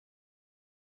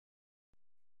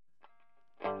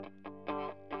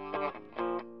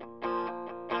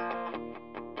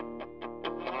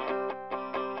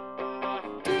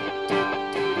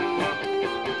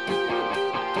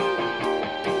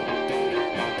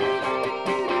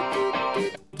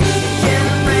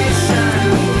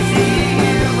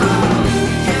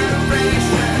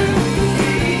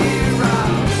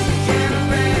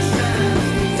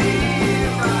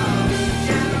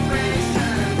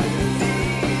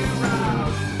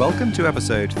Welcome to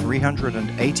episode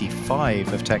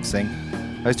 385 of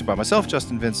TechSync, hosted by myself,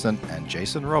 Justin Vincent, and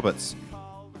Jason Roberts.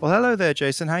 Well, hello there,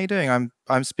 Jason. How are you doing?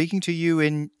 I'm speaking to you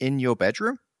in your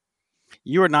bedroom.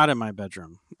 You are not in my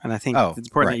bedroom, and I think it's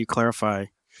important that you clarify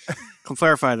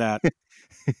that.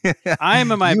 I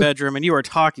am in my bedroom, and you are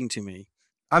talking to me.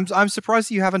 I'm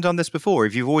surprised you haven't done this before.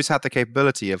 If you've always had the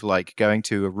capability of like going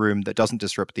to a room that doesn't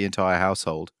disrupt the entire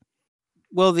household.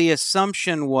 Well, the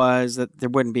assumption was that there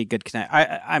wouldn't be good connect.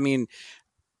 I'm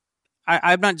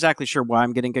not exactly sure why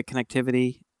I'm getting good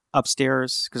connectivity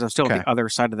upstairs because I'm still on the other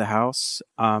side of the house.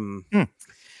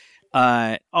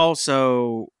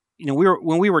 Also,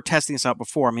 when we were testing this out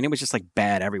before, I mean, it was just like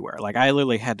bad everywhere. Like I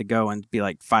literally had to go and be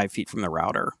like 5 feet from the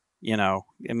router. It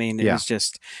was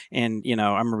just, and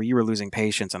I remember you were losing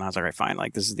patience, and I was like, all right, fine,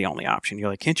 like this is the only option. You're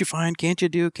like, can't you plug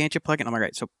it? I'm like,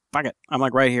 right, so fuck it. I'm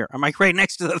like right here. I'm like right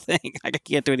next to the thing. I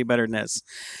can't do any better than this.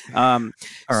 All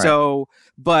right. So,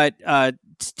 but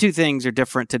two things are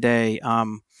different today.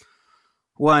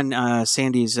 One,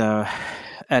 Sandy's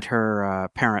at her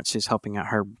parents. She's helping out.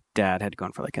 Her dad had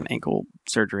gone for like an ankle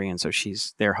surgery, and so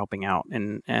she's there helping out,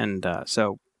 and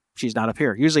so she's not up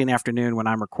here. Usually in the afternoon when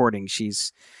I'm recording,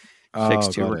 she's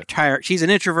fixed to retire. She's an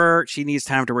introvert. She needs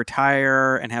time to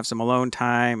retire and have some alone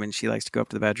time, and she likes to go up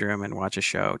to the bedroom and watch a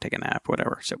show, take a nap,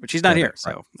 whatever. So, but she's not here,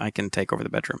 so I can take over the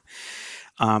bedroom.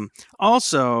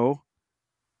 Also,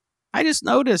 I just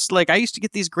noticed, like, I used to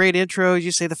get these great intros.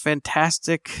 You say the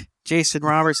fantastic Jason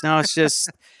Roberts. Now it's just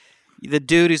the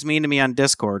dude who's mean to me on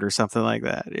Discord or something like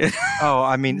that. Oh,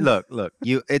 I mean, look,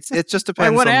 it just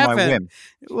depends on my whim.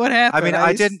 What happened? I mean,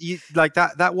 I didn't like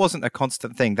that. That wasn't a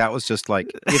constant thing. That was just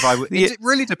like it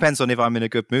really depends on if I'm in a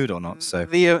good mood or not. So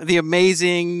the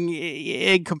amazing,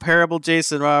 incomparable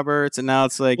Jason Roberts, and now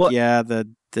it's like,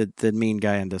 the mean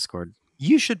guy on Discord.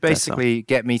 You should basically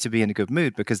get me to be in a good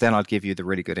mood because then I'd give you the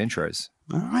really good intros.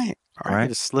 All right.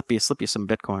 Just slip you some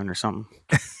Bitcoin or something.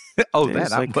 Oh,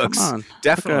 that works. Come on.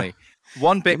 Definitely. Okay.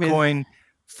 1 Bitcoin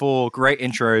for great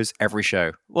intros every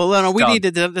show. Well, no, we need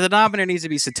the denominator needs to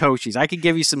be Satoshis. I could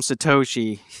give you some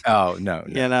Satoshi. Oh, no.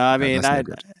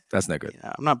 That's no good.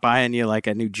 I'm not buying you like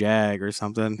a new Jag or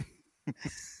something.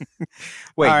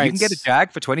 Wait, you can get a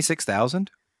Jag for 26,000?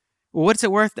 Well, what's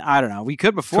it worth? I don't know. We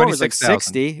could before. It was like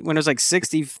 60. When it was like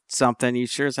 60 something, you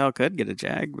sure as hell could get a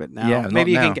Jag. But now,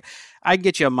 maybe you can. I'd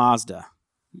get you a Mazda.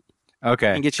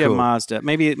 Okay, and get you a Mazda,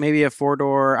 maybe a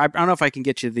 4-door. I don't know if I can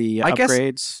get you the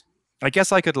upgrades. I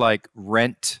guess I could like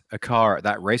rent a car at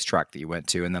that racetrack that you went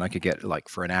to, and then I could get like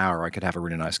for an hour. I could have a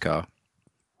really nice car.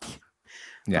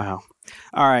 Yeah. Wow.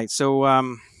 All right. So,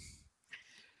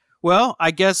 well,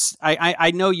 I guess I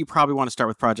know you probably want to start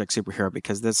with Project Superhero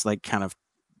because that's like kind of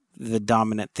the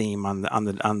dominant theme on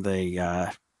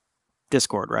the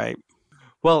Discord, right?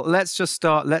 Well, let's just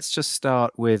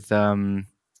start with.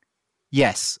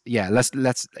 Yes. Yeah. Let's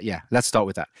start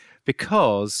with that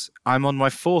because I'm on my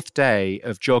 4th day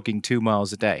of jogging 2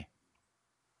 miles a day.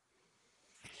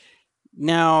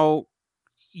 Now,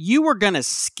 you were going to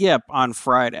skip on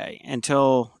Friday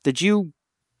did you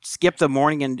skip the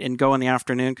morning and go in the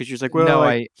afternoon? Cause you're like, well,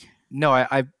 I'm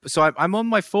on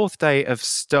my 4th day of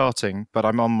starting, but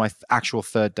I'm on my actual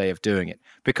 3rd day of doing it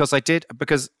because I did for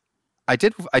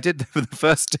the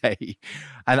first day.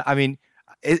 And I mean,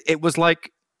 it was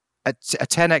like a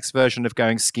 10x version of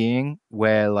going skiing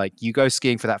where like you go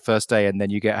skiing for that first day and then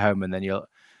you get home and then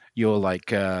you're like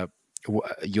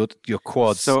your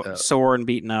quads sore and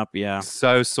beaten up,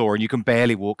 so sore and you can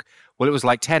barely walk. Well, it was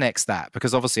like 10x that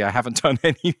because obviously I haven't done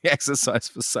any exercise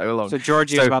for so long. So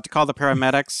Georgie was about to call the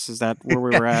paramedics. Is that where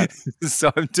we were at?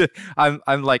 So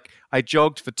I'm like I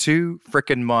jogged for 2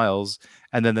 freaking miles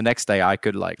and then the next day I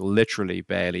could like literally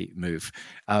barely move.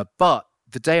 But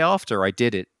the day after I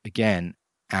did it again.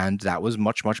 And that was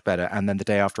much, much better. And then the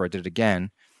day after I did it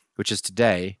again, which is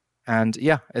today. And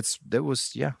so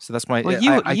that's my... Well,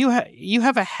 you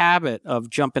have a habit of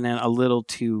jumping in a little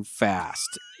too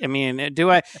fast. I mean,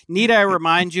 need I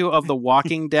remind you of the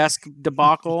walking desk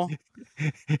debacle?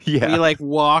 Yeah. You like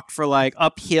walked for like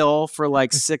uphill for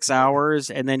like 6 hours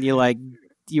and then you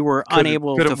were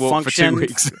unable to function. For 2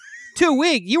 weeks. 2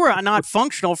 weeks. You were not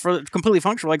completely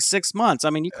functional for like 6 months. I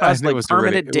mean, you caused like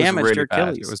permanent damage to your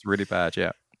Achilles. It was really bad,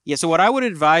 yeah. Yeah. So what I would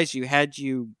advise you, had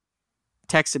you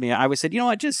texted me, I would said, you know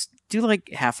what, just do like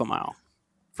half a mile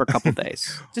for a couple of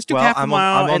days. Just do half a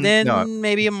mile, and then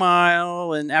maybe a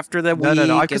mile, and after the week.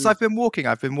 No. Because I've been walking.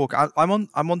 I'm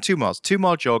on 2 miles, 2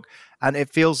 mile jog, and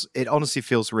it honestly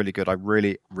feels really good. I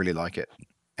really, really like it.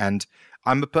 And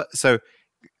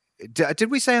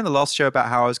did we say in the last show about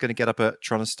how I was going to get up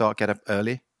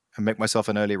early and make myself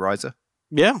an early riser?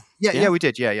 Yeah, we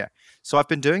did. Yeah. So I've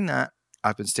been doing that.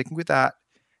 I've been sticking with that.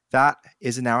 That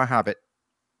is now a habit.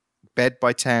 Bed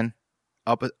by 10,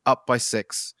 up by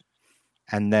 6.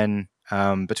 And then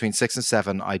between 6 and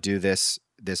 7, I do this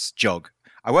jog.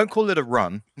 I won't call it a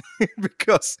run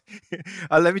because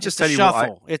let me just tell you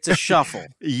what it's a shuffle.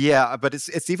 Yeah, but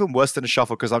it's even worse than a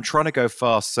shuffle because I'm trying to go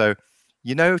fast. So,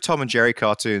 you know, Tom and Jerry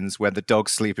cartoons when the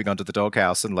dog's sleeping under the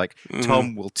doghouse and like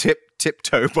Tom will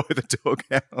tiptoe by the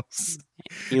doghouse.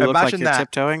 You look like you're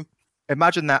tiptoeing?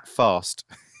 Imagine that fast.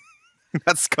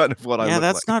 That's kind of what I look like.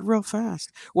 Yeah, that's not real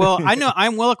fast. Well, I know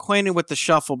I'm well acquainted with the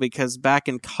shuffle because back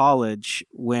in college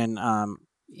when I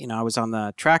was on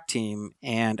the track team,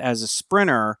 and as a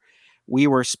sprinter, we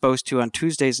were supposed to, on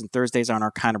Tuesdays and Thursdays on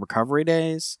our kind of recovery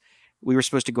days, we were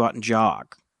supposed to go out and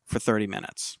jog for 30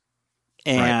 minutes.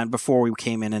 And before we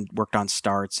came in and worked on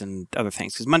starts and other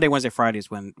things, because Monday, Wednesday, Friday is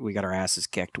when we got our asses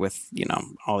kicked with,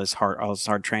 all this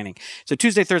hard training. So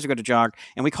Tuesday, Thursday, we go to jog,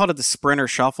 and we called it the sprinter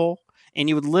shuffle. And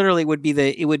you would literally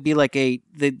it would be like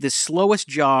the slowest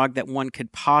jog that one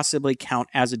could possibly count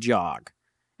as a jog.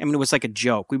 I mean, it was like a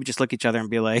joke. We would just look at each other and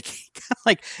be like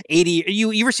 80.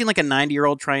 You ever seen like a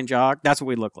 90-year-old try and jog? That's what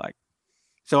we look like.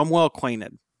 So I'm well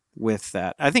acquainted with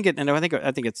that. I think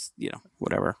it's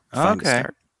whatever. Fun to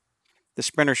start. The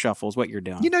sprinter shuffle is what you're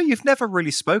doing. You've never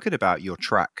really spoken about your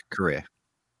track career.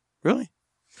 Really?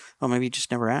 Well, maybe you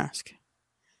just never ask.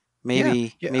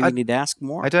 Maybe we need to ask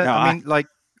more. I don't. No, I mean, like.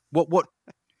 What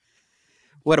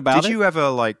about it? Did you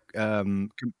ever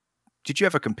did you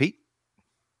ever compete?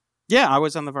 Yeah, I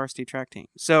was on the varsity track team.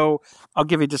 So I'll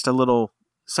give you just a little.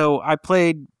 So I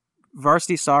played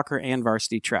varsity soccer and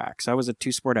varsity track. So I was a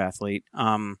 2-sport athlete.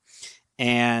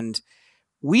 And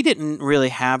we didn't really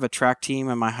have a track team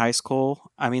in my high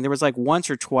school. I mean, there was like once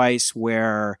or twice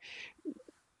where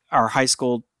our high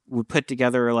school would put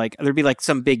together, like, there'd be like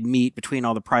some big meet between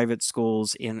all the private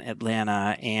schools in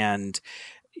Atlanta, and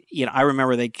I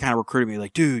remember they kind of recruited me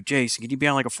like, dude, Jason, could you be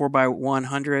on like a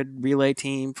 4x100 relay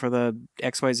team for the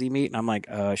XYZ meet? And I'm like,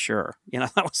 sure.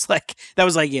 That was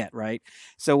like it, right?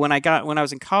 So when I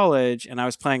was in college and I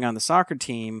was playing on the soccer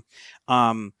team,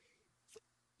 there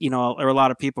were a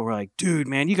lot of people who were like, dude,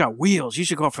 man, you got wheels. You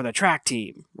should go for the track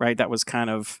team, right? That was kind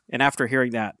of, and after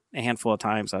hearing that a handful of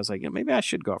times, I was like, maybe I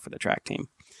should go for the track team.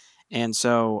 And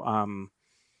so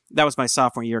that was my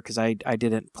sophomore year because I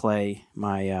didn't play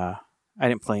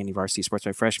any varsity sports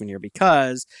my freshman year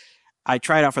because I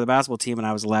tried out for the basketball team and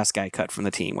I was the last guy cut from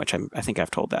the team, which I think I've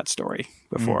told that story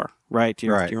before, right? Do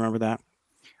you remember that?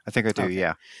 I think I do,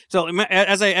 yeah. So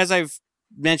as I've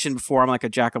mentioned before, I'm like a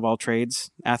jack of all trades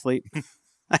athlete.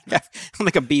 I'm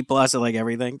like a B+ at like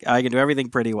everything. I can do everything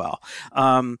pretty well.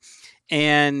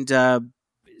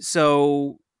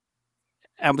 So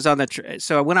I was on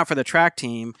so I went out for the track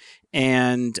team,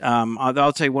 and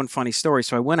I'll tell you one funny story.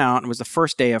 So I went out, and it was the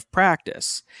first day of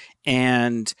practice,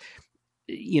 and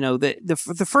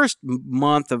the first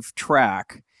month of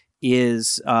track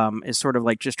is sort of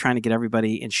like just trying to get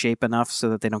everybody in shape enough so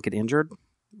that they don't get injured,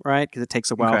 right? Because it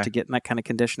takes a while to get in that kind of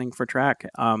conditioning for track,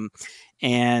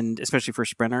 and especially for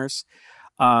sprinters.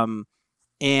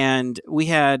 And we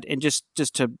had, and just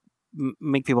to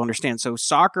make people understand, so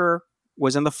soccer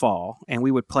was in the fall, and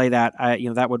we would play that.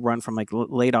 That would run from like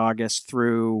late August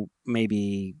through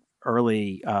maybe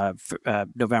early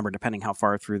November, depending how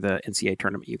far through the NCAA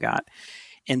tournament you got.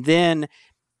 And then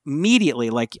immediately,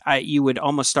 you would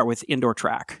almost start with indoor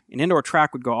track, and indoor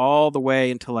track would go all the way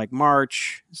until like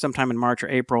March, sometime in March or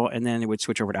April, and then it would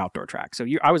switch over to outdoor track. So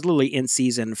I was literally in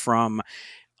season from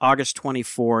August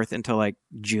 24th until like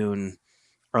June,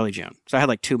 early June. So I had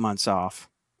like 2 months off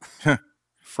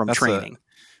from training.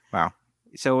 Wow.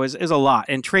 So it was a lot.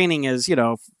 And training is, you're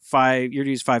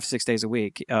used 5-6 days a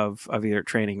week of either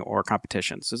training or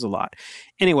competition. So it's a lot.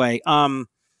 Anyway,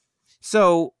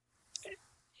 so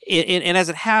and as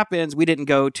it happens, we didn't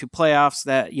go to playoffs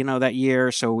that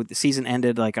year. So the season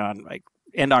ended on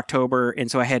end October. And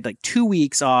so I had like 2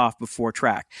 weeks off before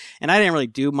track. And I didn't really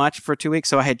do much for 2 weeks.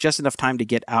 So I had just enough time to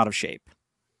get out of shape.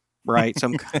 right?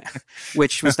 So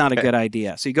which was not a good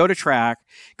idea. So you go to track,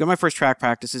 go to my first track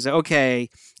practice, is okay,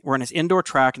 we're in this indoor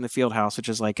track in the field house, which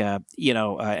is like an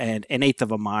eighth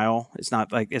of a mile. It's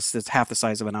not like, it's half the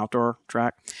size of an outdoor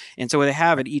track. And so what they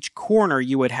have at each corner,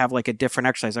 you would have like a different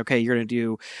exercise. Okay, you're going to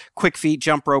do quick feet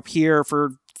jump rope here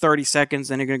for 30 seconds,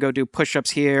 then you're going to go do push-ups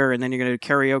here, and then you're going to do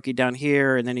karaoke down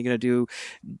here, and then you're going to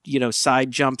do, side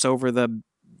jumps over the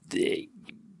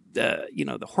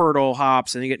hurdle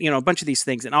hops, and you get, a bunch of these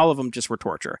things, and all of them just were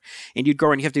torture. And you'd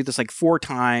go and you have to do this like 4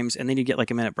 times, and then you get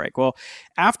like a minute break. Well,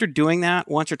 after doing that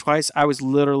once or twice, I was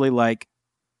literally like,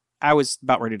 I was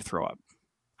about ready to throw up.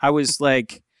 I was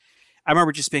like, I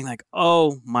remember just being like,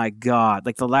 oh my God,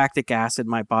 like the lactic acid in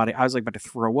my body, I was like about to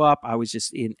throw up. I was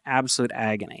just in absolute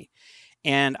agony.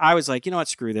 And I was like, you know what,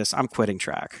 screw this. I'm quitting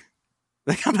track.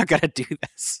 Like, I'm not going to do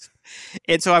this.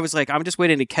 And so I was like, I'm just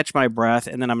waiting to catch my breath,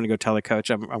 and then I'm going to go tell the coach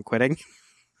I'm quitting.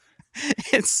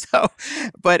 And so,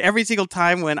 but every single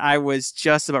time when I was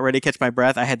just about ready to catch my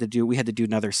breath, we had to do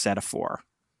another set of 4.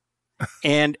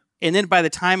 And then by the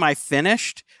time I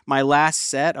finished my last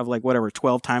set of like whatever,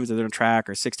 12 times they're on track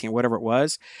or 16, whatever it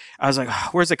was, I was like, oh,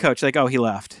 where's the coach? Like, oh, he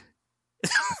left.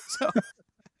 So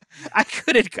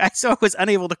I was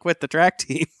unable to quit the track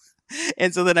team.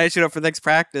 And so then I showed up for the next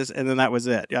practice, and then that was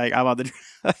it. Like, I'm on the,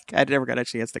 I never got a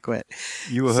chance to quit.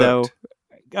 You were hooked.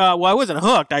 Well, I wasn't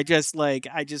hooked.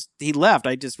 He left.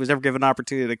 I just was never given an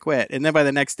opportunity to quit. And then by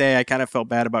the next day, I kind of felt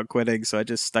bad about quitting, so I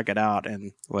just stuck it out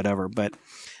and whatever. But,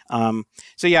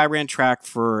 so yeah, I ran track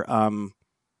and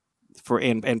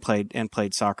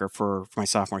played soccer for my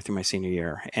sophomore through my senior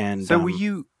year. And so were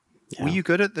you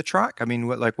good at the track? I mean,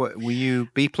 what were you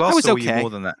B+, I was or okay. were you more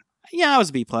than that? Yeah, I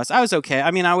was B+. I was okay.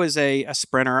 I mean, I was a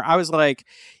sprinter. I was like,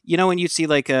 when you see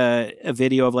like a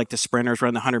video of like the sprinters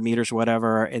run the 100 meters or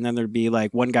whatever, and then there'd be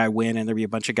like one guy win and there'd be a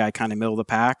bunch of guy kind of middle of the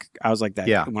pack. I was like that.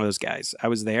 Yeah. One of those guys. I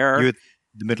was there. You were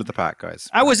the middle of the pack guys.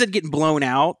 I wasn't getting blown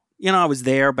out. I was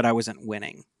there, but I wasn't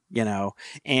winning,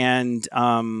 and,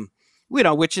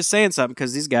 which is saying something,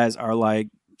 because these guys are like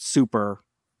super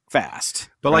fast.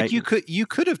 But right? like you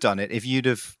could have done it if you'd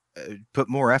have put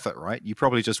more effort, right? You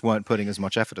probably just weren't putting as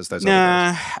much effort as those other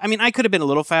guys. I mean, I could have been a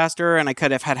little faster, and I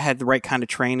could have had the right kind of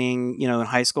training. In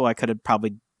high school, I could have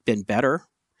probably been better.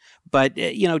 But,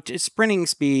 sprinting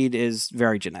speed is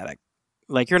very genetic.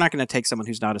 Like, you're not going to take someone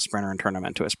who's not a sprinter and turn them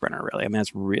into a sprinter, really. I mean,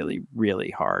 that's really, really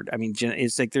hard. I mean,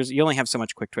 it's like you only have so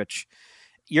much quick twitch.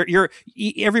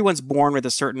 Everyone's born with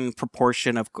a certain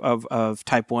proportion of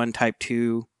type 1, type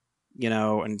 2,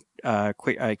 and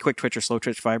quick twitch or slow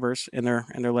twitch fibers in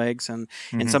their legs, and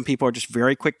some people are just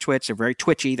very quick twitch, they're very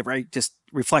twitchy, they're very just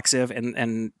reflexive,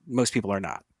 and most people are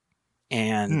not.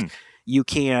 And you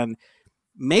can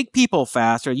make people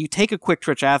faster. You take a quick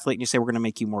twitch athlete and you say, we're going to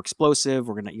make you more explosive,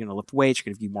 we're going to lift weights, we're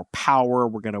going to give you more power,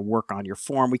 we're going to work on your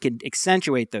form. We can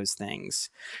accentuate those things,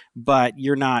 but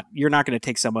you're not going to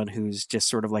take someone who's just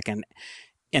sort of like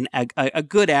a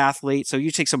good athlete. So you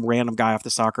take some random guy off the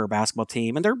soccer or basketball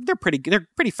team, and they're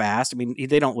pretty fast. I mean,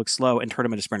 they don't look slow, and turn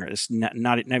them into sprinter. It's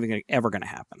not even ever going to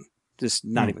happen. Just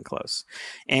not even close.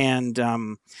 And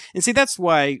see, that's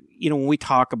why, when we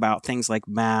talk about things like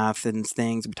math and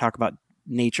things, we talk about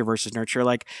nature versus nurture.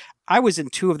 Like, I was in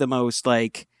 2 of the most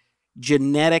like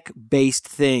genetic based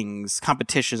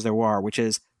competitions there are, which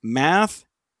is math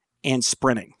and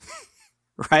sprinting.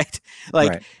 Right? Like,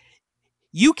 right.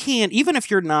 You can, even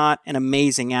if you're not an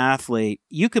amazing athlete,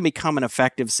 you can become an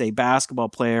effective, say, basketball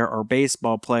player or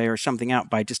baseball player or something out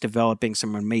by just developing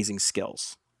some amazing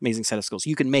skills, amazing set of skills.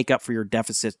 You can make up for your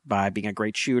deficit by being a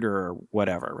great shooter or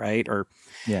whatever, right?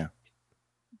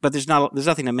 But there's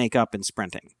nothing to make up in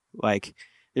sprinting. Like,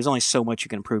 there's only so much you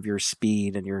can improve your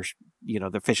speed and your, the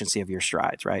efficiency of your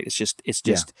strides, right? It's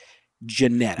just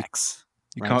genetics.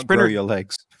 You can't grow your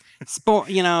legs. Sport,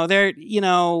 they're,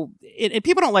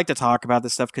 people don't like to talk about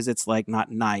this stuff because it's like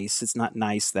not nice. It's not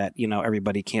nice that,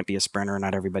 everybody can't be a sprinter,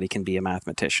 not everybody can be a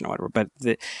mathematician or whatever. But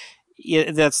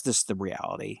that's just the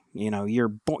reality.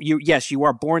 Yes, you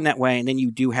are born that way, and then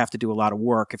you do have to do a lot of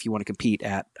work if you want to compete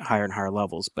at higher and higher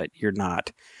levels. But you're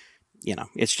not,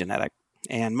 it's genetic.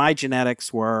 And my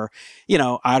genetics were,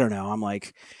 I don't know. I'm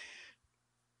like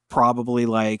probably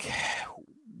like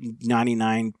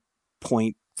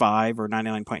 99.5 or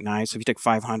 99.9. So if you took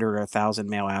 500 or 1,000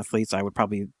 male athletes, I would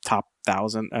probably top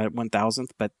 1,000th.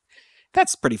 But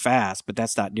that's pretty fast. But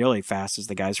that's not nearly as fast as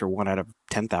the guys who are 1 out of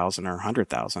 10,000 or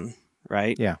 100,000,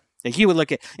 right? Yeah. Like, he would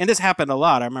look at, and this happened a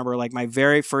lot. I remember like my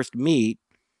very first meet,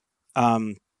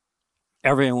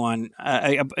 everyone,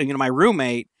 my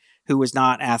roommate, who was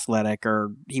not athletic,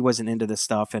 or he wasn't into this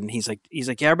stuff, and he's like,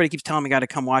 yeah, everybody keeps telling me I got to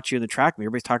come watch you in the track meet.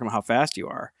 Everybody's talking about how fast you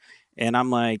are. And I'm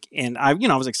like, and I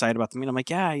was excited about the meet. I'm like,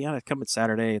 yeah, come at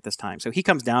Saturday at this time. So he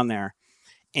comes down there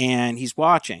and he's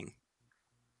watching.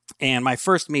 And my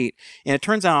first meet, and it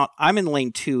turns out I'm in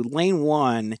lane 2. Lane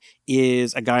 1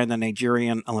 is a guy in the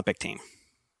Nigerian Olympic team.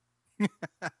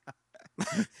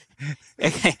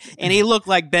 And he looked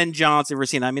like Ben Johnson ever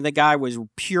seen. I mean, the guy was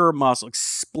pure muscle,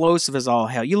 explosive as all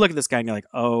hell. You look at this guy and you're like,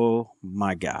 oh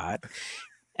my God.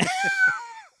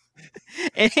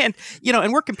 And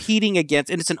and we're competing against,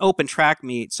 and it's an open track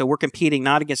meet, so we're competing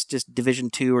not against just Division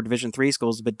 2 or Division 3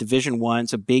 schools, but Division 1,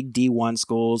 so big D1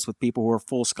 schools with people who are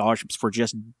full scholarships for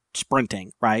just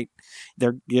sprinting, right?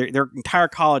 Their entire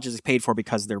college is paid for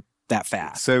because they're that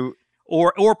fast. So,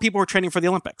 or people who are training for the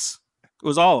Olympics. It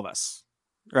was all of us,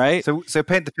 right? So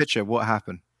paint the picture. What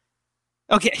happened?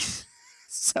 Okay,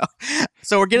 so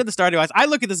we're getting the starting lines. I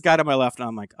look at this guy to my left, and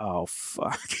I'm like, oh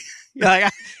fuck,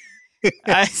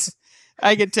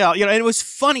 I can tell, and it was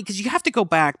funny because you have to go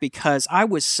back because I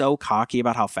was so cocky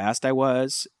about how fast I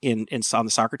was on the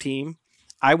soccer team.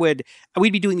 We'd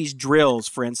be doing these drills,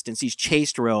 for instance, these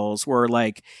chase drills where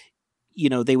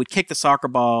they would kick the soccer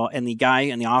ball and the guy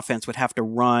in the offense would have to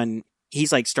run.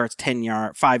 He's like starts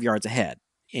 5 yards ahead.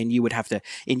 And you would have to,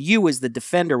 and you as the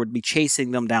defender would be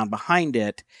chasing them down behind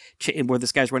it, where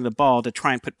this guy's running the ball to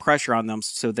try and put pressure on them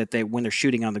so that when they're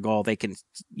shooting on the goal, they can,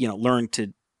 learn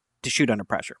to shoot under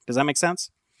pressure. Does that make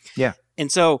sense? Yeah.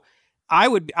 And so I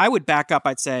would back up.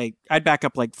 I'd back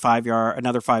up like 5 yards,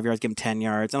 another 5 yards, give him 10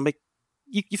 yards. And I'm like,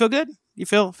 you feel good? You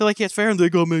feel like it's fair? And they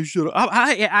go, man, shut up.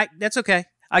 That's okay.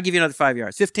 I'll give you another 5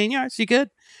 yards. 15 yards? You good?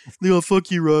 They go, fuck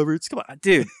you, Roberts. Come on,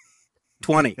 dude.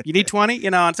 20. You need 20?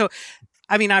 And so,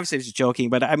 I mean, obviously I was just joking,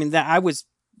 but I mean, that I was,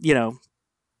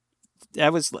 I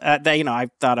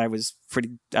thought I was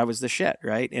the shit,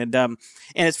 right? And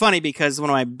it's funny because one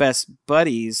of my best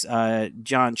buddies,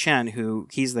 John Chen,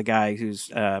 he's the guy whose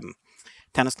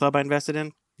tennis club I invested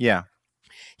in. Yeah,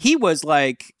 he was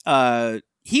like,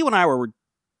 he and I were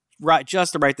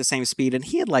just about the same speed, and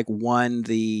he had like won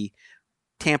the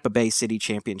Tampa Bay City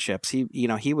Championships.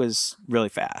 He was really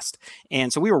fast,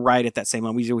 and so we were right at that same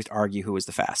moment. We always argue who was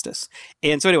the fastest,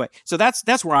 and so anyway, so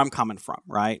that's where I'm coming from,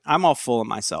 right? I'm all full of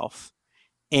myself.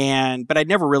 But I'd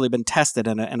never really been tested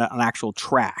in an actual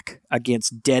track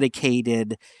against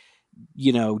dedicated,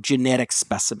 genetic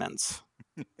specimens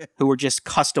who were just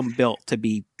custom built to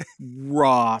be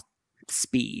raw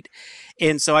speed.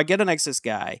 And so I get next to this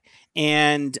guy,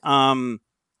 and and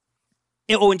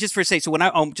just for say, so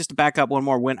when just to back up one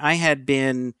more, when I had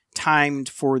been timed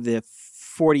for the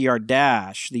 40-yard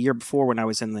dash the year before when I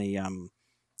was in the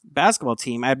basketball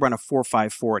team, I'd run a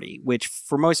 4.540, which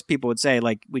for most people would say,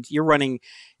 like, you're running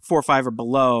 4.5 or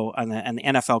below on the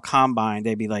NFL combine,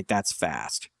 they'd be like, that's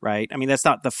fast, right? I mean, that's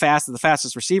not the fastest. The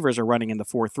fastest receivers are running in the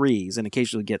 4.3s, and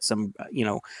occasionally get some,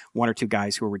 one or two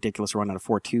guys who are ridiculous running a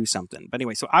 4.2 something. But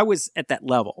anyway, so I was at that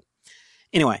level.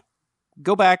 Anyway,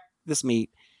 go back this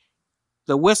meet.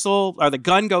 The whistle or the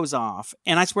gun goes off,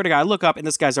 and I swear to God, I look up, and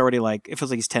this guy's already it feels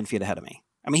like he's 10 feet ahead of me.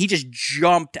 I mean, he just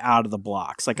jumped out of the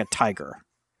blocks like a tiger.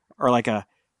 Or like a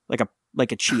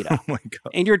cheetah. Oh my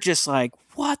God. And you're just like,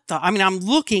 what the? I mean, I'm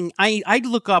looking. I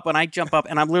look up and I jump up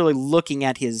and I'm literally looking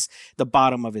at the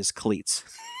bottom of his cleats.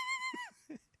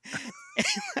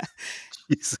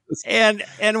 Jesus. And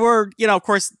we're of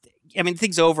course. I mean,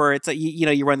 things over. It's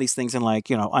you run these things in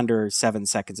under 7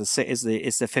 seconds. Is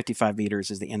the 55 meters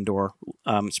is the indoor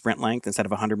sprint length instead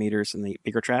of 100 meters in the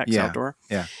bigger tracks outdoor.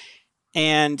 Yeah.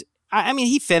 And I mean,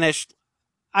 he finished.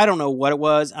 I don't know what it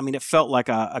was. I mean, it felt like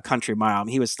a country mile. I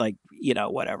mean, he was like,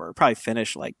 whatever, probably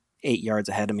finished like 8 yards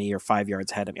ahead of me or 5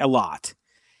 yards ahead of me, a lot.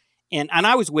 And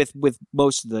I was with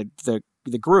most of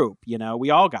the group, we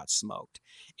all got smoked.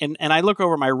 And I look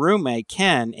over my roommate,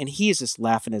 Ken, and he's just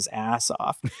laughing his ass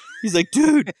off. He's like,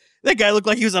 dude, that guy looked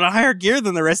like he was on a higher gear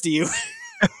than the rest of you.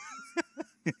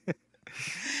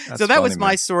 So that was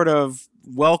my sort of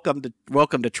welcome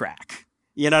to track.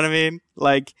 You know what I mean?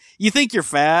 Like, you think you're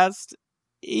fast.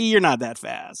 You're not that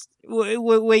fast.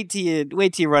 Wait till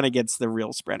you run against the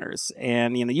real sprinters,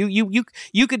 and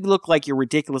you could look like you're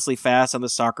ridiculously fast on the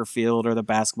soccer field or the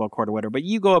basketball court or whatever, but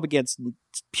you go up against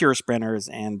pure sprinters,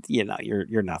 and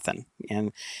you're nothing.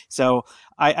 And so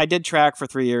I did track for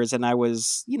 3 years, and I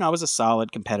was a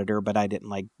solid competitor, but I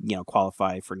didn't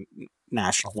qualify for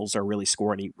nationals or really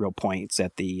score any real points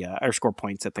at the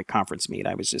conference meet.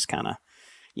 I was just kind of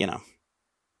in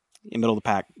the middle of the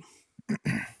pack.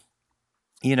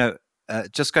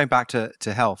 Just going back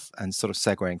to health and sort of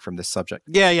segueing from this subject.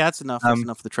 Yeah, that's enough. That's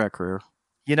enough for the track career.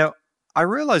 I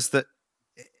realized that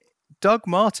Doug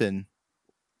Martin,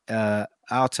 our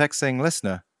texting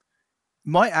listener,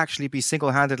 might actually be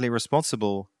single-handedly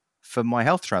responsible for my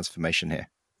health transformation here.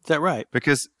 Is that right?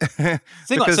 Because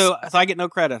so I get no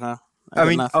credit, huh? I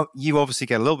mean, you obviously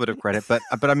get a little bit of credit, but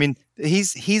I mean,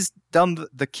 he's done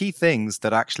the key things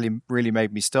that actually really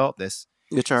made me start this.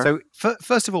 So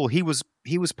first of all, he was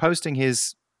posting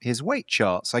his weight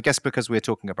charts. I guess because we're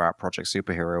talking about Project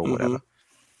Superhero or whatever.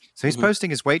 So he's posting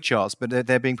his weight charts, but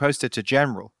they're being posted to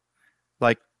general.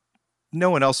 Like no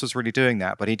one else was really doing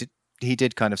that, but he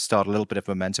did kind of start a little bit of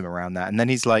momentum around that. And then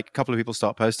he's like, a couple of people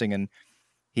start posting, and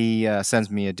he sends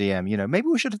me a DM. You know, maybe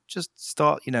we should just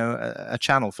start, you know, a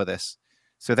channel for this.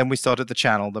 So then we started the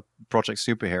channel, the Project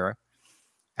Superhero,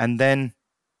 and then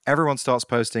everyone starts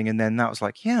posting, and then that was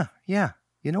like, yeah,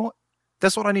 you know what?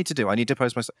 That's what I need to do. I need to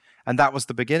post myself, and that was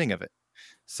the beginning of it.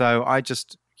 So I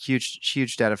just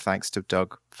huge debt of thanks to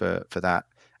Doug for that.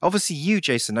 Obviously, you,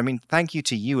 Jason. I mean, thank you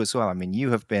to you as well. I mean,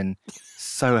 you have been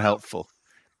so helpful.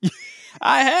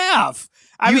 I have.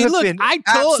 I mean, look, I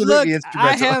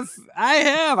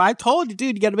told you,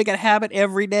 dude, you got to make a habit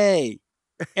every day.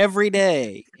 Every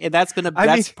day. And that's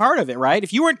part of it, right?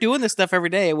 If you weren't doing this stuff every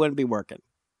day, it wouldn't be working.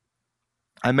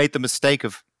 I made the mistake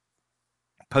of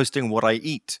posting what I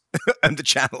eat on the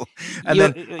channel, and you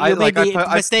made the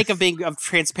mistake of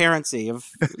transparency.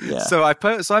 So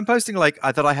I'm posting like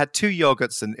that I had 2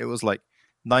 yogurts and it was like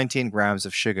 19 grams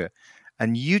of sugar,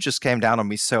 and you just came down on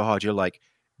me so hard. You're like,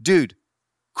 dude,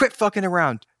 quit fucking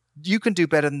around. You can do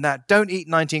better than that. Don't eat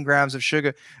 19 grams of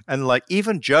sugar. And like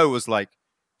even Joe was like,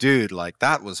 dude, like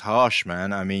that was harsh,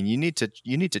 man. I mean, you need to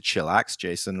chillax,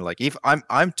 Jason. Like, if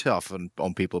I'm tough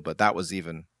on people, but that was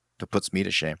even that puts me to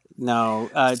shame.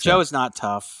 No, Joe is not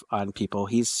tough on people.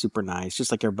 He's super nice, just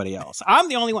like everybody else. I'm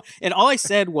the only one, and all I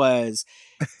said was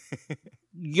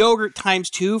yogurt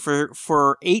times 2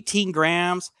 for 18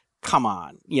 grams. Come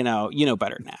on, you know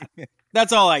better than that.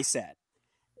 That's all I said.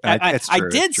 I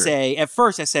did say at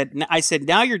first. I said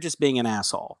now you're just being an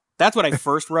asshole. That's what I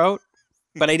first wrote.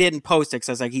 But I didn't post it because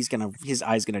I was like, his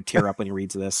eye's gonna tear up when he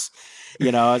reads this.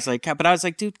 You know, I was like,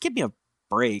 dude, give me a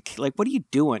break. Like, what are you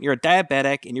doing? You're a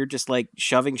diabetic and you're just like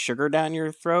shoving sugar down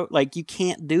your throat. Like, you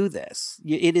can't do this.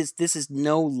 This is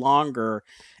no longer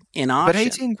an option. But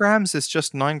 18 grams is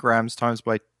just 9 grams times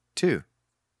by 2.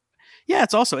 Yeah,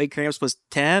 it's also 8 grams plus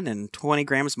 10 and 20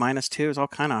 grams minus 2 is all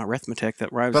kind of arithmetic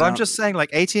that arrives. But I'm just saying, like,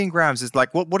 18 grams is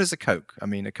like, what is a Coke? I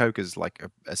mean, a Coke is like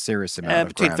a serious amount of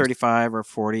between grams. 35 or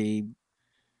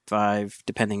 45,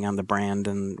 depending on the brand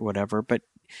and whatever. But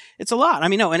it's a lot. I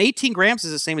mean, no, and 18 grams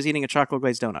is the same as eating a chocolate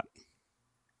glazed donut.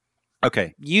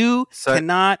 Okay. You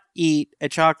cannot eat a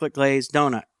chocolate glazed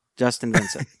donut, Justin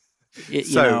Vincent.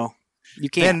 You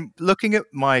can't. Then looking at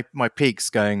my peaks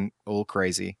going all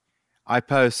crazy, I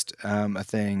post a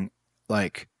thing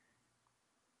like,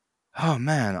 oh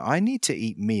man, I need to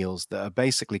eat meals that are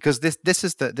basically, because this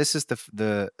is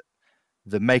the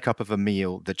makeup of a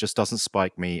meal that just doesn't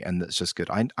spike me and that's just good.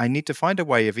 I need to find a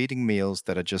way of eating meals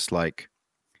that are just like,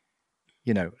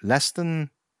 you know, less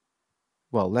than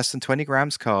 20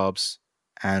 grams carbs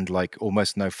and like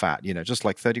almost no fat, you know, just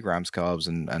like 30 grams carbs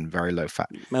and very low fat.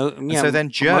 So then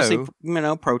Joe,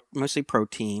 mostly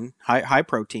protein, high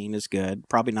protein is good.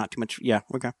 Probably not too much. Yeah.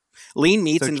 Okay. Lean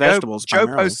meats and vegetables. Joe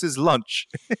posts his lunch.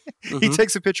 He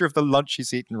takes a picture of the lunch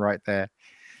he's eaten right there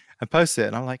and posts it.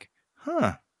 And I'm like,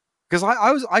 huh. Because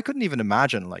I couldn't even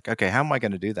imagine, like, okay, how am I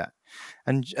going to do that?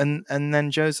 And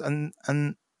then Joe's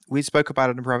and we spoke about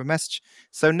it in a private message.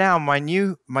 So now my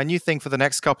new thing for the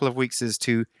next couple of weeks is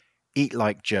to eat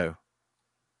like Joe.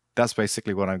 That's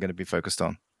basically what I'm going to be focused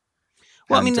on.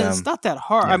 Well, I mean, it's not that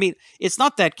hard. Yeah. I mean, it's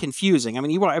not that confusing. I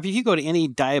mean, if you go to any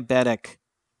diabetic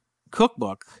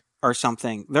cookbook or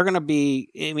something, they're going to be,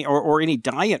 I mean, or any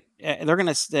diet, they're going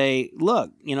to say,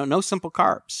 look, you know, no simple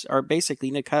carbs, or basically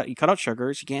you cut out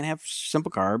sugars. You can't have simple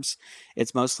carbs.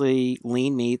 It's mostly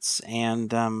lean meats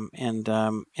and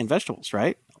vegetables,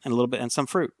 right? And a little bit, and some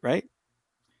fruit, right?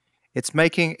 It's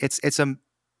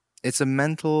a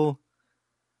mental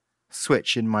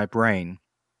switch in my brain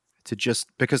to just,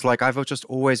 because like I've just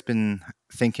always been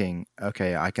thinking,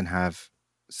 okay, I can have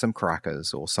some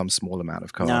crackers or some small amount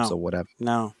of carbs or whatever.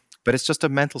 No. But it's just a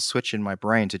mental switch in my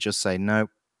brain to just say, no,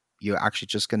 you're actually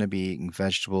just going to be eating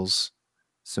vegetables,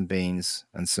 some beans,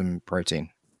 and some protein.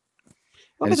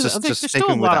 Well, there's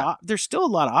still a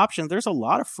lot of options. There's a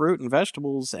lot of fruit and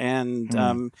vegetables, and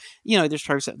you know,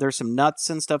 there's some nuts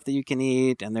and stuff that you can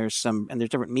eat, and there's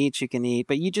different meats you can eat.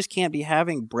 But you just can't be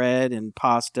having bread and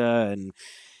pasta and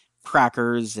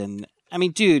crackers and. I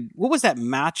mean, dude, what was that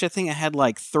matcha thing? It had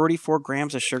like 34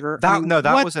 grams of sugar. That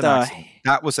was an accident.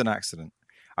 That was an accident.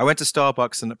 I went to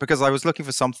Starbucks and because I was looking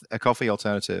for a coffee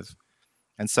alternative,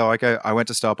 and so I went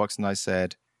to Starbucks and I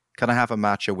said, "Can I have a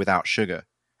matcha without sugar?"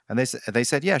 And they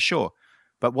said, "Yeah, sure."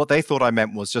 But what they thought I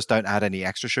meant was just don't add any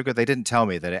extra sugar. They didn't tell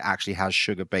me that it actually has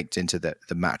sugar baked into the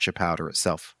matcha powder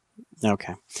itself.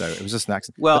 Okay. So it was just an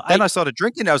accident. Well, but then I started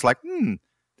drinking. I was like,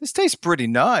 this tastes pretty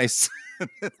nice.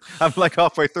 I'm like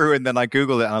halfway through, and then I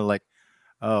Google it, and I'm like,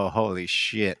 oh, holy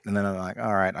shit. And then I'm like,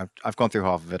 all right, I've gone through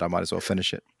half of it. I might as well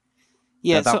finish it.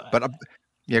 Yeah. Go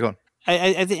on.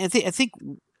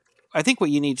 I think what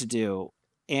you need to do,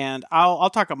 and I'll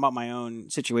talk about my own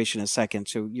situation in a second.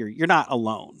 So you're not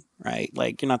alone, right?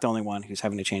 Like, you're not the only one who's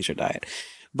having to change their diet,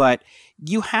 but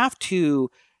you have to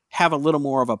have a little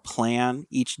more of a plan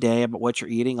each day about what you're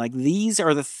eating. Like, these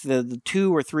are the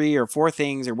 2 or 3 or 4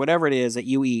 things or whatever it is that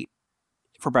you eat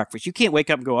for breakfast. You can't wake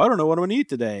up and go, I don't know what I'm going to eat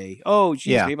today. Oh,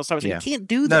 geez, people start saying, you can't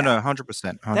do that. No,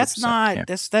 100%. That's not,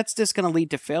 that's just going to lead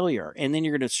to failure. And then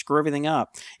you're going to screw everything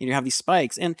up and you have these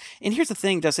spikes. And here's the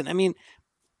thing, Dustin, I mean,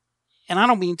 and I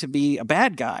don't mean to be a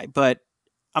bad guy, but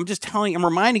I'm just telling you, I'm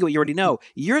reminding you what you already know.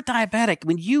 You're a diabetic.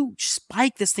 When you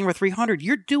spike this thing with 300,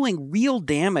 you're doing real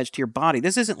damage to your body.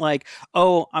 This isn't like,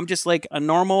 oh, I'm just like a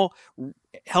normal,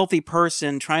 healthy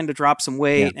person trying to drop some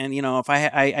weight. And, if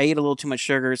I ate a little too much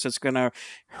sugar, so it's going to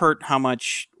hurt how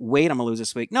much weight I'm going to lose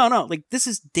this week. No, like, this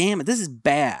is damage. This is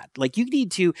bad. Like,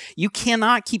 you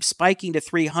cannot keep spiking to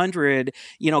 300,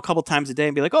 a couple times a day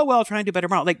and be like, oh, well, I'll try and do better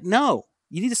tomorrow. Like, no.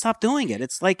 You need to stop doing it.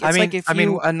 It's like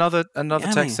another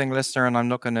texting listener, and I'm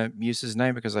not going to use his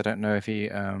name because I don't know if he.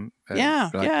 Well,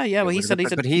 he said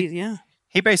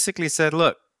he basically said,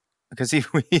 look, because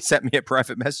he sent me a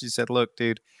private message. He said, look,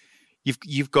 dude,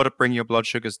 you've got to bring your blood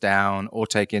sugars down or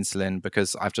take insulin,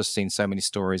 because I've just seen so many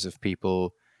stories of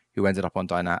people who ended up on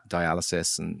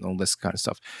dialysis and all this kind of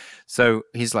stuff. So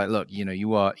he's like, look,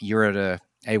 you're at a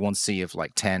A1C of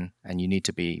like 10, and you need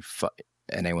to be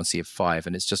an A1C of 5,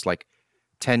 and it's just like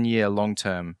 10-year long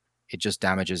term, it just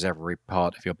damages every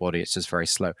part of your body. It's just very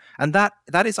slow. And that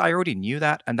is, I already knew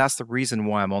that, and that's the reason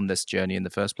why I'm on this journey in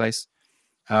the first place.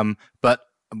 But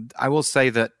I will say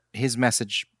that his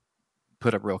message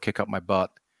put a real kick up my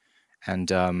butt, and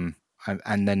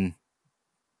then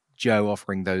Joe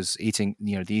offering those the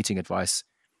eating advice.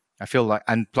 I feel like,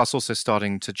 and plus also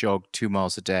starting to jog 2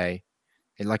 miles a day,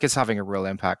 it's having a real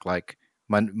impact. Like,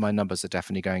 my numbers are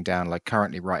definitely going down. Like,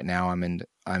 currently right now I'm in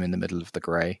the middle of the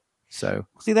gray. So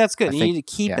see, that's good. You need to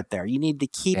keep it there. You need to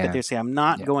keep it there. Say, I'm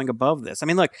not going above this. I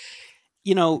mean, look,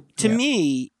 to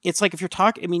me, it's like, if you're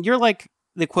talking, I mean, you're like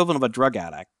the equivalent of a drug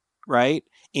addict, right?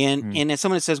 And if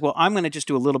someone says, well, I'm going to just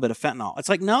do a little bit of fentanyl, it's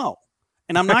like, no.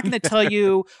 And I'm not going to tell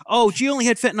you, oh, you only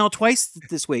had fentanyl twice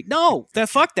this week. No,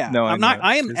 fuck that. No, I'm not.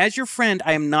 I am, as your friend,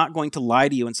 I am not going to lie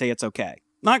to you and say it's okay.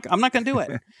 I'm not going to do it.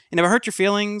 And if it hurts your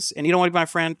feelings and you don't want to be my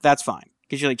friend, that's fine.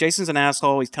 Because you're like, Jason's an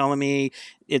asshole. He's telling me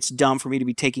it's dumb for me to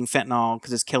be taking fentanyl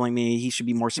because it's killing me. He should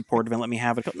be more supportive and let me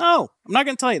have it. No, I'm not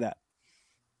going to tell you that.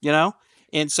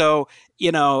 And so,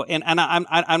 and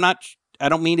I'm not. I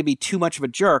don't mean to be too much of a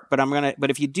jerk, but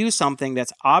But if you do something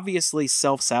that's obviously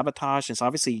self-sabotage, it's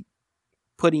obviously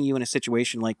putting you in a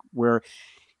situation like where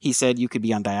he said you could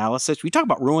be on dialysis. We talk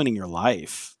about ruining your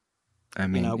life. I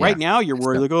mean, right now you're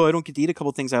worried, like, oh, I don't get to eat a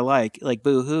couple things I like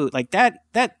boo-hoo, like that,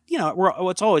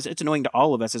 it's annoying to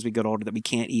all of us as we get older that we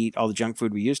can't eat all the junk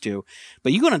food we used to.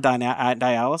 But you go to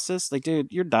dialysis, like,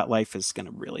 dude, your life is going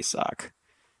to really suck.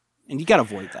 And you got to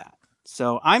avoid that.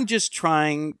 So I'm just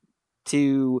trying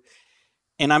to,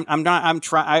 and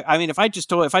I mean, if I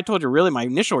told you really my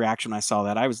initial reaction when I saw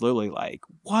that, I was literally like,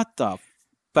 what the,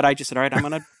 but I just said, all right, I'm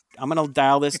going to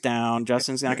dial this down.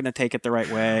 Justin's not going to take it the right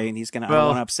way, and I don't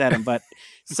want to upset him. But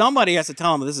somebody has to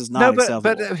tell him this is not acceptable.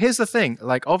 But here's the thing.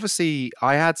 Like, obviously,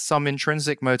 I had some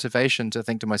intrinsic motivation to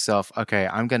think to myself, okay,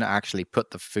 I'm going to actually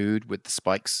put the food with the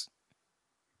spikes.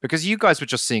 Because you guys were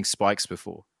just seeing spikes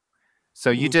before. So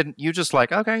you just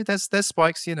like, okay, there's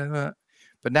spikes,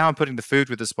 but now I'm putting the food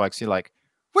with the spikes. You're like,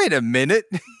 wait a minute.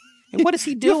 And what is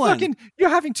he doing? You're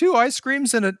having 2 ice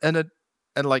creams and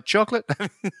like chocolate.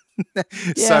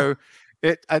 So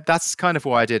that's kind of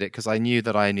why I did it, because I knew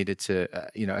that I needed to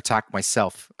attack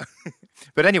myself.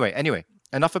 But anyway,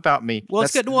 enough about me. Well,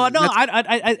 it's good. Well, no,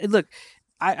 I look,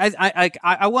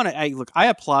 I want to look. I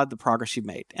applaud the progress you've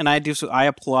made, and I do. So I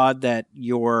applaud that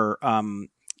your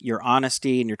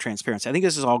honesty and your transparency. I think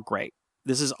this is all great.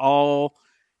 This is all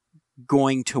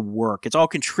going to work. It's all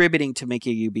contributing to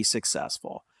making you be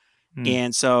successful.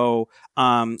 And so,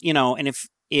 Thanks.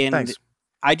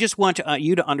 I just want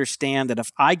you to understand that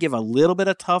if I give a little bit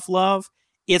of tough love,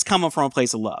 it's coming from a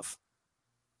place of love.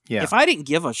 Yeah. If I didn't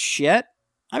give a shit,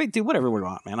 I mean, do whatever we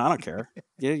want, man. I don't care.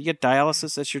 You get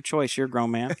dialysis, that's your choice. You're a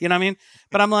grown man. You know what I mean?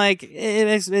 But I'm like,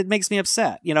 it makes me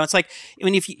upset. It's like, I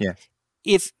mean,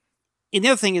 and the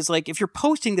other thing is, like, if you're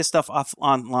posting this stuff off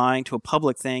online to a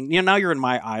public thing, now you're in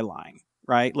my eye line,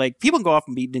 right? Like people can go off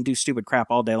and do stupid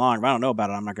crap all day long. If I don't know about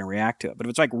it, I'm not going to react to it. But if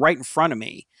it's like right in front of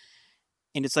me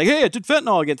and it's like, hey, I did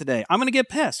fentanyl again today, I'm going to get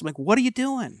pissed. I'm like, what are you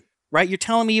doing? Right? You're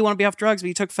telling me you want to be off drugs, but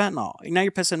you took fentanyl. Now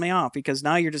you're pissing me off because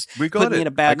now you're just putting me in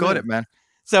a bad mood. I got it, man.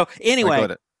 So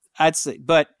anyway, I'd say,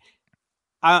 but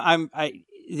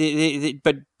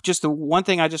but just the one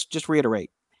thing I just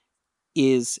reiterate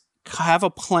is have a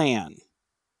plan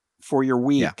for your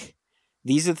week. Yeah.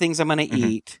 These are the things I'm going to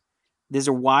eat. These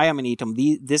are why I'm going to eat them.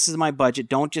 This is my budget.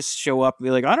 Don't just show up and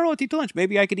be like, I don't know what to eat for lunch.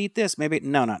 Maybe I could eat this. Maybe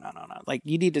no. Like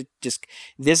you need to just.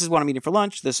 This is what I'm eating for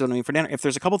lunch. This is what I'm eating for dinner. If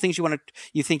there's a couple things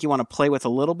you think you want to play with a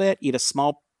little bit, eat a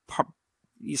small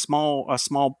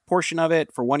portion of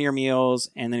it for one of your meals,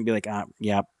 and then be like,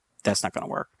 yeah, that's not going to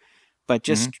work. But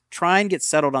just try and get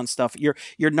settled on stuff. Your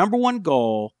number one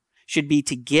goal should be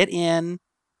to get in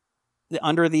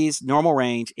under these normal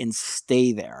range and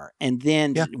stay there. And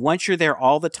then once you're there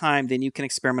all the time, then you can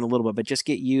experiment a little bit, but just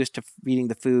get used to eating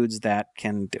the foods that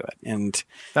can do it. And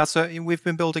that's we've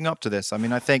been building up to this. I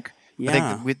mean, I think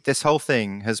this whole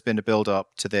thing has been a build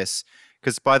up to this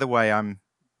because, by the way, I'm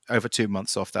over 2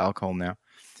 months off the alcohol now.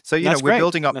 So, we're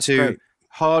building up to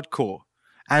hardcore.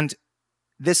 And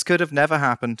this could have never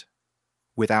happened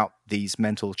without these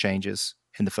mental changes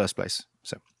in the first place.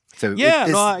 So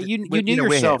you knew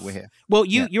yourself. We're here. Well,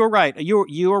 you're right.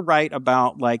 You were right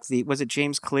about like was it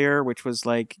James Clear, which was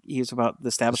like he was about the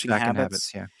establishing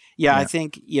habits. Yeah. I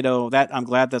think that I'm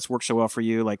glad that's worked so well for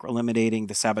you, like eliminating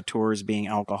the saboteurs being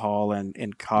alcohol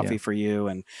and coffee for you,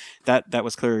 and that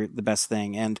was clearly the best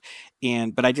thing.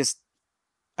 But I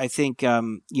think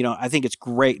I think it's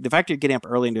great. The fact you're getting up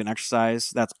early and doing exercise,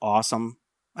 that's awesome.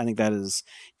 I think that is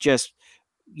just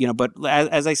but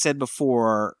as I said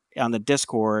before on the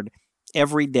Discord,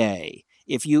 every day,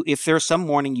 if there's some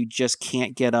morning you just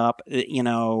can't get up,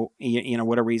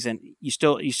 whatever reason, you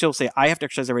still say, I have to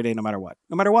exercise every day no matter what.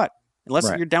 Unless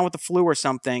you're down with the flu or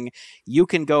something, you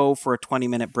can go for a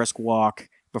 20-minute brisk walk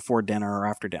before dinner or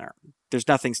after dinner. There's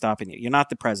nothing stopping you. You're not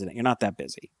the president. You're not that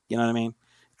busy. You know what I mean?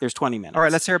 There's 20 minutes. All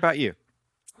right, let's hear about you.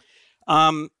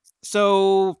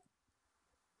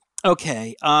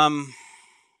 Okay.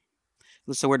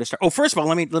 So where to start? Oh, first of all,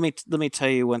 let me tell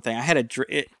you one thing. I had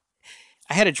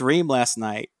a dream last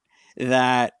night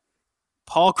that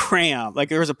Paul Graham, like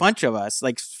there was a bunch of us,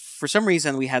 like for some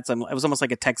reason we had it was almost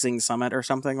like a texting summit or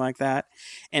something like that.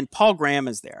 And Paul Graham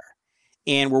is there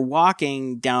and we're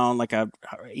walking down like a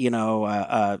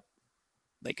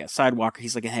sidewalk.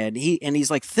 He's like ahead and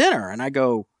he's like thinner. And I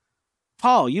go,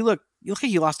 Paul, you look like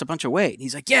you lost a bunch of weight. And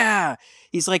he's like, yeah.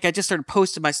 He's like, I just started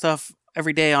posting my stuff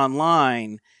every day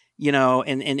online,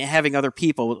 and having other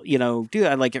people, do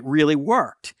that. Like it really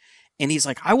worked. And he's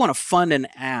like, I want to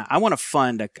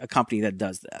fund a company that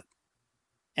does that.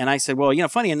 And I said, well,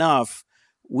 funny enough,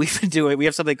 we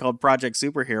have something called Project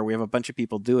Superhero. We have a bunch of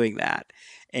people doing that.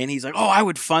 And he's like, oh, I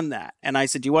would fund that. And I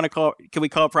said, can we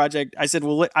call it Project? I said,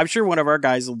 well, I'm sure one of our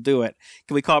guys will do it.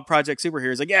 Can we call it Project Superhero?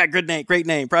 He's like, yeah, good name, great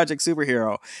name, Project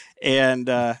Superhero. And,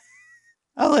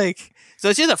 so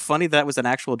it's just funny that was an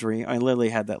actual dream. I literally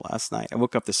had that last night. I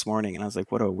woke up this morning and I was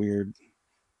like, what a weird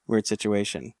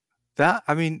situation. That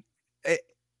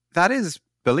is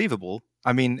believable.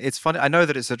 I mean, it's funny. I know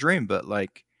that it's a dream, but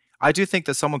like, I do think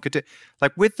that someone could do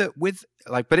like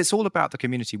but it's all about the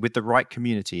community. With the right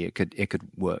community, it could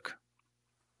work.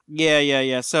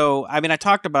 Yeah. So, I mean, I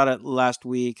talked about it last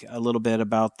week a little bit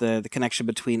about the connection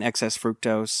between excess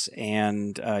fructose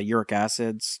and uric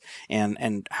acids and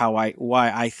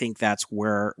why I think that's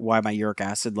why my uric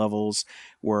acid levels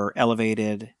were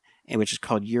elevated, and which is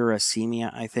called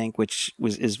uricemia, I think, which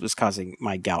was causing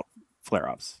my gout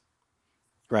flare-ups.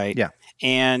 Right. Yeah.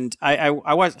 And I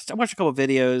watched a couple of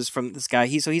videos from this guy.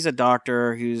 He's a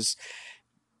doctor who's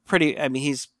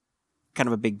he's kind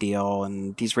of a big deal,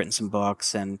 and he's written some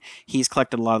books, and he's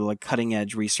collected a lot of like cutting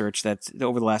edge research that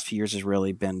over the last few years has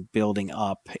really been building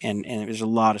up, and there's a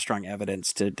lot of strong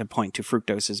evidence to point to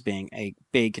fructose as being a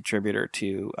big contributor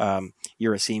to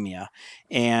uricemia,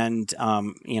 and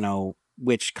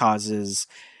which causes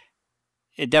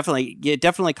it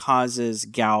definitely causes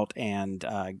gout and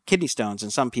kidney stones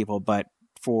in some people, but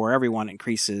for everyone it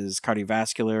increases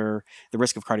the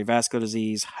risk of cardiovascular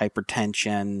disease,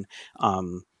 hypertension,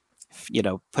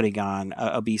 putting on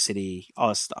obesity, all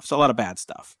this stuff. So a lot of bad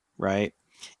stuff, right?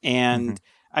 And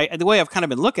the way I've kind of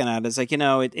been looking at it is like,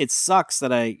 it sucks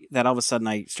that all of a sudden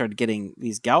I started getting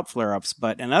these gout flare-ups.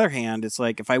 But on the other hand, it's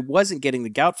like if I wasn't getting the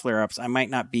gout flare-ups, I might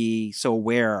not be so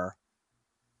aware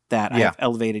that I have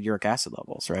elevated uric acid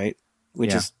levels, right?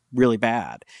 which is really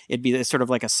bad. It's sort of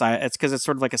like it's because it's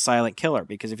sort of like a silent killer,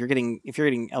 because if you're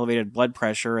getting elevated blood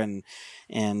pressure and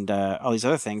all these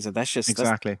other things, that's just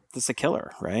exactly that's a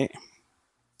killer, right?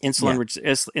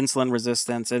 Insulin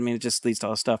resistance. I mean, it just leads to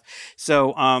all this stuff.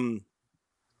 So I'm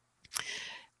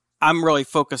really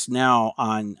focused now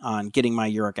on getting my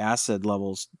uric acid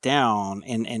levels down,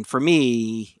 and for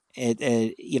me,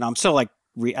 I'm still like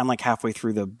I'm like halfway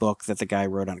through the book that the guy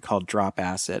wrote on called Drop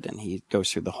Acid, and he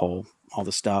goes through all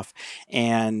the stuff.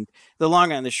 And the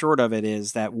long and the short of it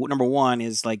is that number one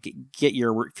is like get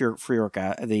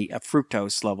the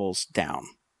fructose levels down,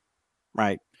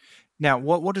 right? Now,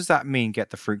 what does that mean? Get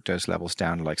the fructose levels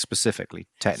down, like specifically,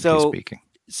 technically speaking.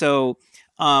 So,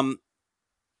 for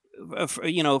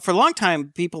a long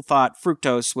time, people thought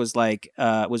fructose was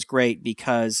was great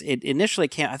because it initially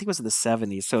came. I think it was in the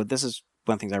 70s. So this is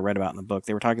one of the things I read about in the book.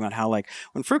 They were talking about how, like,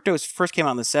 when fructose first came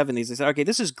out in the 70s, they said, okay,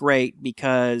 this is great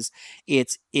because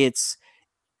it's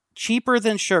cheaper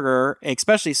than sugar,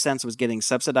 especially since it was getting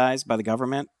subsidized by the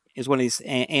government. Is one of these,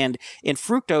 and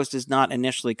fructose does not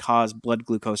initially cause blood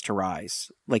glucose to rise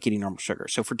like eating normal sugar.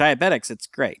 So for diabetics, it's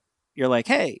great. You're like,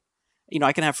 hey,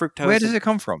 I can have fructose. Where does it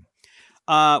come from?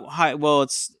 Well,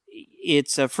 it's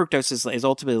fructose is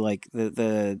ultimately like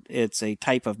it's a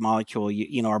type of molecule.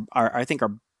 I think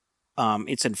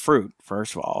it's in fruit,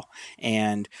 first of all,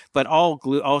 but all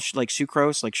like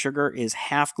sucrose, like sugar, is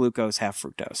half glucose, half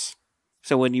fructose.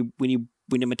 So when you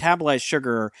metabolize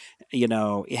sugar,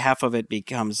 half of it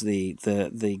becomes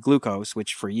the glucose,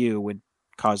 which for you would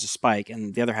cause a spike,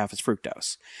 and the other half is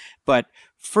fructose. But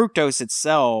fructose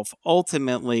itself,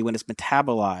 ultimately, when it's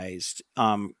metabolized,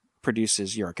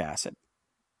 produces uric acid.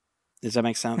 Does that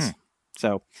make sense?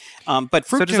 So, but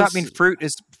fructose. So does that mean fruit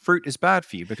is bad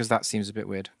for you? Because that seems a bit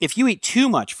weird. If you eat too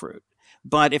much fruit,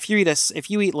 but if you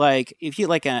eat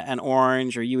like an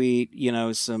orange, or you eat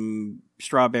some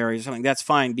strawberries or something, that's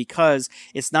fine, because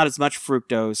it's not as much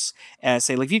fructose as,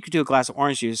 say, like if you could do a glass of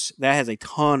orange juice that has a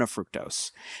ton of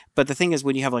fructose. But the thing is,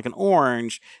 when you have like an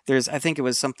orange, I think it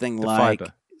was something like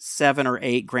fiber. 7 or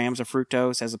 8 grams of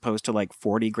fructose, as opposed to like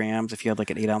 40 grams if you had like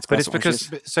an 8-ounce glass of orange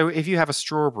juice. So if you have a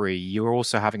strawberry, you're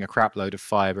also having a crap load of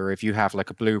fiber. If you have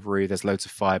like a blueberry, there's loads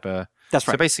of fiber. That's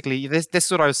right. So basically, this is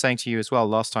what I was saying to you as well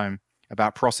last time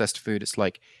about processed food. It's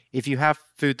like, if you have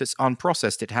food that's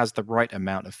unprocessed, it has the right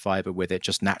amount of fiber with it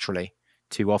just naturally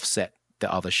to offset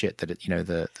the other shit that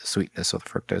the sweetness or the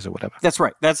fructose or whatever. That's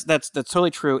right. That's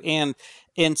totally true. And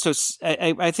so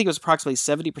I think it was approximately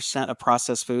 70% of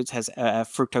processed foods has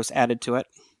fructose added to it,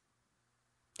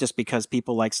 just because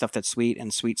people like stuff that's sweet,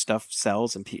 and sweet stuff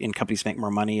sells, and companies make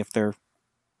more money if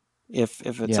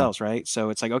it sells, right? So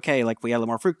it's like, okay, like we add a little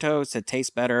more fructose, it tastes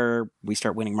better, we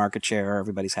start winning market share,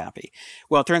 everybody's happy.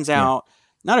 Well, it turns out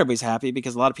not everybody's happy,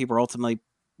 because a lot of people are ultimately,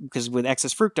 because with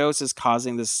excess fructose is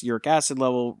causing this uric acid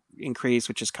level increase,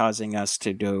 which is causing us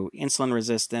to do insulin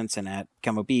resistance and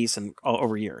become obese, and all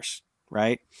over years,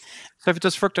 right? So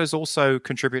does fructose also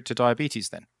contribute to diabetes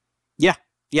then? Yeah,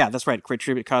 that's right. It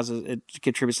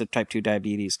contributes to type 2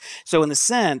 diabetes. So in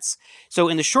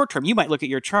the short term, you might look at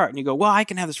your chart and you go, well, I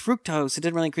can have this fructose. It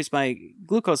didn't really increase my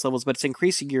glucose levels, but it's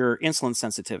increasing your insulin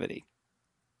sensitivity.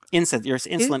 Your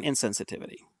insulin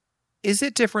insensitivity. Is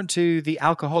it different to the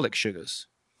alcoholic sugars?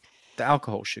 The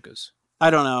alcohol sugars? I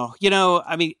don't know.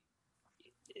 I mean,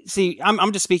 see,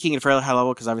 I'm just speaking at a fairly high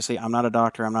level, because obviously I'm not a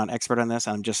doctor. I'm not an expert on this.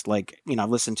 I'm just like, I've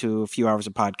listened to a few hours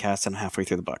of podcasts and I'm halfway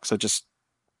through the book. So just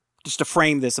to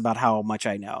frame this about how much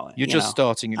I know. You're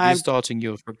starting your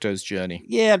fructose journey.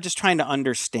 Yeah, I'm just trying to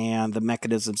understand the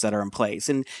mechanisms that are in place.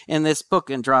 And in this book,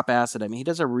 in Drop Acid, I mean, he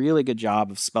does a really good job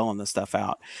of spelling this stuff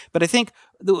out. But I think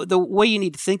the way you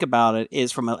need to think about it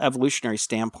is from an evolutionary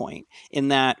standpoint, in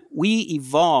that we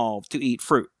evolved to eat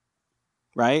fruit,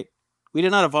 right? We did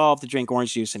not evolve to drink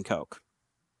orange juice and Coke,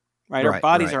 right? Our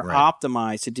bodies are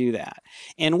optimized to do that.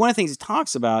 And one of the things he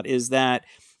talks about is that,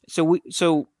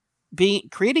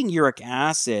 creating uric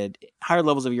acid, higher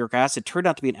levels of uric acid, turned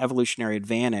out to be an evolutionary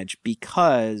advantage,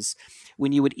 because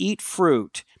when you would eat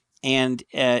fruit, and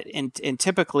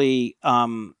typically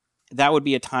that would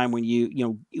be a time when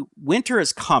winter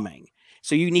is coming,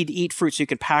 so you need to eat fruit so you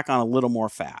can pack on a little more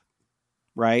fat,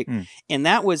 right? And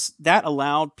that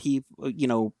allowed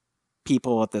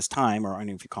people at this time, or I don't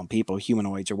know if you call them people,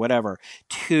 humanoids or whatever,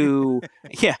 to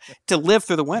live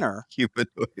through the winter,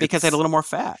 because they had a little more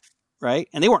fat. Right?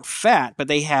 And they weren't fat, but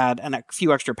they had a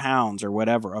few extra pounds or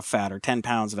whatever of fat, or 10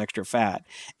 pounds of extra fat.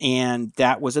 And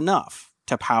that was enough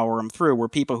to power them through, where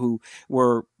people who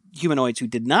were humanoids who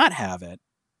did not have it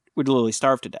would literally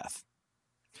starve to death.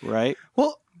 Right?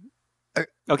 Well,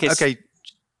 okay.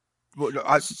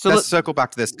 let's circle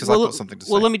back to this because I've got something to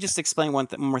say. Well, let me just explain one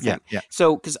more thing. Yeah.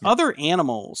 So, because other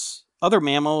animals, other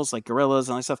mammals like gorillas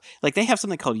and all that stuff, like they have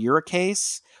something called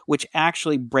uricase, which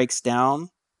actually breaks down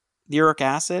the uric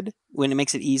acid when it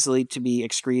makes it easily to be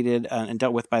excreted and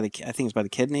dealt with by I think it's by the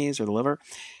kidneys or the liver.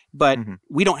 But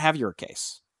we don't have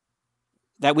uricase.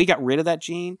 That we got rid of that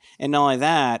gene, and not only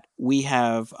that, we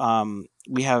have a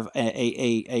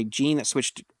gene that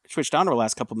switched on over the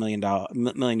last couple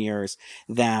million years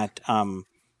that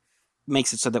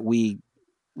makes it so that we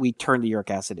turn the uric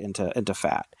acid into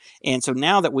fat. And so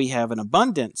now that we have an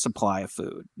abundant supply of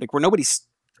food, like where nobody's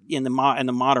in the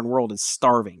modern world is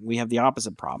starving, we have the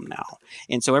opposite problem now.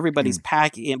 And so everybody's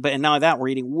packing, but and now that we're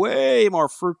eating way more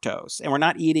fructose, and we're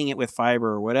not eating it with fiber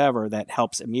or whatever that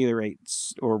helps ameliorate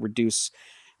or reduce,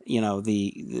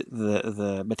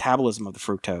 the metabolism of the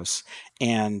fructose,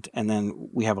 and then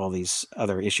we have all these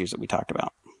other issues that we talked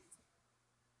about.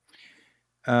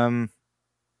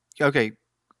 Okay,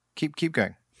 keep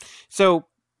going. So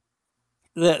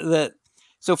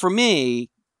so for me,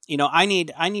 I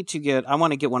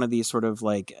want to get one of these sort of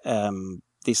like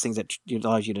these things that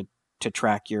allows you to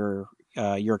track your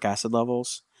uric acid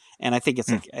levels. And I think it's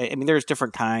like, I mean, there's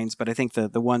different kinds, but I think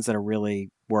the ones that are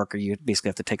really work are you basically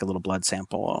have to take a little blood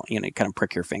sample, kind of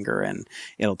prick your finger and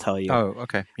it'll tell you. Oh,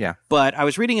 okay. Yeah. But I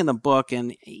was reading in the book,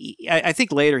 and I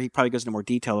think later he probably goes into more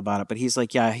detail about it, but he's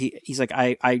like, yeah, he's like,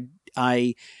 I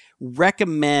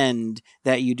recommend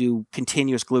that you do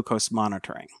continuous glucose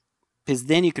monitoring, because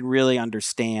then you can really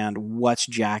understand what's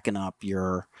jacking up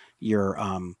your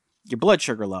blood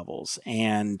sugar levels,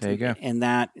 and there you go. And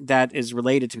that is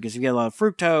related to, because if you get a lot of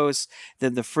fructose,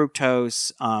 then the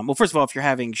fructose. Well, first of all, if you're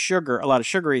having sugar, a lot of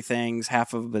sugary things,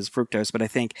 half of it is fructose. But I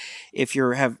think if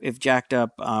jacked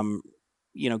up,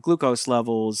 glucose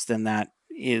levels, then that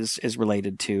is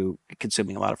related to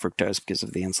consuming a lot of fructose because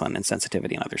of the insulin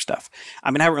insensitivity and other stuff. I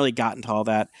mean, I haven't really gotten to all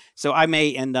that, so I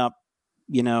may end up,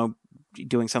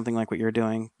 doing something like what you're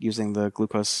doing, using the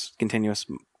continuous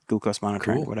glucose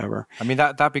monitoring, whatever. I mean,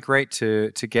 that'd be great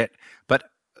to get, but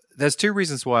there's two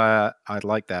reasons why I'd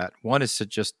like that. One is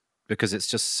because it's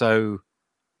just so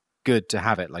good to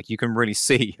have it. Like you can really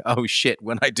see, oh shit,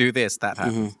 when I do this, that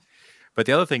happens. But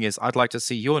the other thing is I'd like to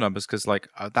see your numbers, because like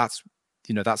that's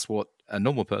what a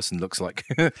normal person looks like.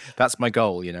 That's my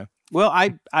goal, Well,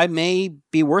 I may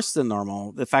be worse than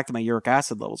normal. The fact that my uric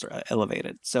acid levels are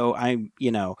elevated. So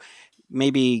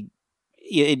maybe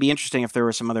it'd be interesting if there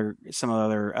were some other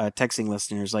texting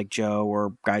listeners like Joe,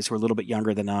 or guys who are a little bit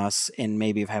younger than us and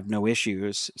maybe have no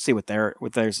issues. See what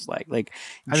theirs is like. Like,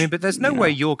 I mean, but there's no way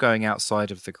you're going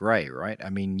outside of the gray, right? I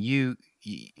mean, you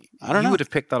would have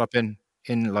picked that up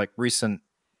in like recent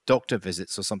doctor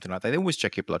visits or something like that. They always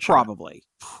check your blood sugar.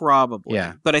 Probably.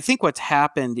 Yeah. But I think what's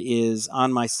happened is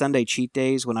on my Sunday cheat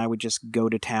days, when I would just go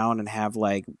to town and have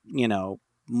like,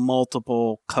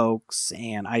 multiple Cokes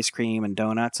and ice cream and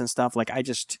donuts and stuff, like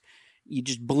you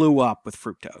just blew up with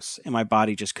fructose and my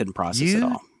body just couldn't process it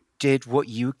all. You did what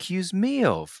you accused me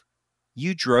of.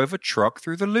 You drove a truck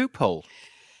through the loophole.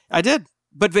 I did.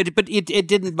 But it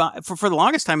didn't, for the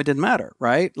longest time, it didn't matter,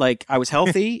 right? Like I was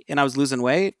healthy and I was losing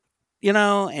weight,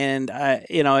 and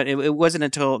it wasn't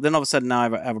until then all of a sudden now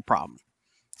I have a problem.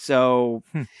 So,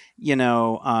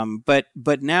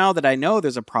 but now that I know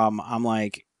there's a problem, I'm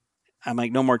like,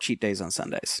 no more cheat days on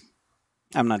Sundays.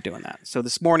 I'm not doing that. So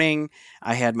this morning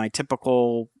I had my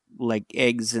typical like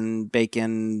eggs and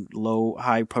bacon,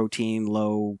 high protein,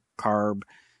 low carb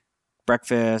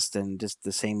breakfast, and just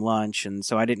the same lunch. And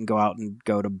so I didn't go out and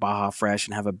go to Baja Fresh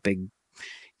and have a big,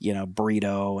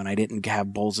 burrito, and I didn't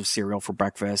have bowls of cereal for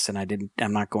breakfast, and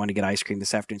I'm not going to get ice cream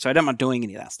this afternoon. So I'm not doing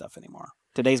any of that stuff anymore.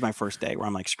 Today's my first day where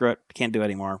I'm like, screw it, can't do it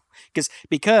anymore.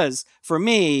 Because for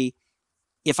me,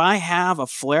 if I have a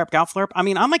gout flare up, I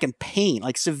mean, I'm like in pain,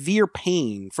 like severe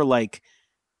pain for like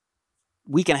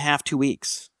week and a half, 2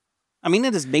 weeks. I mean,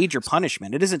 it is major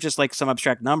punishment. It isn't just like some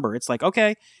abstract number. It's like,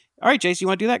 okay, all right, Jason, you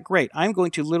want to do that? Great. I'm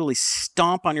going to literally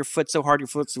stomp on your foot so hard your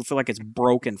foot will feel like it's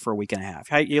broken for a week and a half.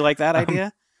 You like that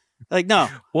idea? Like, no,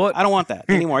 I don't want that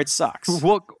anymore. It sucks.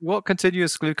 What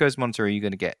continuous glucose monitor are you going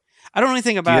to get? I don't know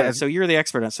anything about it, so you're the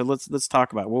expert on it. So let's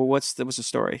talk about it. Well, what's the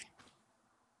story?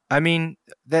 I mean,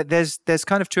 there's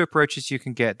kind of two approaches you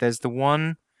can get. There's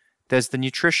the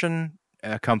nutrition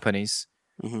companies,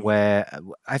 where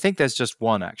I think there's just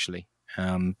one actually,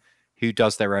 who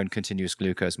does their own continuous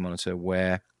glucose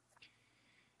monitor,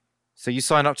 so you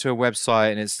sign up to a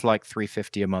website and it's like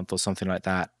 $350 a month or something like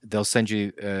that. They'll send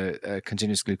you a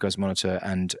continuous glucose monitor,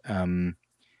 and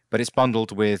but it's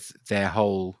bundled with their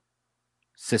whole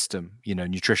system,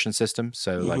 nutrition system.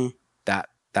 So like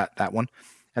that one.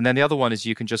 And then the other one is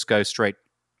you can just go straight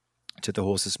to the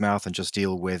horse's mouth and just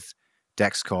deal with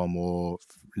Dexcom or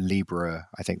Libra.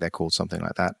 I think they're called something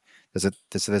like that.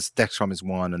 There's Dexcom is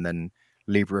one, and then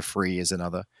Libra Free is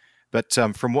another. But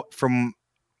from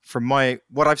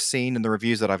what I've seen and the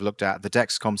reviews that I've looked at, the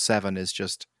Dexcom 7 is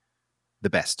just the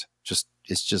best.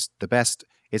 It's just the best.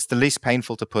 It's the least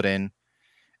painful to put in.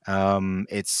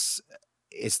 It's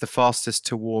the fastest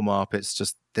to warm up. There's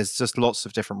just lots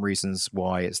of different reasons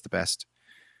why it's the best.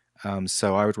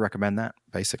 So I would recommend that,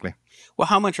 basically. Well,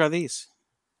 how much are these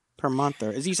per month?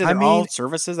 Or you said they're all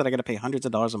services that I got to pay hundreds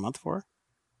of dollars a month for?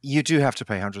 You do have to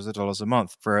pay hundreds of dollars a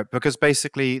month for it, because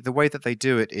basically the way that they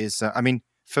do it is,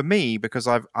 for me, because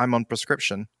I'm on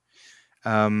prescription,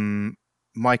 my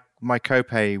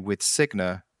copay with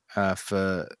Cigna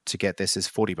to get this is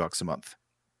 $40 a month.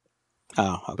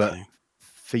 Oh, okay. But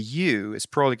for you, it's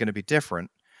probably going to be different,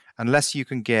 unless you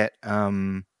can get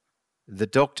the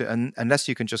doctor, unless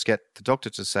you can just get the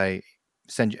doctor to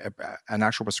send you an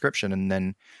actual prescription, and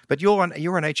then. But you're on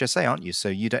HSA, aren't you?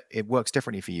 So it works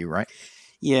differently for you, right?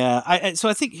 Yeah. So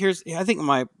I think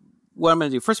what I'm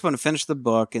going to do. First, I'm going to finish the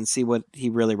book and see what he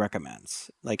really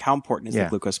recommends. Like, how important is the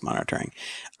glucose monitoring?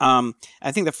 I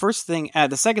think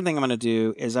the second thing I'm going to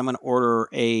do is I'm going to order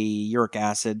a uric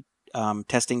acid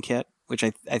testing kit, which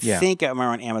I think I'm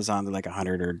on Amazon. They're like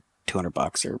 $100 or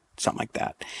 $200 or something like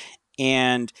that.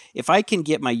 And if I can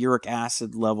get my uric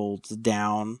acid levels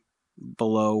down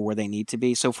below where they need to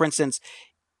be, so for instance,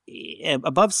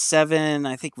 above 7,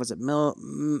 I think was it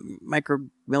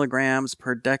milligrams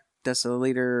per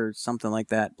deciliter or something like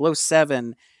that. Below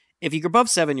 7, if you're above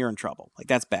 7, you're in trouble. Like,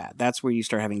 that's bad. That's where you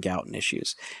start having gout and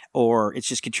issues, or it's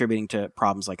just contributing to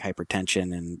problems like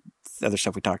hypertension and other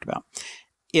stuff we talked about.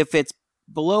 If it's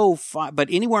below 5, but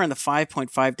anywhere in the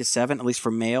 5.5 to 7, at least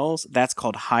for males, that's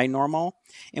called high normal.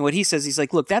 And what he says, he's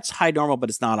like, look, that's high normal, but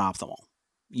it's not optimal.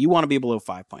 You want to be below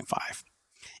 5.5.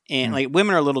 And like,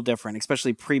 women are a little different,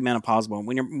 especially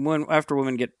premenopausal. After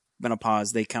women get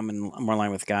menopause, they come in more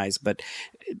line with guys. But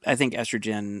I think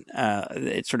estrogen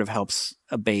it sort of helps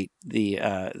abate the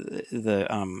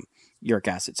uric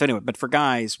acid. So anyway, but for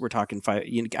guys, we're talking 5.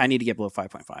 I need to get below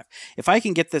 5.5. If I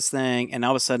can get this thing, and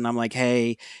all of a sudden I'm like,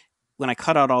 hey, when I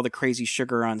cut out all the crazy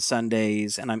sugar on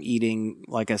Sundays and I'm eating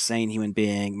like a sane human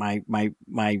being, my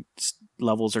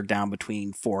levels are down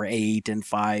between 4.8 and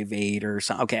 5.8 or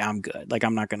something. Okay, I'm good. Like,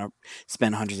 I'm not going to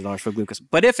spend hundreds of dollars for glucose.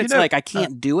 But if it's like I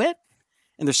can't do it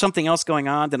and there's something else going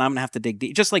on, then I'm going to have to dig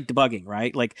deep. Just like debugging,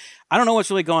 right? Like, I don't know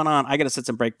what's really going on. I got to set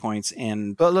some breakpoints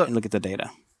and look at the data.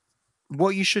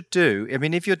 What you should do,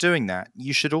 if you're doing that,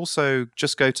 you should also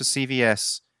just go to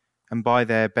CVS and buy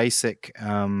their basic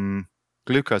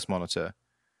glucose monitor,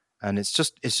 and it's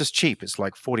just cheap. It's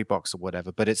like $40 or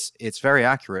whatever, but it's very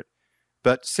accurate.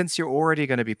 But since you're already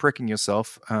going to be pricking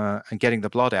yourself and getting the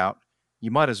blood out, you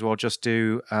might as well just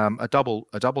do a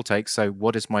double take. So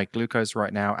what is my glucose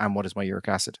right now, and what is my uric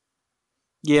acid?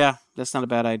 Yeah, that's not a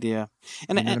bad idea.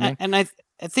 And I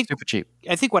think super cheap.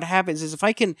 I think what happens is if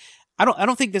I can. I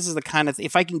don't think this is the kind of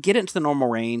if I can get it into the normal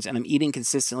range and I'm eating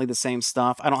consistently the same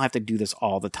stuff, I don't have to do this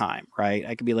all the time, right?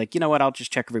 I could be like, you know what, I'll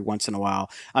just check every once in a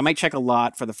while. I might check a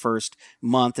lot for the first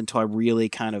month until I really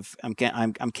kind of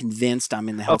I'm convinced I'm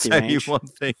in the healthy range.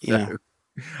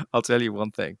 I'll tell you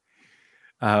one thing.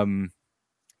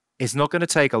 It's not going to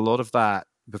take a lot of that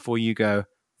before you go,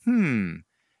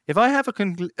 if I have a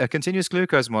continuous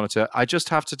glucose monitor, I just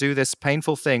have to do this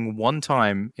painful thing one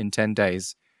time in 10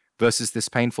 days. Versus this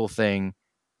painful thing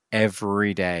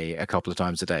every day, a couple of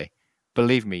times a day.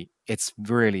 Believe me, it's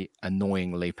really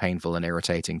annoyingly painful and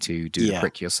irritating to do the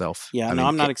prick yourself. Yeah,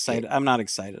 I'm not excited. I'm not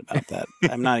excited about that.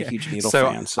 I'm not a huge needle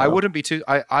fan. So I wouldn't be too.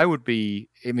 I would be.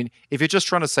 If you're just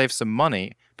trying to save some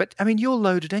money, but you're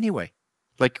loaded anyway.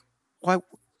 Like, why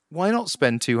not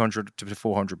spend $200 to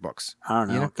 $400? I don't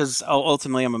know, because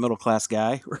ultimately I'm a middle class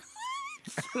guy.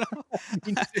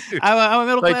 I'm a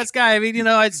middle class guy.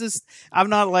 It's just I'm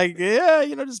not like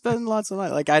just spending lots of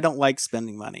money. Like, I don't like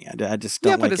spending money. I just don't.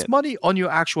 Yeah, but it's money on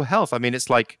your actual health. It's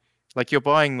like you're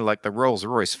buying like the Rolls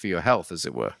Royce for your health, as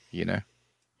it were.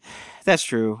 That's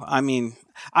true. I'm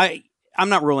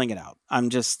not ruling it out. I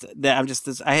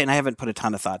haven't put a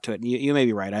ton of thought to it. You may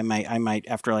be right. I might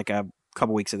after like a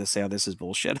couple weeks of this say, this is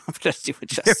bullshit. I'm just do what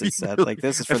Justin said. Like,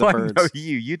 this is for the birds. I know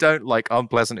you don't like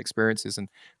unpleasant experiences, and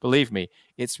believe me,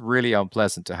 it's really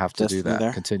unpleasant to have to do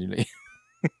that continually.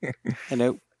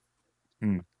 Hello.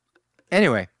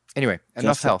 Anyway,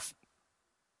 enough health.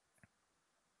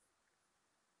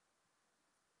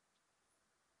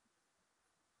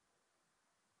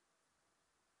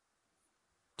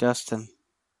 Justin.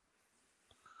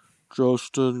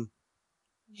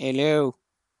 Hello.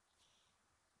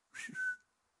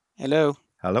 Hello.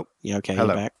 You okay?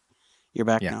 Hello. You back? You're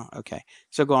back Yeah. now? Okay.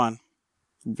 So go on.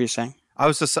 What were you saying? I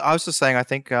was just saying. I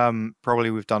think probably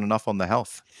we've done enough on the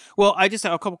health. Well, I just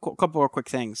have a couple more quick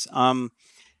things.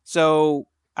 So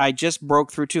I just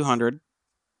broke through 200,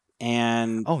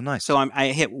 and Oh, nice. so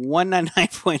I hit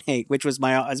 199.8, which has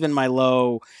been my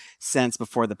low since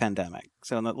before the pandemic.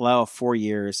 So in the low of 4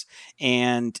 years,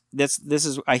 and this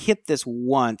is I hit this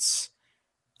once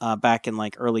back in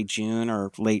like early June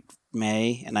or late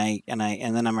May, and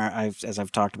then as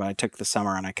I've talked about, I took the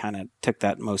summer and I kind of took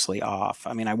that mostly off.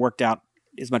 I mean, I worked out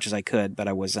as much as I could, but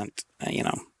I wasn't, there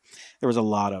was a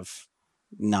lot of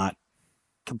not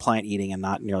compliant eating and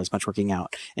not nearly as much working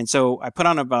out. And so I put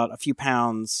on about a few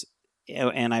pounds,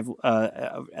 and I've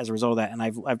as a result of that, and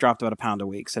I've dropped about a pound a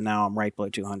week. So now I'm right below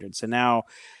 200. So now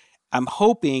I'm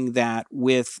hoping that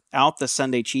without the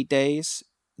Sunday cheat days,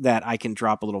 that I can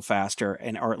drop a little faster,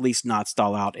 or at least not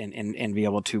stall out, and be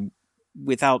able to,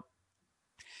 without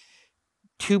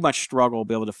too much struggle,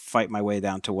 be able to fight my way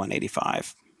down to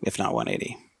 185, if not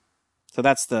 180. So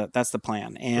that's the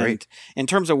plan. And Great. In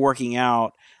terms of working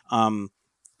out, I'm,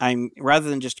 rather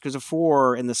than just, because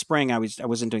before in the spring I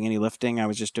wasn't doing any lifting, I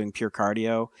was just doing pure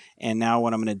cardio. And now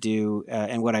what I'm going to do,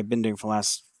 and what I've been doing for the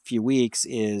last few weeks,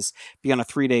 is be on a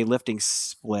 3-day lifting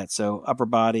split. So upper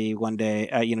body one day,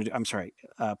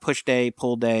 push day,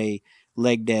 pull day,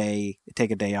 leg day,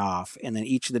 take a day off, and then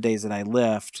each of the days that I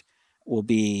lift will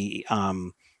be,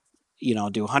 do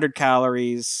 100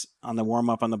 calories on the warm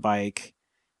up on the bike,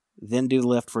 then do the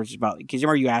lift for about, because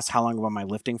remember you asked how long am I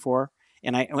lifting for?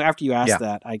 And after you asked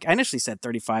that, I initially said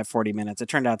 35, 40 minutes. It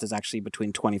turned out there's actually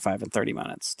between 25 and 30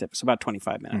 minutes. So about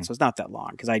 25 minutes. So it's not that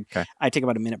long, because I take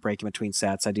about a minute break in between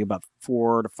sets. I do about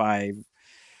 4 to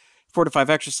 5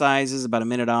 exercises, about a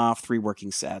minute off, 3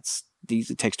 working sets.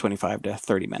 It takes 25 to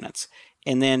 30 minutes.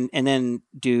 And then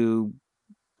do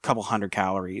a couple hundred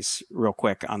calories real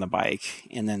quick on the bike.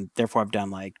 And then therefore I've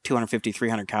done like 250,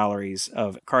 300 calories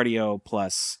of cardio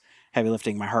plus heavy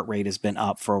lifting. My heart rate has been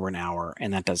up for over an hour,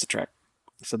 and that does the trick.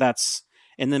 So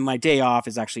and then my day off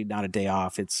is actually not a day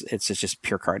off. It's just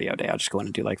pure cardio day. I'll just go in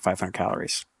and do like 500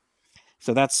 calories.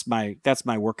 So that's my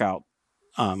workout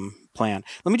plan.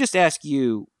 Let me just ask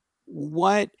you,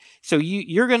 so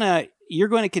you're going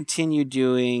to continue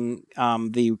doing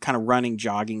the kind of running,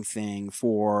 jogging thing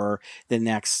for the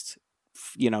next,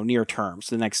 near term.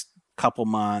 So the next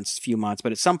few months,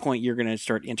 but at some point you're going to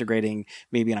start integrating,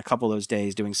 maybe in a couple of those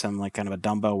days, doing some like kind of a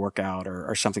dumbbell workout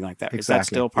or something like that. Exactly. Is that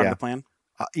still part of the plan?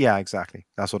 Yeah, exactly.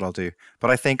 That's what I'll do.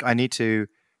 But I think I need to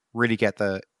really get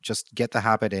the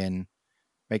habit in.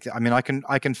 I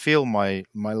can feel my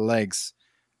legs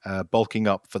bulking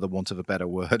up, for the want of a better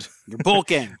word. You're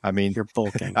bulking. You're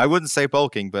bulking. I wouldn't say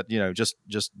bulking, but just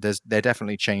they're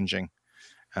definitely changing.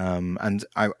 And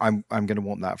I'm going to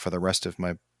want that for the rest of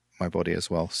my body as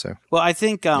well. So I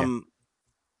think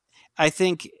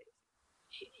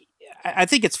I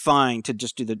think it's fine to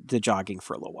just do the jogging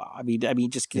for a little while. I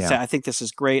think this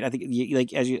is great. I think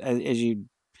as you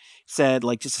said,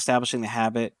 like, just establishing the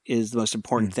habit is the most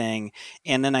important thing.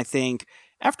 And then I think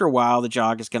after a while, the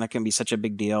jog is going to be such a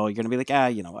big deal. You're going to be like,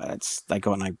 it's I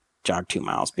go and I jog 2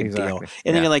 miles, big deal.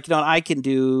 And then you're like, I can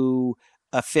do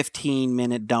a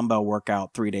 15-minute dumbbell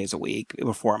workout 3 days a week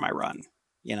before my run.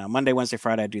 Monday, Wednesday,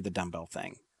 Friday, I do the dumbbell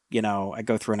thing. I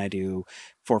go through and I do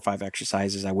 4 or 5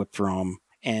 exercises. I whip through them.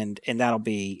 And that'll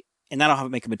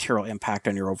make a material impact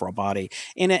on your overall body.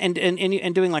 And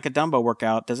doing like a dumbbell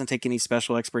workout doesn't take any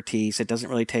special expertise. It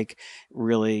doesn't really take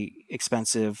really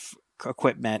expensive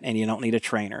equipment, and you don't need a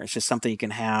trainer. It's just something you can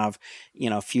have,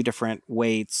 a few different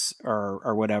weights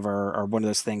or whatever, or one of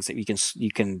those things that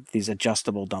you can these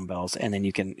adjustable dumbbells, and then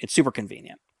it's super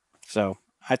convenient. So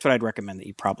that's what I'd recommend that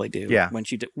you probably do. Yeah.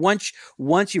 Once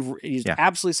you've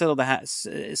absolutely settled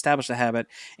established the habit,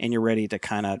 and you're ready to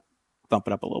kind of bump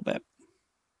it up a little bit.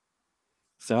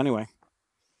 So anyway,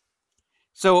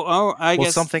 I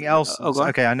guess something else.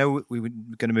 Okay, I know we were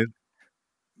going to move,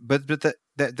 but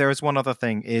there is one other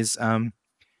thing. Is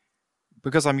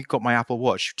because I've got my Apple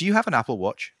Watch. Do you have an Apple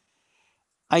Watch?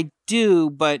 I do,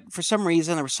 but for some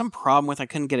reason there was some problem with I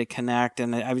couldn't get it connect,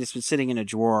 and I've just been sitting in a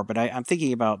drawer. But I'm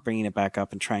thinking about bringing it back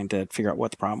up and trying to figure out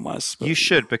what the problem was. You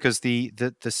should, because the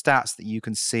stats that you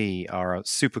can see are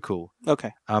super cool.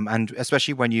 Okay. And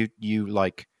especially when you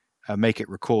make it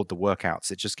record the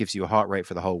workouts, it just gives you a heart rate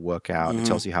for the whole workout. It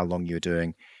tells you how long you're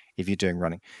doing, if you're doing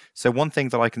running. So one thing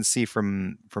that I can see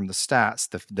from the stats,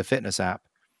 the fitness app,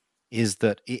 is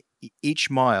that each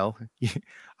mile,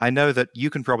 I know that you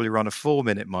can probably run a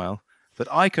 4-minute mile,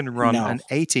 but I can run an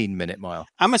 18-minute mile.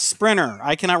 I'm a sprinter.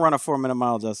 I cannot run a 4-minute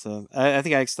mile, Justin. I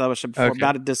think I established it before. Okay. I'm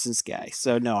not a distance guy,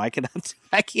 so no, I cannot.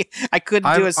 I can't. I couldn't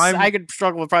do I could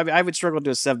struggle. I would struggle to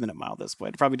do a 7-minute mile at this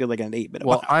point. I'd probably do like an 8-minute.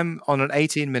 Well, I'm on an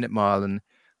 18-minute mile,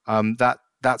 and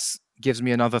that's gives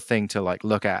me another thing to like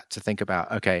look at, to think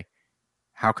about. Okay,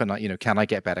 how can I, can I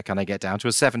get better? Can I get down to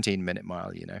a 17-minute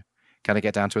mile? Can I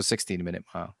get down to a 16-minute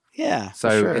mile? Yeah. So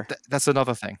sure. That's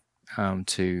another thing.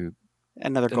 To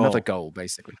another goal,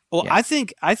 basically. Well, yeah. I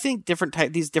think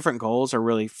these different goals are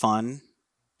really fun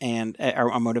and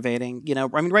are motivating.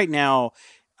 Right now,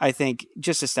 I think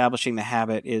just establishing the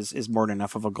habit is more than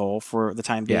enough of a goal for the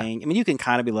time being. Yeah. You can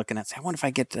kind of be looking at, say, I wonder if I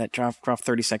get to that drop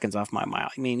 30 seconds off my mile.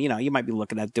 You might be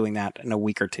looking at doing that in a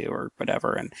week or two or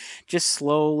whatever, and just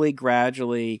slowly,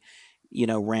 gradually,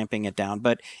 ramping it down.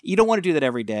 But you don't want to do that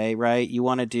every day, right? You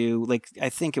want to do, like, I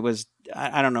think it was,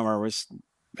 I don't know where it was,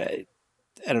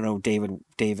 I don't know,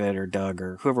 David or Doug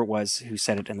or whoever it was who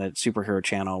said it in the superhero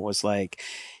channel was like,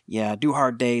 yeah, do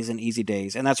hard days and easy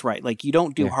days. And that's right. Like, you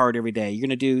don't do hard every day. You're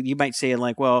going to you might say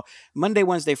like, well, Monday,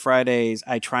 Wednesday, Fridays,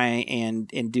 I try and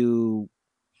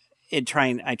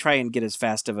get as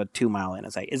fast of a 2 mile in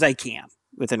as I can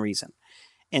within reason.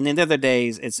 And then the other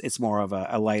days, it's more of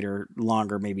a lighter,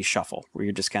 longer, maybe shuffle where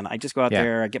you're just I just go out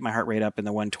there, I get my heart rate up in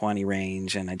the 120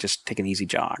 range, and I just take an easy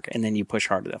jog. And then you push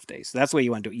hard enough days. So that's what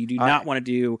you want to do. You do not want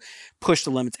to push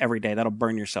the limits every day. That'll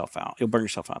burn yourself out. You'll burn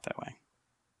yourself out that way.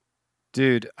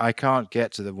 Dude, I can't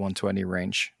get to the 120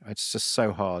 range. It's just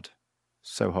so hard.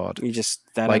 So hard. You just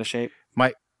out of shape?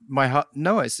 My heart,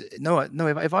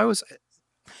 if I was,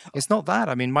 it's not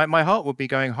that. My heart would be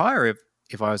going higher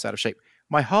if I was out of shape.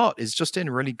 My heart is just in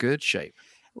really good shape.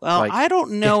 Well, I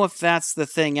don't know if that's the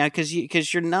thing,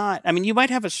 because you're not. You might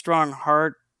have a strong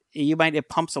heart. It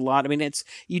pumps a lot.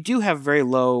 You do have very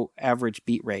low average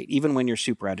beat rate, even when you're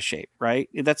super out of shape, right?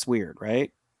 That's weird,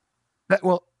 right?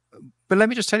 But let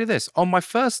me just tell you this. On my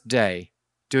first day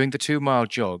doing the 2 mile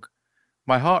jog,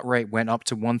 my heart rate went up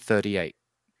to 138,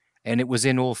 and it was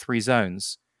in all 3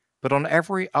 zones. But on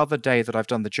every other day that I've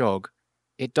done the jog,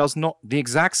 it does not, the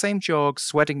exact same jog,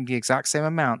 sweating the exact same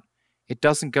amount, it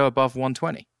doesn't go above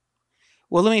 120.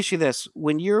 Well, let me ask you this.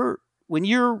 When you're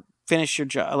finished your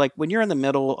jog, like when you're in the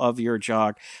middle of your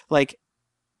jog, like,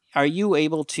 are you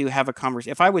able to have a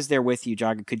conversation? If I was there with you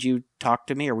jogging, could you talk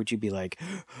to me, or would you be like,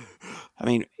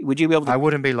 would you be able to? I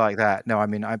wouldn't be like that. No,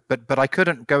 but I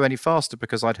couldn't go any faster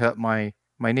because I'd hurt my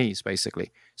knees,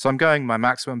 basically. So I'm going my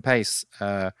maximum pace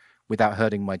without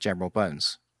hurting my general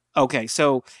bones. Okay,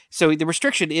 so the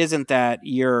restriction isn't that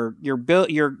you're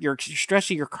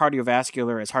stretching your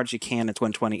cardiovascular as hard as you can at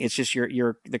 120. It's just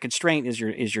the constraint is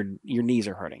your knees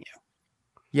are hurting you.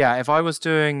 Yeah, if I was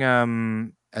doing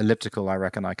elliptical, I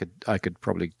reckon I could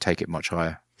probably take it much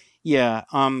higher. Yeah,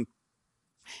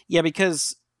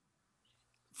 because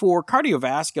for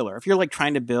cardiovascular, if you're like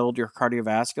trying to build your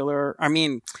cardiovascular,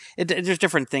 there's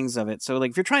different things of it. So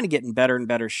like if you're trying to get in better and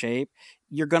better shape,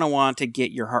 you're going to want to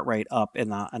get your heart rate up in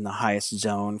the highest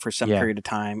zone for some period of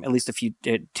time, at least 2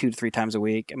 to 3 times a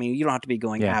week. You don't have to be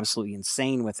going absolutely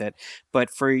insane with it,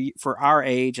 but for our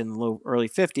age in the early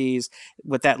 50s,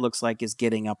 what that looks like is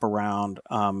getting up around,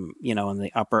 in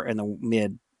the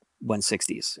mid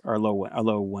 160s or low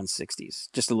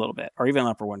 160s, just a little bit, or even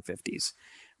upper 150s.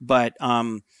 But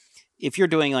if you're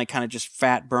doing like kind of just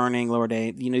fat burning lower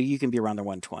day, you can be around the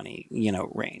 120,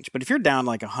 range. But if you're down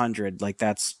like 100, like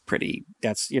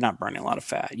you're not burning a lot of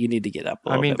fat. You need to get up a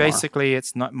little bit basically more.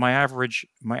 It's not my average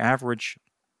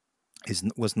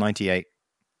was 98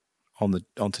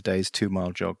 on today's 2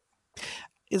 mile jog.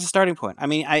 It's a starting point.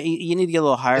 You need to get a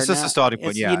little higher. It's just a starting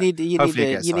point. You need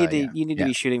to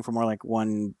be shooting for more like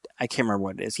one. I can't remember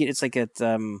what it is. It's like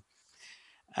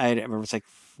I remember it's like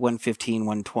 115,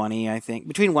 120, I think.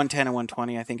 Between 110 and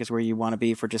 120, I think, is where you want to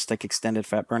be for just like extended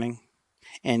fat burning.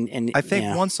 And I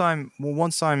think once I'm,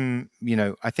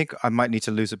 I think I might need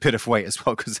to lose a bit of weight as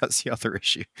well, because that's the other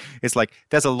issue. It's like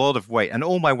there's a lot of weight, and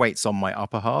all my weight's on my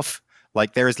upper half.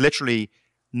 Like there is literally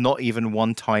not even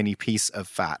one tiny piece of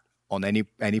fat on any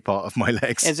part of my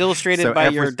legs. It's illustrated by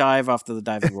your dive off to the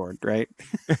diving board, right?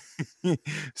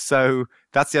 So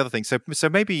that's the other thing. So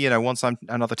maybe, once I'm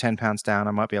another 10 pounds down,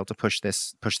 I might be able to push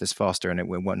this faster, and it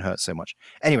won't hurt so much.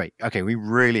 Anyway, okay, we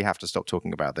really have to stop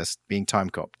talking about this being time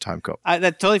cop.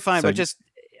 That's totally fine, but just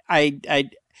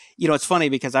it's funny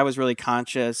because I was really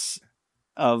conscious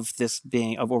of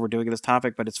what we're doing in this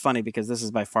topic, but it's funny because this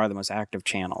is by far the most active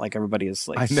channel. Like everybody is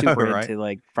like super into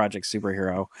like Project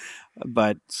Superhero.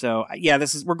 But so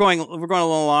we're going a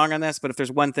little long on this, but if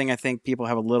there's one thing I think people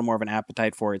have a little more of an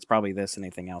appetite for, it's probably this than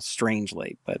anything else,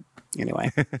 strangely. But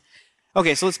anyway.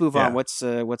 Okay, so let's move Yeah. on. What's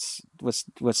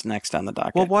next on the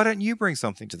docket? Well, why don't you bring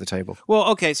something to the table? Well,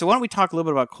 okay, so why don't we talk a little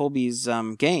bit about Colby's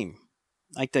game?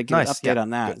 I'd like to get an update on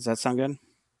that. Good. Does that sound good?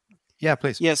 Yeah,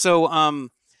 please. Yeah, so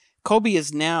Colby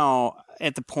is now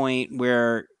at the point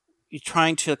where you're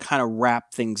trying to kind of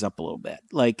wrap things up a little bit,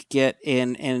 like get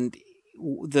in, and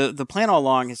the plan all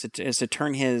along is to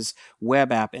turn his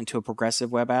web app into a progressive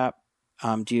web app.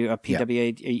 A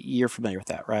PWA? Yeah. You're familiar with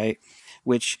that, right?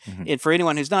 Which, for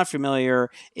anyone who's not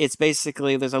familiar, it's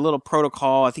basically there's a little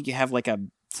protocol. I think you have like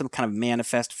some kind of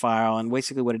manifest file, and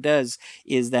basically what it does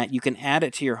is that you can add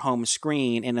it to your home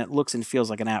screen, and it looks and feels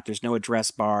like an app. There's no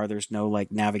address bar. There's no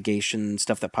like navigation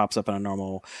stuff that pops up on a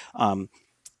normal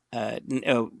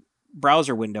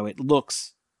browser window. It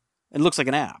looks like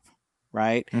an app,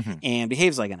 right? And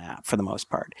behaves like an app for the most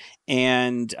part.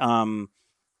 And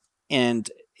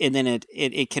then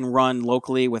it can run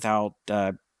locally without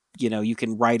you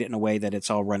can write it in a way that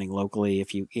it's all running locally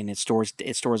it stores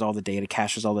all the data,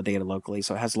 caches all the data locally,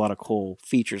 so it has a lot of cool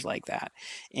features like that.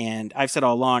 And I've said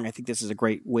all along, I think this is a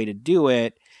great way to do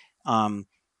it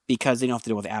because they don't have to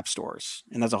deal with app stores,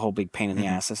 and that's a whole big pain in the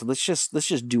ass. So let's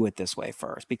just do it this way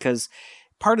first, because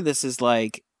part of this is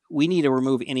like we need to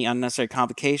remove any unnecessary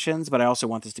complications, but I also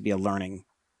want this to be a learning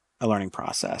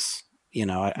process. And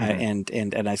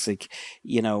I think,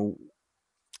 so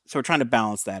we're trying to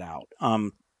balance that out.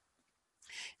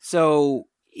 So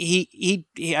he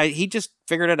just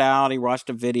figured it out. He watched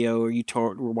a video or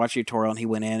watched a tutorial, and he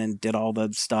went in and did all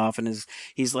the stuff. And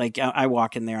he's like, I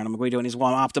walk in there and I'm going to do it. And he's,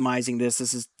 well, I'm optimizing this.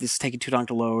 This is taking too long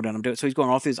to load, and I'm doing. So he's going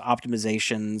all through these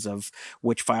optimizations of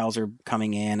which files are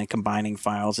coming in and combining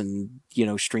files and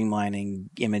streamlining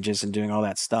images and doing all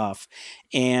that stuff.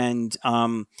 And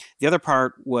the other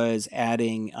part was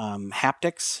adding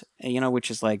haptics,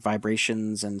 which is like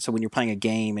vibrations. And so when you're playing a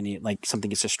game and like something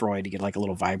gets destroyed, you get like a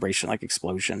little vibration, like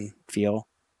explosion feel.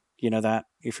 You know that?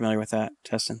 You're familiar with that,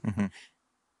 Justin?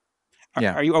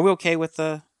 Yeah. Are we okay with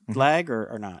the lag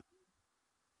or not?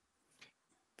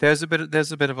 There's a bit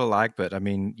of a lag, but I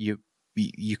mean, you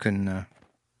can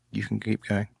keep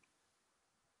going.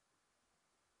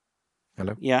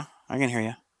 Hello? Yeah, I can hear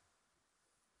you.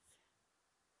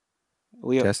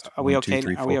 Test. Are we 1, okay? 2,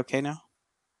 3, 4. Are we okay now?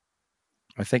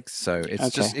 I think so.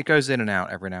 It's just it goes in and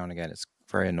out every now and again. It's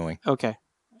very annoying. Okay.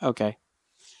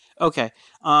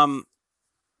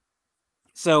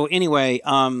 So anyway,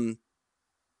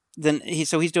 then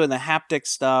he's doing the haptic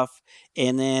stuff,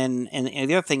 and then and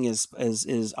the other thing is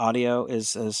audio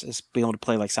is being able to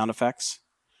play like sound effects.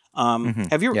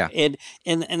 Have you? Yeah.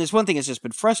 And there's one thing that's just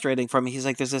been frustrating for me. He's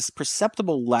like, there's this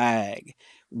perceptible lag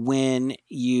when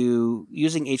you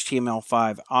using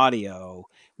HTML5 audio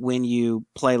when you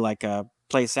play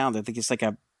sound. I think it's like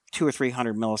a 200 or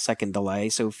 300 millisecond delay.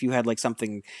 So if you had like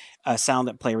a sound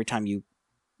that play every time you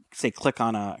say click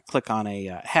on a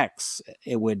hex,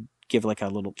 it would give like a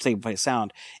little play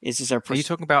sound. It's just are you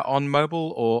talking about on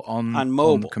mobile or on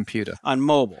mobile? On computer? On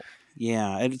mobile.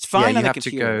 Yeah, it's fine on the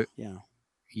computer.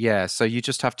 Yeah, so you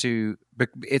just have to.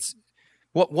 It's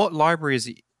what library is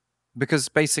it? Because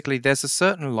basically, there's a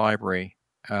certain library.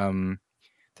 There's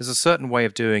a certain way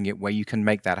of doing it where you can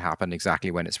make that happen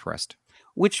exactly when it's pressed.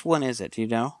 Which one is it? Do you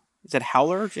know? Is it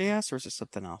Howler.js or is it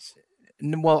something else?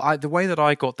 Well, the way that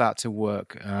I got that to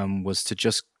work was to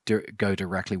just go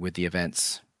directly with the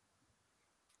events.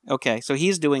 Okay, so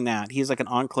he's doing that. He's like an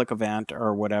on-click event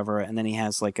or whatever, and then he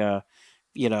has like a,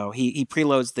 he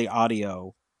preloads the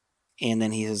audio, and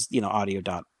then he has audio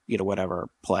dot whatever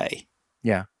play.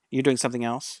 Yeah. You're doing something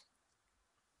else?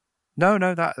 No,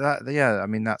 that yeah. I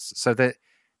mean that's so that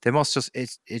there must just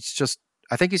it's just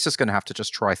I think he's just going to have to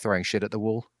just try throwing shit at the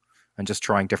wall and just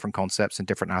trying different concepts and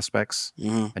different aspects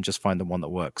and just find the one that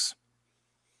works.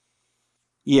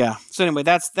 Yeah. So anyway,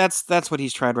 that's what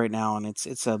he's tried right now, and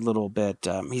it's a little bit.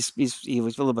 He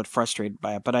was a little bit frustrated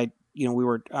by it, but we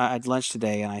were at lunch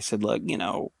today, and I said, look,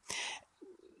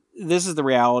 this is the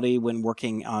reality when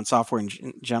working on software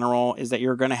in general is that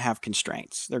you're going to have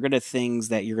constraints. They're going to things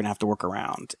that you're going to have to work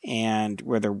around, and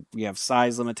whether you have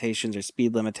size limitations or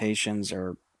speed limitations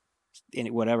or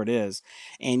whatever it is,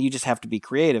 and you just have to be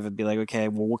creative and be like, okay,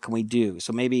 well, what can we do?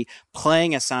 So maybe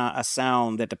playing a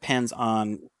sound that depends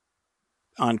on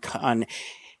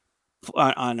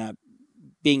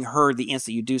being heard the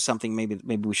instant you do something, maybe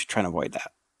we should try and avoid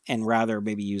that, and rather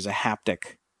maybe use a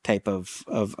haptic type of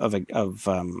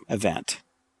event,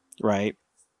 right?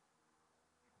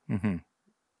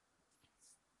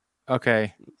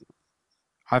 Okay.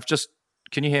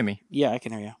 Can you hear me? Yeah, I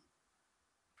can hear you.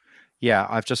 Yeah,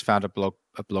 I've just found a blog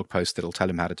post that'll tell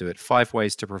him how to do it. 5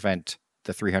 ways to prevent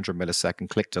the 300 millisecond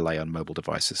click delay on mobile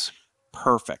devices.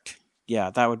 Perfect. Yeah,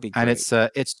 that would be great. And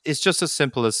it's just as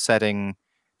simple as setting.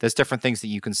 There's different things that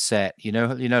you can set.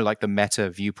 Like the meta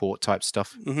viewport type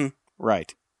stuff. Mm-hmm.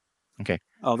 Right. Okay.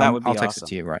 Oh, that would be I'll text awesome. it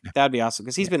to you right now. That'd be awesome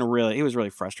because he was really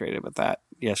frustrated with that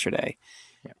yesterday.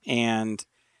 Yeah.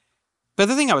 But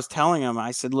the thing I was telling him,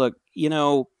 I said, look,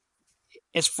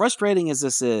 as frustrating as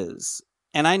this is,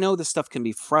 and I know this stuff can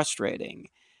be frustrating,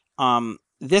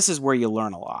 this is where you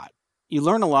learn a lot. You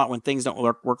learn a lot when things don't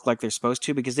work like they're supposed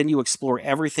to, because then you explore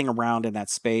everything around in that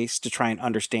space to try and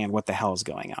understand what the hell is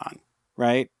going on,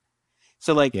 right?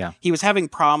 So he was having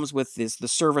problems with the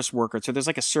service worker. So there's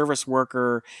like a service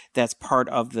worker that's part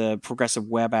of the progressive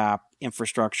web app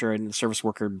infrastructure, and the service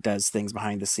worker does things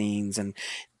behind the scenes, and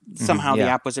somehow the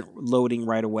app wasn't loading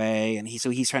right away. And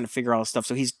he's trying to figure all this stuff.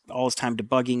 So he's all his time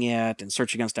debugging it and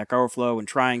searching on Stack Overflow and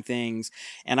trying things.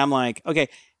 And I'm like, okay,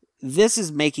 this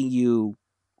is making you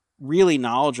really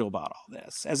knowledgeable about all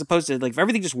this, as opposed to if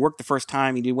everything just worked the first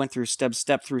time and you went through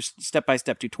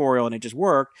step-by-step tutorial and it just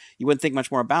worked, you wouldn't think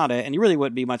much more about it, and you really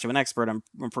wouldn't be much of an expert on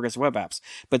progressive web apps.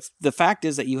 But the fact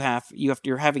is that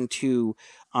you're having to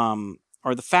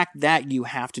or the fact that you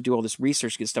have to do all this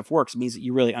research to get stuff works means that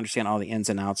you really understand all the ins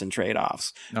and outs and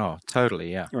trade-offs. Oh,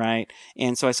 totally, yeah. Right.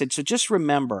 And so I said, so just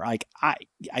remember,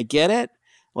 I get it.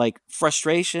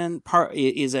 Frustration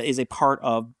is a part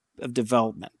of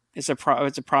development. It's a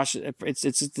process.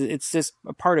 It's just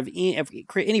a part of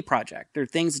any project. There are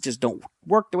things that just don't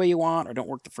work the way you want, or don't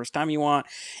work the first time you want,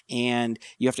 and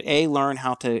you have to learn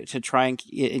how to try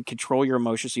and control your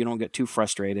emotions so you don't get too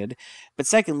frustrated. But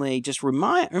secondly, just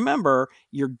remember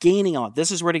you're gaining a lot.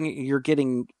 This is where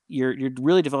you're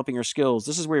really developing your skills.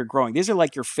 This is where you're growing. These are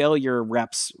like your failure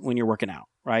reps when you're working out,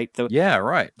 right?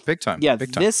 Right. Big time. Yeah,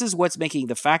 big time. This is what's making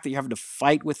the fact that you're having to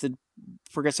fight with the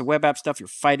progressive web app stuff, you're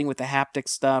fighting with the haptic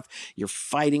stuff, you're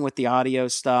fighting with the audio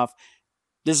stuff.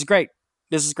 This is great.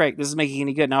 This is making it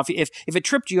any good. Now, if it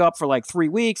tripped you up for 3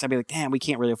 weeks, I'd be like, damn, we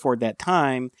can't really afford that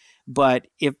time. But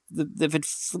if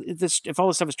all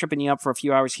this stuff is tripping you up for a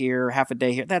few hours here, half a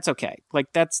day here, that's okay.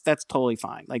 That's totally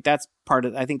fine. I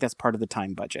think that's part of the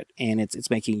time budget, and it's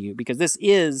making you, because this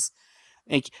is,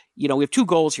 we have two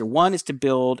goals here. One is to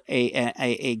build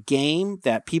a game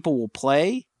that people will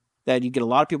play, that you get a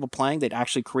lot of people playing, that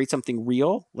actually create something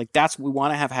real. That's what we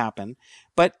want to have happen.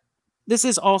 But this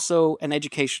is also an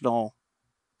educational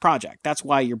project. That's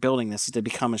why you're building this, is to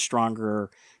become a stronger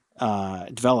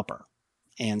developer.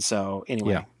 And so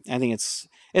anyway, I think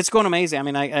it's going amazing. I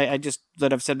mean, I just,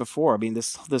 that I've said before, I mean,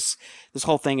 this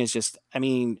whole thing is just, I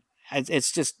mean,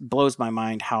 it's just blows my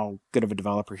mind how good of a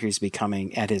developer he's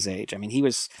becoming at his age. I mean,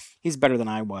 he's better than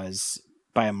I was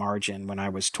by a margin when I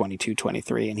was 22,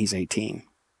 23, and he's 18.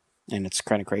 And it's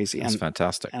kind of crazy. That's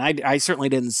fantastic. And I certainly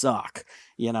didn't suck.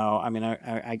 I mean,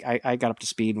 I got up to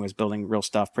speed and was building real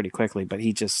stuff pretty quickly, but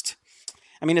it's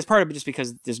part of it just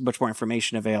because there's much more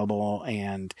information available,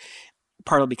 and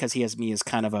partly because he has me as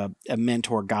kind of a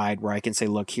mentor guide, where I can say,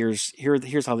 look, here's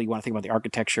how you want to think about the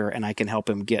architecture, and I can help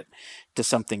him get to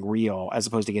something real, as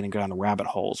opposed to getting down the rabbit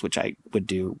holes, which I would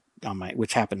do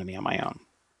which happened to me on my own.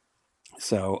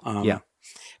 So,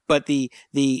 but the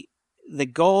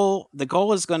goal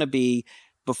is going to be,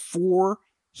 before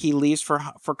he leaves for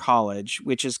college,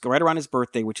 which is right around his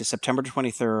birthday, which is September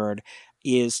 23rd,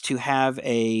 is to have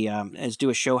do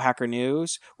a show, Hacker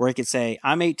News, where he could say,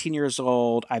 I'm 18 years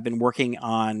old, I've been working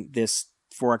on this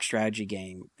 4X strategy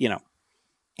game, And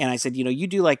I said, you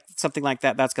do something like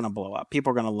that, that's going to blow up.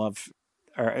 People are going to love,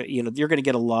 or, you're going to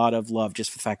get a lot of love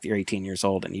just for the fact that you're 18 years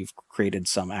old and you've created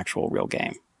some actual real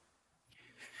game.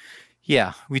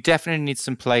 Yeah, we definitely need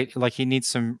some he needs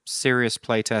some serious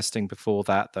play testing before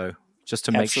that, though, just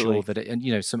to make sure that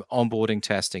and some onboarding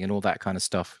testing and all that kind of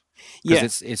stuff.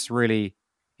 Because it really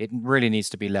needs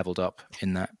to be leveled up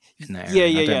in that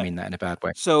area. I don't mean that in a bad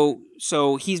way. So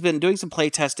he's been doing some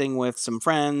play testing with some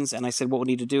friends, and I said, what we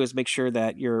need to do is make sure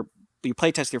that you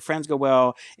play test, your friends go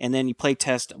well, and then you play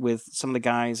test with some of the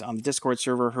guys on the Discord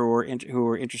server who are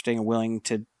interested and willing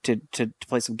to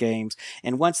play some games.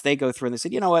 And once they go through and they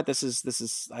said, you know what,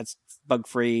 that's bug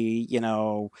free,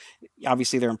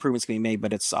 obviously there are improvements can be made,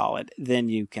 but it's solid, then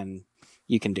you can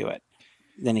do it.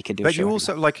 Then he could do. But you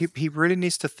also he really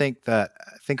needs to think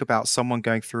about someone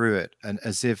going through it and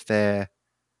as if they're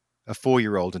a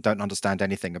 4-year-old and don't understand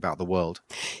anything about the world,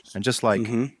 and just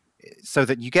so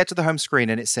that you get to the home screen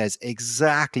and it says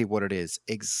exactly what it is,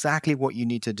 exactly what you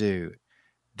need to do.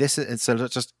 So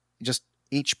just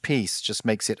each piece just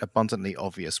makes it abundantly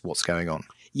obvious what's going on.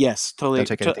 Yes, totally. Don't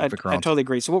take anything for granted. I totally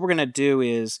agree. So what we're going to do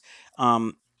is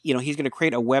he's going to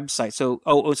create a website. So,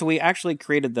 so we actually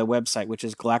created the website, which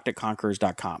is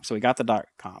galacticconquerors.com. So we got the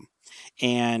 .com,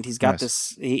 and he's got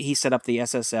this. He set up the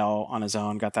SSL on his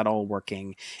own, got that all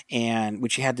working, and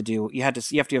which you had to do. You have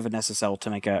to have an SSL to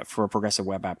make for a progressive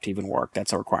web app to even work.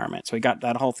 That's a requirement. So he got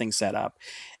that whole thing set up,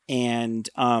 and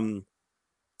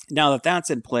now that that's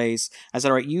in place, I said,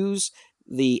 all right, use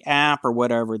the app or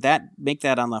whatever, make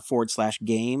that on the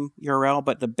 /game URL,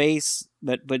 but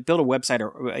but build a website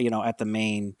or at the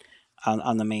main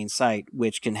on the main site,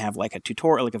 which can have like a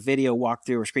tutorial, like a video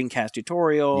walkthrough or screencast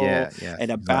tutorial, an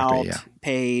about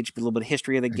page, a little bit of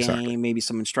history of the game, maybe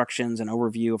some instructions, an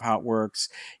overview of how it works,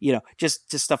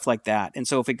 just stuff like that. And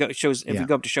so if we go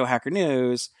up to Show Hacker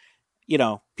News,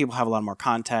 people have a lot more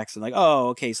context and like, oh,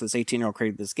 okay, so this 18-year-old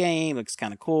created this game. Looks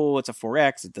kind of cool. It's a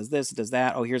 4X. It does this. It does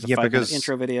that. Oh, here's a 5-minute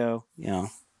intro video.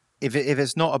 If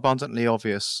it's not abundantly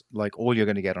obvious, like all you're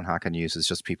going to get on Hacker News is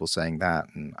just people saying that,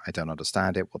 and I don't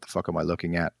understand it. What the fuck am I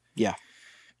looking at? Yeah.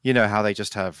 You know how they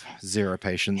just have zero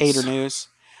patience. Hater news.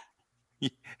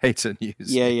 Hater news.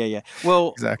 Yeah.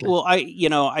 Well, exactly. Well,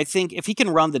 I think if he can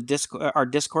run our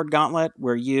Discord gauntlet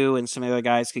where you and some of the other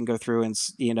guys can go through and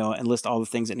and list all the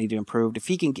things that need to improve. If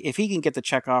he can get the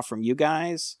check off from you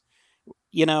guys,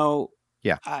 where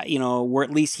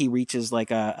at least he reaches like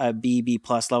a B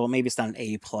plus level. Maybe it's not an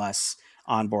A plus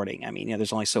onboarding. I mean,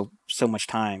 there's only so much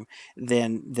time.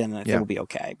 Then I think we'll be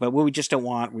okay. But what we just don't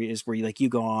want is where you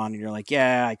go on and you're like,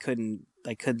 yeah, I couldn't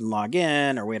log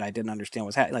in, or wait, I didn't understand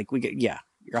what's happening. Like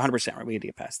you're 100% right. We need to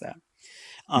get past that.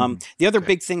 The other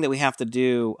big thing that we have to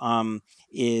do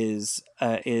is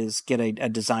get a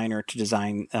designer to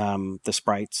design the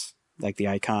sprites, like the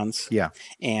icons. Yeah.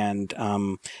 And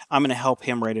I'm going to help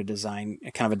him write a design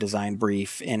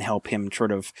brief and help him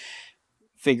sort of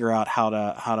figure out how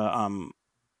to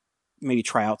maybe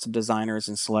try out some designers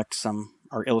and select some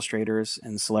or illustrators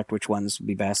and select which ones would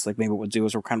be best. Like maybe what we'll do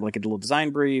is we're kind of like a little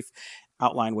design brief,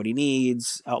 outline what he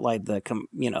needs, outline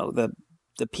the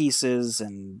pieces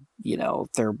and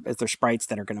if they're sprites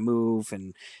that are going to move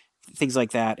and things like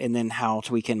that, and then how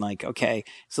we can okay,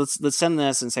 so let's send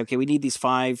this and say, okay, we need these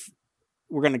 5.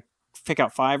 We're going to pick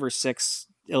out 5 or 6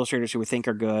 illustrators who we think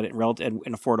are good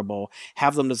and affordable,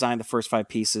 have them design the first 5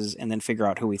 pieces, and then figure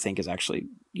out who we think is actually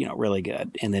really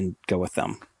good, and then go with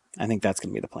them. I think that's going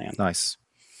to be the plan. Nice.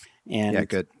 And yeah,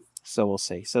 good. So we'll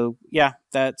see. So yeah,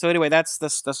 so anyway, that's the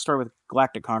story with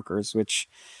Galactic Conquerors, which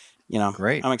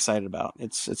great. I'm excited about.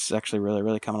 It's actually really,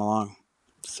 really coming along.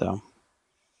 So, all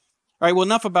right. Well,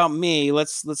 enough about me.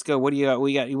 Let's go. What do you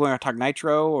got? You want to talk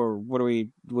Nitro, or what are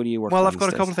you working on? Well, I've got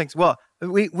a couple of things. Well,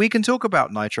 we can talk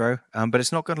about Nitro, but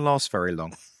it's not going to last very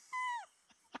long.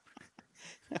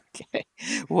 Okay.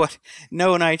 What?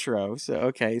 No Nitro. So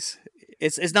okay.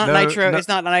 It's not Nitro. No. It's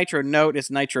not Nitro Note.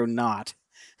 It's Nitro Not.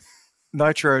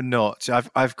 Nitro Not.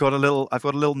 I've got a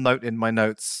little note in my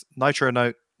notes. Nitro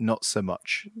Note, not so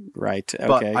much. Right. Okay.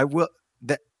 But I will.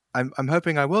 I'm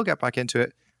hoping I will get back into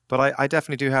it. But I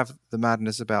definitely do have the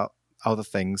madness about other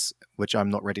things, which I'm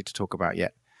not ready to talk about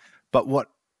yet. But what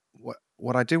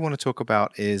I do want to talk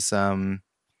about is a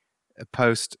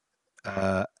post.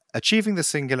 Achieving the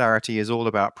singularity is all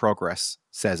about progress,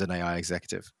 says an AI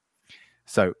executive.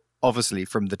 So obviously,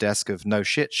 from the desk of no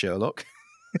shit, Sherlock.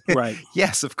 Right.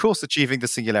 Yes, of course, achieving the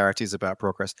singularity is about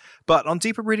progress. But on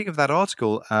deeper reading of that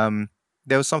article,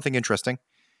 there was something interesting.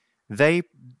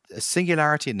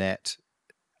 SingularityNet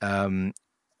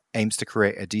aims to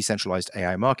create a decentralized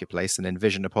AI marketplace and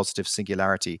envision a positive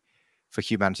singularity for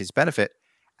humanity's benefit.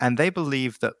 And they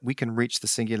believe that we can reach the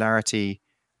singularity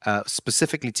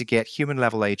specifically to get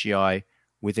human-level AGI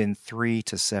within 3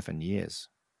 to 7 years.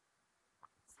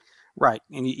 Right.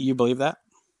 And you believe that?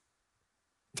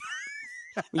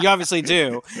 You obviously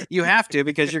do. You have to,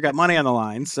 because you've got money on the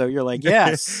line. So you're like,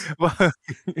 yes. Well,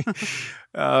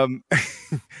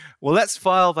 let's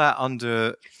file that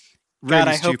under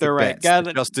really I hope they're right.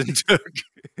 Justin took.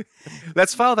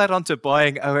 Let's file that onto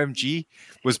buying OMG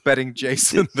was betting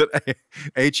Jason that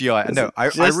AGI. No, I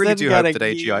really do hope that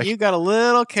AGI. You got a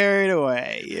little carried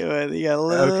away. You got a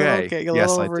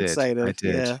little, overexcited. I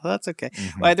did. Yeah, that's okay.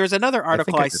 Mm-hmm. Well, there's another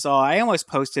article I saw. I almost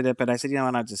posted it, but I said,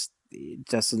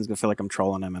 Justin's gonna feel like I'm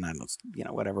trolling him, and I don't,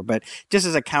 whatever. But just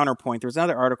as a counterpoint, there was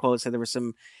another article that said there was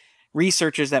some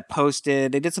researchers that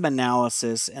posted, they did some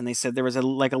analysis, and they said there was a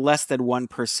less than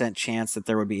 1% chance that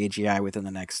there would be AGI within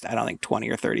the next, 20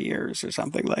 or 30 years or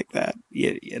something like that.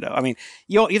 You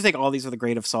take all these with a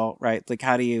grain of salt, right? Like,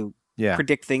 how do you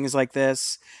predict things like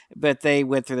this? But they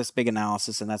went through this big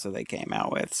analysis, and that's what they came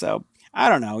out with. So I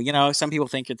don't know. Some people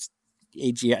think it's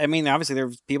AGI. I mean, obviously,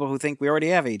 there's people who think we already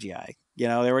have AGI. They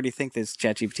already think this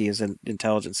ChatGPT is an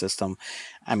intelligent system.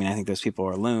 I mean, I think those people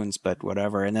are loons, but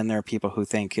whatever. And then there are people who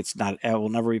think it will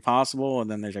never be possible. And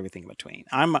then there's everything in between.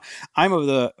 I'm of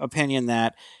the opinion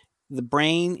that the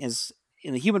brain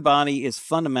in the human body is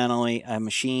fundamentally a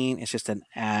machine. It's just an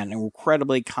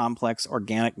incredibly complex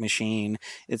organic machine.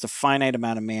 It's a finite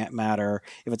amount of matter.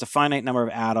 If it's a finite number of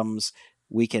atoms,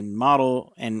 we can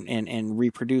model and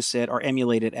reproduce it or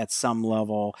emulate it at some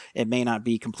level. It may not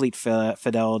be complete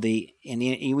fidelity, and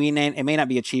it may not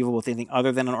be achievable with anything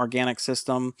other than an organic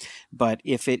system. But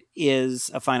if it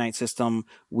is a finite system,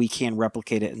 we can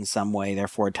replicate it in some way.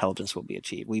 Therefore, intelligence will be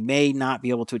achieved. We may not be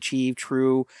able to achieve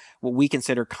what we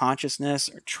consider consciousness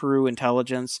or true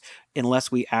intelligence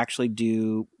unless we actually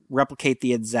do replicate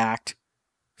the exact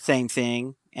same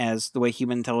thing as the way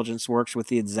human intelligence works with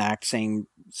the exact same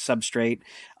substrate.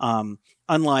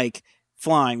 Unlike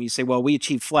flying, you say, well, we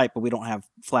achieve flight, but we don't have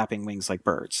flapping wings like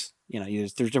birds.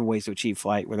 There's different ways to achieve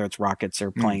flight, whether it's rockets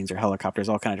or planes or helicopters,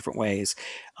 all kind of different ways.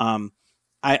 I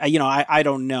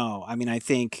don't know. I mean, I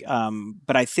think,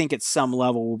 but I think at some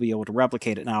level we'll be able to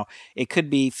replicate it. Now, it could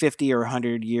be 50 or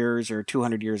 100 years or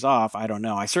 200 years off. I don't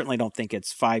know. I certainly don't think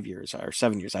it's 5 years or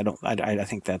 7 years. I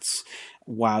think that's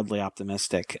wildly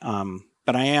optimistic.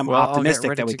 But I am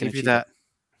optimistic that we can achieve that.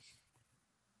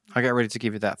 I'll get ready to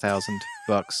give you that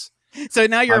 $1,000. So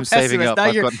now you're a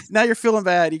pessimist. Now you're feeling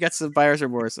bad. You got some buyer's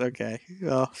remorse. Okay.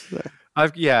 Well,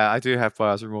 I do have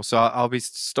buyer's remorse. So I'll be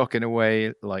stocking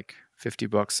away like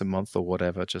 $50 a month or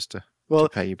whatever just to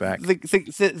pay you back.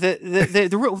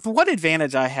 The one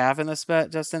advantage I have in this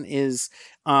bet, Justin, is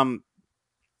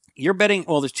you're betting.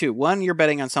 Well, there's two. One, you're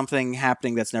betting on something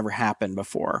happening that's never happened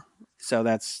before. So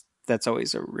that's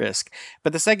always a risk.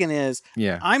 But the second is,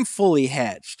 I'm fully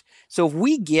hedged. So if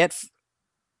we get,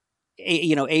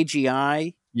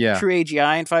 AGI, true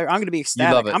AGI in 5, I'm going to be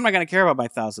ecstatic. I'm not going to care about my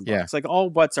 $1,000. Yeah. It's like all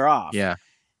bets are off. Yeah.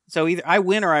 So either I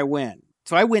win or I win.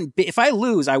 So I win. If I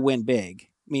lose, I win big.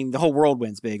 I mean, the whole world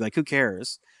wins big. Like, who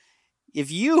cares? If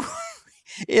you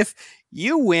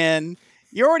win,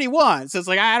 you already won. So it's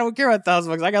like, I don't care about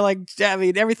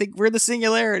 $1,000. Everything. We're the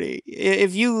singularity.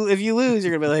 If you lose,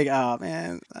 you're gonna be like, oh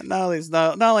man.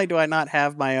 Not only do I not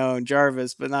have my own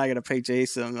Jarvis, but now I gotta pay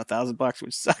Jason $1,000,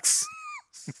 which sucks.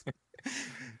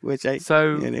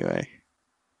 Anyway.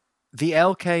 The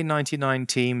LK99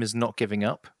 team is not giving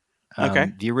up.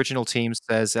 Okay. The original team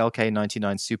says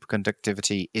LK99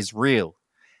 superconductivity is real,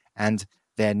 and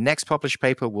their next published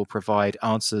paper will provide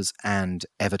answers and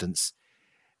evidence.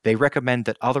 They recommend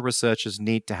that other researchers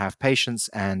need to have patience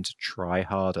and try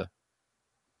harder.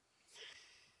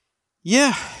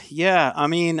 Yeah. I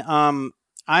mean, I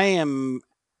am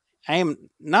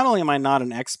not only am I not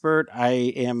an expert, I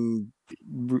am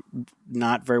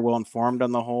not very well informed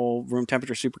on the whole room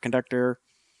temperature superconductor,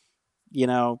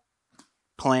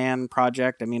 plan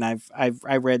project. I mean,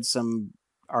 I read some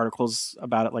articles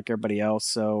about it like everybody else,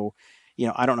 so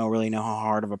I don't really know how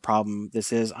hard of a problem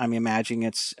this is. I imagine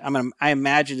it's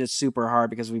super hard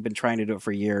because we've been trying to do it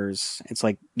for years. It's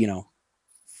like,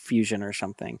 fusion or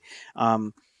something.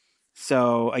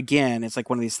 So again, it's like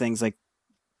one of these things, like,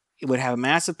 it would have a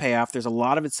massive payoff. There's a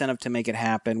lot of incentive to make it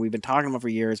happen. We've been talking about it for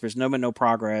years. There's been no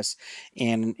progress,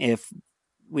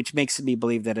 which makes me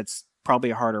believe that it's probably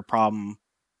a harder problem,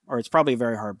 or it's probably a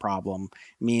very hard problem,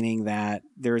 meaning that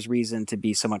there's reason to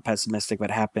be somewhat pessimistic about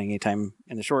happening anytime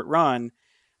in the short run.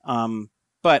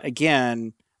 But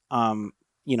again, I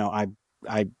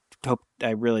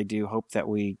really do hope that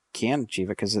we can achieve it,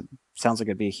 because it sounds like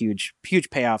it'd be a huge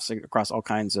payoffs across all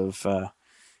kinds of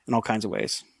in all kinds of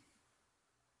ways.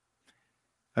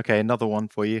 Okay, another one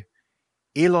for you.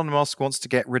 Elon Musk wants to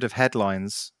get rid of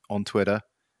headlines on Twitter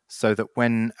so that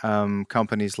when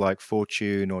companies like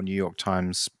Fortune or New York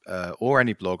Times or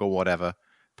any blog or whatever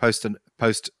post an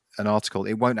article,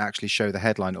 it won't actually show the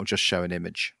headline, it'll just show an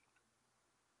image.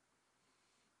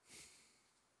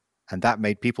 And that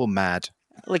made people mad.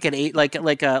 Like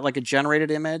a generated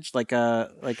image, like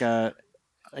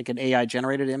an AI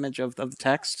generated image of the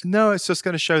text? No, it's just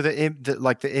going to show the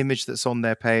image that's on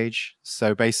their page.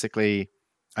 So basically,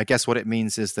 I guess what it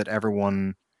means is that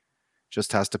everyone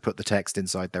just has to put the text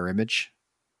inside their image.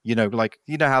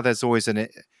 How there's always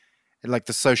like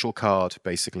the social card,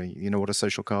 basically. You know what a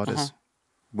social card is?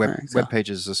 Web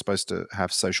pages are supposed to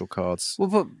have social cards,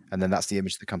 and then that's the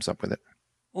image that comes up with it.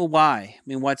 Well, why? I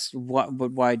mean,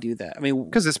 why do that? I mean,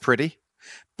 because it's pretty.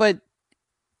 But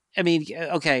I mean,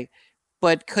 okay.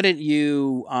 But couldn't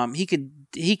you?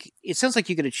 It sounds like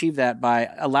you could achieve that by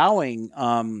allowing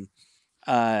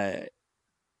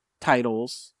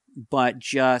titles, but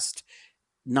just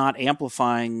not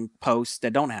amplifying posts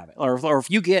that don't have it, or if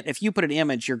you put an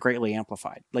image, you're greatly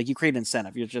amplified. Like you create an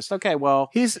incentive. You're just okay. Well,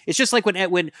 it's just like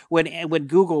when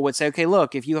Google would say, okay,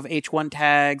 look, if you have H1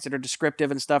 tags that are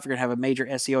descriptive and stuff, you're gonna have a major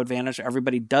SEO advantage.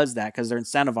 Everybody does that because they're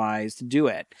incentivized to do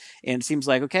it. And it seems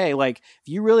like okay, like if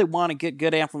you really want to get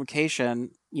good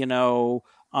amplification,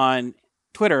 on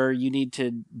Twitter, you need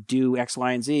to do X,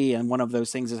 Y, and Z, and one of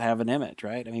those things is have an image,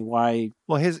 right? I mean, why?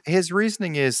 Well, his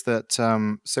reasoning is that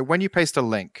so when you paste a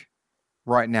link,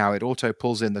 right now it auto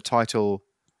pulls in the title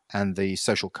and the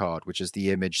social card, which is the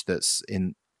image that's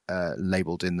in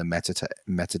labeled in the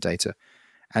metadata,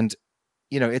 and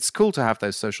it's cool to have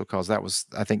those social cards. That was,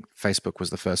 I think, Facebook was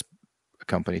the first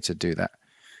company to do that.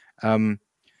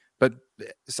 But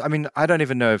I mean, I don't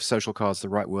even know if social card is the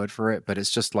right word for it, but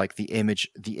it's just like the image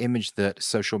that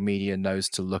social media knows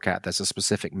to look at. There's a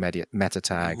specific meta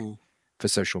tag for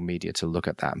social media to look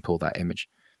at that and pull that image.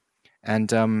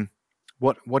 And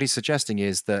what he's suggesting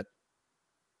is that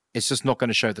it's just not going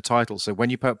to show the title. So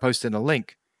when you post in a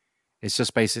link, it's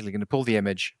just basically going to pull the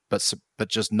image, but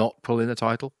just not pull in the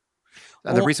title.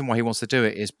 And the reason why he wants to do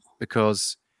it is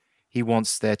because he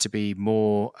wants there to be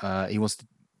more. He wants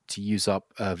to use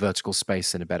up vertical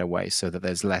space in a better way, so that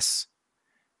there's less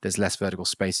vertical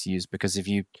space to use. Because if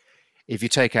you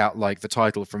take out like the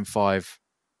title from five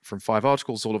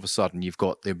articles, all of a sudden you've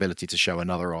got the ability to show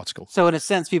another article. So in a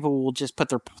sense, people will just put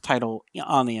their title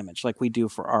on the image, like we do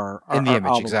for our in the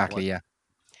image, exactly.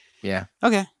 Yeah.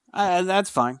 Okay, that's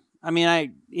fine. I mean,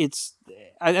 I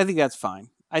think that's fine.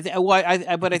 I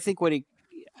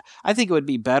think it would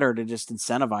be better to just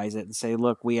incentivize it and say,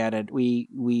 look, we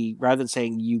rather than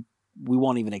saying we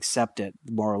won't even accept it,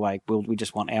 more like we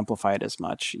just won't amplify it as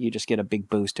much. You just get a big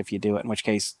boost if you do it, in which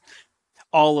case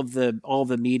all of the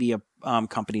media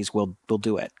companies will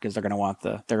do it because they're going to want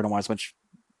as much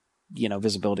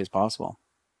visibility as possible.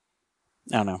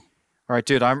 I don't know. All right,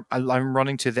 dude, I'm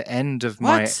running to the end of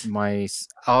my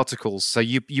articles, so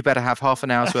you better have half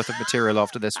an hour's worth of material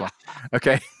after this one.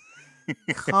 Okay.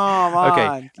 Come on.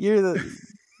 Okay. You're the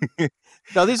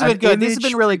No, these have been good. These have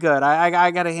been really good.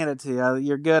 I gotta hand it to you.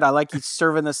 You're good. I like you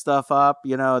serving this stuff up.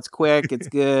 It's quick. It's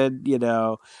good.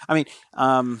 I mean,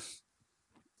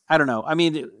 I don't know. I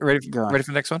mean, ready for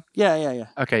the next one? Yeah.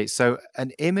 Okay, so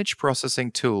an image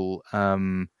processing tool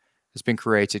has been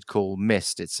created called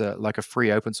Mist. It's like a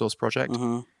free open source project,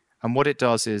 and what it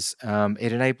does is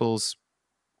it enables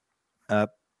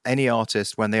any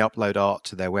artist, when they upload art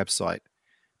to their website,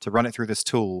 to run it through this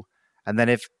tool. And then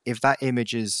if that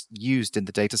image is used in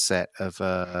the data set of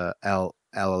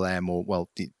LLM, or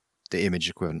the image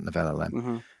equivalent of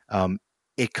LLM,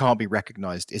 it can't be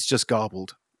recognized. It's just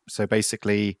garbled. So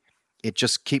basically, it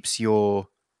just keeps your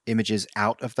images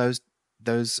out of those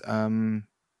models,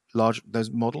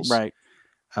 right?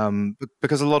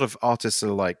 Because a lot of artists are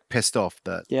like pissed off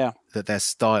that their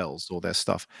styles or their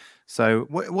stuff. So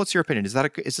what's your opinion? Is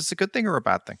this a good thing or a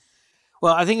bad thing?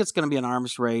 Well, I think it's going to be an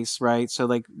arms race, right? So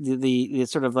like the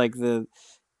sort of like the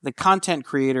content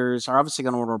creators are obviously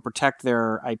going to want to protect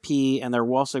their IP, and they're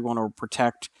also going to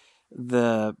protect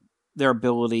their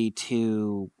ability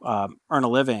to earn a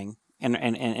living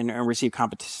and receive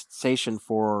compensation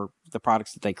for the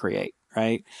products that they create,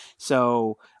 right?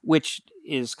 So, which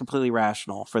is completely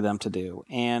rational for them to do,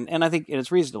 and I think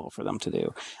it's reasonable for them to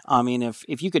do. I mean,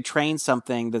 if you could train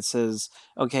something that says,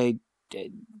 okay,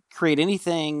 create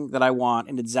anything that I want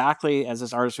and exactly as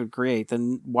this artist would create,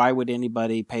 then why would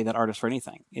anybody pay that artist for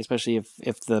anything? Especially if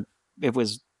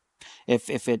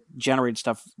it generated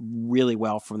stuff really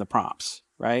well from the prompts,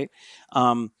 right?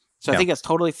 I think that's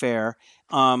totally fair.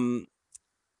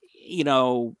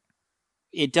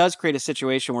 It does create a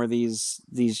situation where these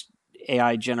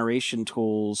AI generation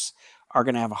tools are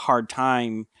going to have a hard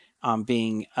time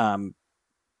being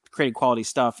creating quality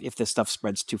stuff if this stuff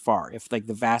spreads too far. If like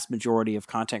the vast majority of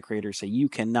content creators say you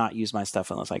cannot use my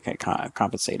stuff unless I get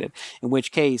compensated, in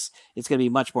which case it's going to be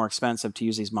much more expensive to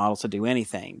use these models to do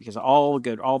anything, because all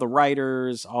the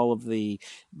writers, all of the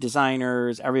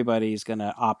designers, everybody's going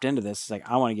to opt into this. It's like,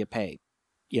 I want to get paid.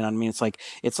 You know what I mean?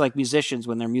 It's like musicians,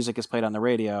 when their music is played on the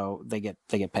radio, they get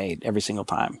paid every single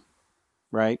time,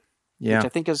 right? Yeah, which I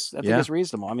think is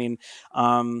reasonable. I mean,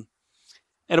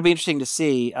 it'll be interesting to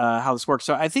see how this works.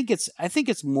 So I think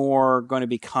it's more going to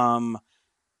become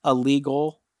a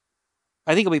legal.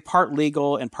 I think it'll be part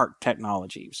legal and part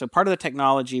technology. So part of the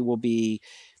technology will be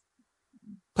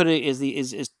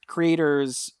is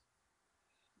creators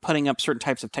putting up certain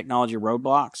types of technology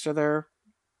roadblocks to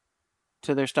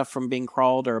to their stuff from being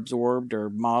crawled or absorbed or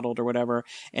modeled or whatever,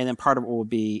 and then part of it will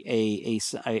be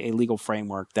a legal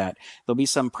framework that there'll be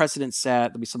some precedent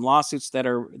set, there'll be some lawsuits that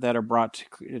are brought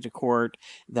to court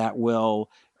that will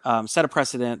set a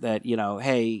precedent that,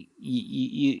 hey,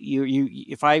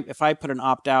 if I put an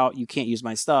opt out, you can't use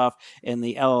my stuff, and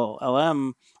the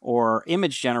LLM or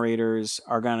image generators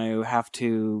are going to have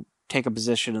to take a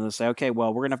position and they'll say, okay,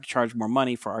 well, we're going to have to charge more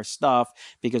money for our stuff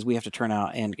because we have to turn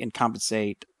out and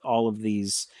compensate all of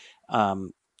these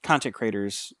content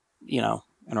creators, in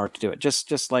order to do it.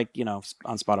 Just like,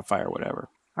 on Spotify or whatever.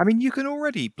 I mean, you can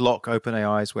already block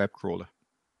OpenAI's web crawler.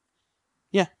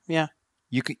 Yeah.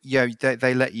 You can,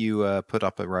 they let you put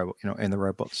up a robot, in the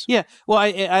robots. Yeah. Well,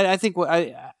 I think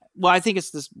I think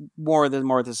it's this more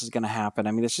of this is going to happen.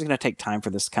 I mean, it's just going to take time for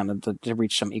this kind of to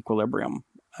reach some equilibrium.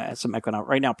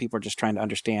 Right now, people are just trying to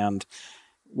understand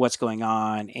what's going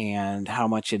on and how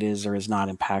much it is or is not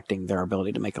impacting their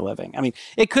ability to make a living. I mean,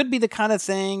 it could be the kind of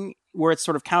thing where it's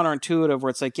sort of counterintuitive, where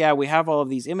it's like, yeah, we have all of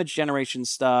these image generation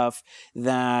stuff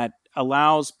that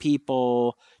allows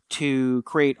people to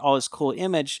create all this cool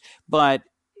image, but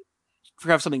to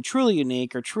have something truly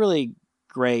unique or truly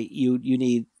great, you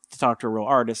need to talk to a real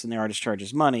artist, and the artist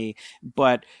charges money.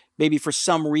 But maybe for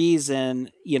some reason,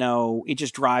 it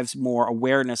just drives more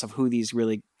awareness of who these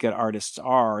really good artists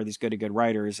are, these good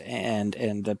writers, and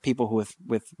the people who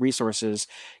with resources,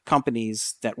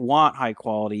 companies that want high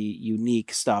quality,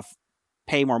 unique stuff,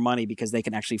 pay more money because they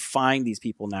can actually find these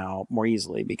people now more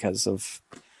easily because of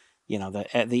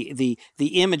the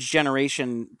image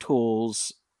generation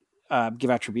tools give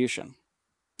attribution.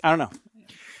 I don't know.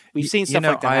 We've seen stuff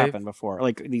like that happen before,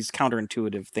 like these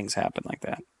counterintuitive things happen like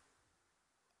that.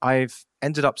 I've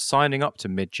ended up signing up to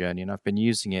Midjourney, and I've been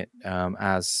using it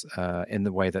as in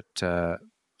the way that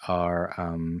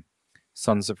our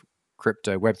Sons of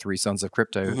Crypto, Web3 Sons of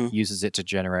Crypto uses it to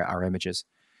generate our images.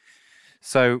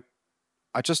 So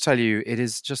I just tell you, it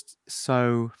is just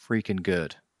so freaking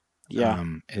good. Yeah.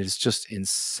 It is just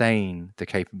insane, the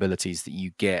capabilities that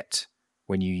you get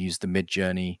when you use the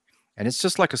Midjourney, and it's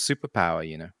just like a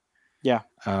superpower, Yeah.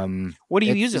 What do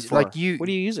you use it for? What do you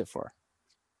use it for?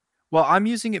 Well,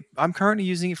 I'm currently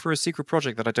using it for a secret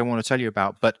project that I don't want to tell you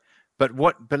about. But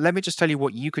let me just tell you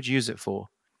what you could use it for.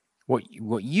 What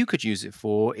you could use it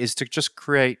for is to just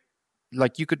create,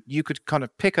 like you could kind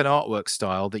of pick an artwork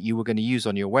style that you were going to use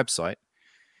on your website,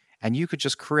 and you could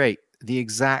just create the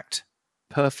exact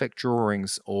perfect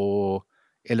drawings or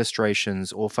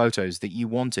illustrations or photos that you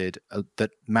wanted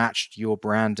that matched your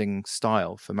branding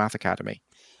style for Math Academy,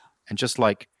 and just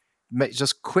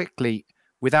quickly,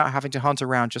 without having to hunt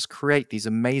around, just create these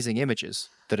amazing images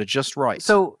that are just right.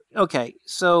 So, okay.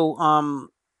 So,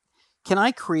 can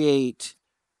I create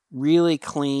really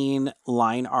clean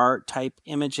line art type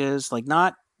images? Like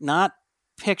not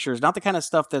pictures, not the kind of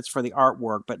stuff that's for the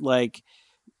artwork, but like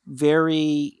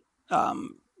very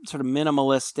sort of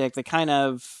minimalistic, the kind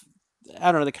of,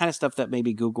 I don't know, the kind of stuff that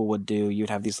maybe Google would do.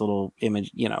 You'd have these little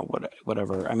image,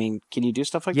 whatever. I mean, can you do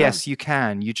stuff like that? Yes, you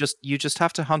can. You just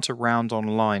have to hunt around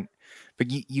online. But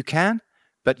you can,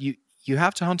 but you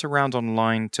have to hunt around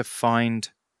online to find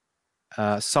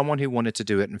someone who wanted to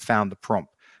do it and found the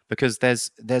prompt, because there's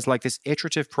like this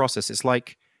iterative process. It's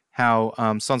like how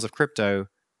Sons of Crypto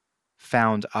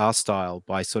found our style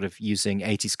by sort of using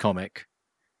 80s comic,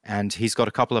 and he's got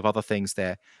a couple of other things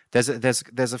there. There's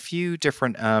a few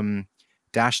different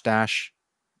dash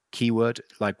keyword,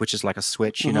 which is like a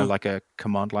switch, like a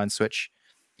command line switch.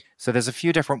 So there's a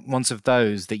few different ones of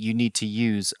those that you need to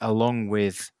use along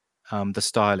with the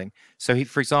styling. So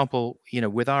for example,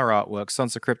 with our artwork,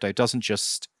 Sons of Crypto doesn't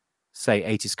just say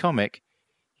 80s comic.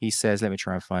 He says, let me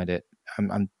try and find it. I'm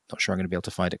not sure I'm going to be able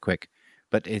to find it quick,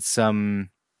 but it's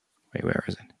wait, where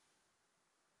is it?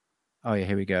 Oh yeah,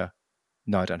 here we go.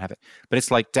 No, I don't have it. But it's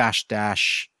like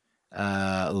dash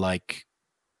like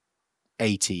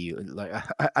 80. Like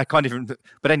I can't even.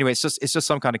 But anyway, it's just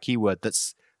some kind of keyword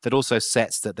that also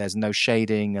sets that there's no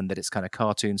shading and that it's kind of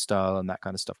cartoon style and that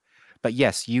kind of stuff. But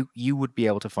yes, you would be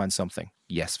able to find something.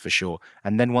 Yes, for sure.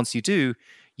 And then once you do,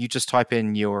 you just type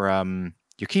in your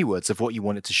keywords of what you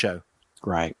want it to show.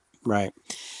 Right. Yeah.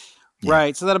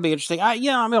 Right. So that'll be interesting. I'm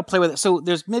going to play with it. So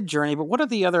there's Midjourney, but what are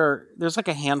the other? There's like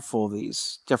a handful of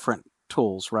these different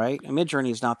tools, right? And Midjourney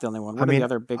is not the only one. What are the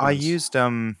other big ones? I used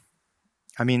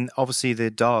obviously the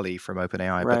DALL-E from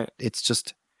OpenAI, right. But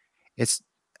it's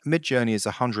Midjourney is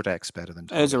 100x better than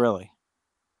DALL-E. Is it really?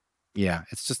 Yeah,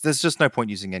 there's just no point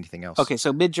using anything else. Okay,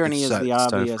 so Midjourney is the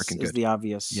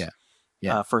obvious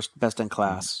first best in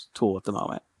class tool at the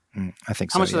moment. I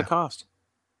think so. How much does it cost?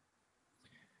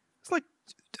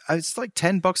 It's like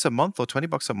 $10 a month or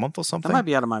 $20 a month or something. That might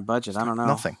be out of my budget. I don't know.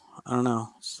 Nothing. I don't know.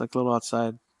 It's like a little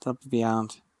outside. It's up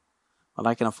beyond what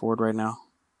I can afford right now.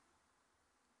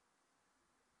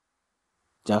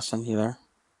 Justin, you there?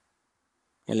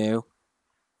 Hello.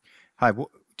 Hi.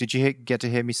 Did you get to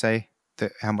hear me say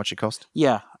how much it cost?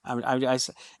 Yeah.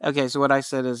 Okay. So what I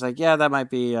said is like, yeah, that might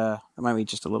be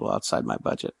just a little outside my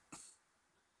budget.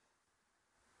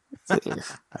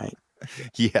 Right.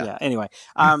 Yeah. Anyway,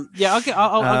 yeah. Okay.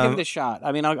 I'll give it a shot.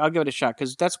 I mean, I'll give it a shot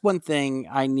because that's one thing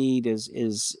I need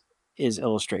is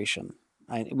illustration.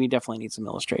 We definitely need some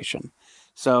illustration.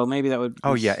 So maybe that would.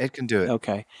 Oh yeah, it can do it.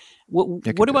 Okay.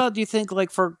 What about do you think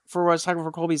like for what I was talking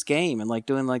for Colby's game and like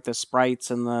doing like the sprites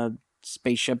and the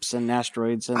spaceships and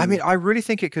asteroids? And I mean, I really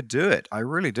think it could do it. I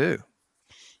really do.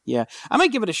 Yeah, I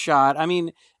might give it a shot. I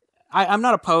mean, I'm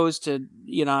not opposed to,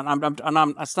 you know,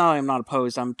 it's not like I'm not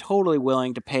opposed. I'm totally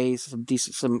willing to pay some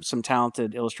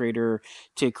talented illustrator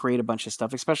to create a bunch of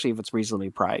stuff, especially if it's reasonably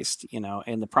priced, you know,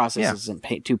 and the process isn't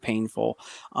too painful.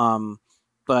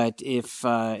 But if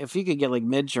you could get like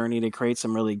Midjourney to create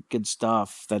some really good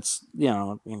stuff, that's, you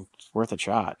know, it's worth a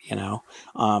shot, you know.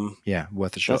 Yeah,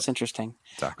 worth a shot. That's interesting.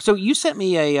 Exactly. So you sent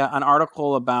me an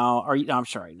article about,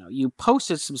 you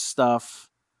posted some stuff.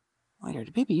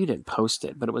 Maybe you didn't post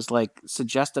it, but it was like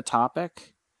suggest a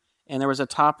topic, and there was a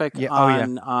topic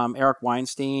on Eric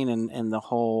Weinstein and the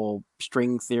whole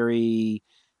string theory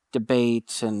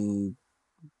debate and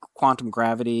quantum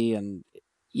gravity, and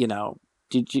you know,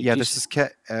 this is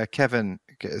Kevin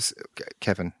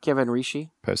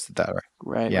Rishi posted that, right?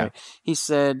 Right. Yeah. Right. He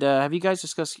said, "Have you guys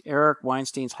discussed Eric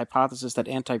Weinstein's hypothesis that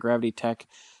anti-gravity tech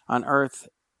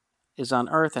is on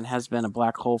Earth and has been a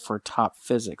black hole for top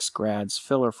physics grads,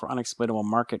 filler for unexplainable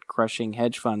market-crushing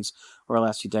hedge funds over the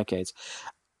last few decades?"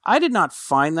 I did not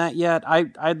find that yet.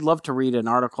 I'd love to read an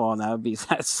article on that.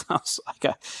 That sounds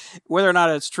like whether or not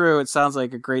it's true, it sounds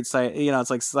like a great science. You know, it's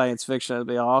like science fiction. It'd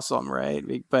be awesome, right?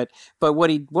 But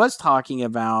what he was talking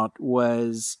about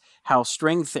was how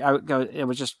it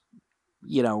was just,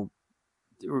 you know,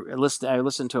 I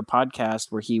listened to a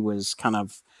podcast where he was kind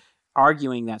of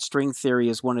arguing that string theory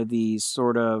is one of these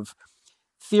sort of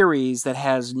theories that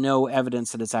has no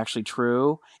evidence that it's actually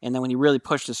true. And then when you really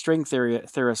push the string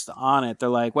theorists on it, they're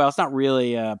like, well, it's not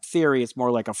really a theory. It's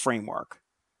more like a framework.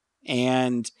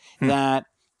 And then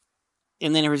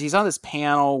he's on this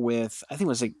panel with, I think it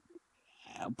was like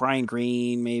Brian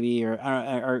Greene maybe,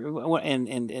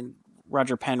 and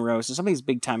Roger Penrose and some of these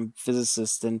big time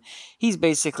physicists, and he's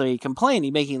basically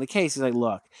making the case. He's like,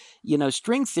 look, you know,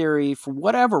 string theory, for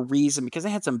whatever reason, because they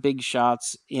had some big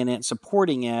shots in it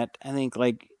supporting it, I think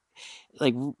like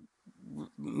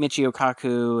Michio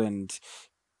Kaku and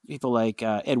people like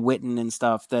Ed Witten and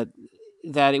stuff, that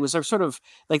it was sort of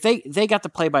like they got to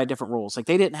play by different rules. Like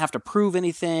they didn't have to prove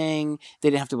anything, they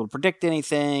didn't have to be able to predict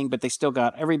anything, but they still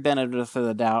got every benefit of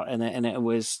the doubt. And it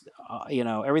was, you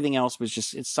know, everything else was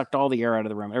just, it sucked all the air out of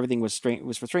the room. Everything was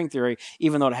for string theory,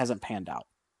 even though it hasn't panned out.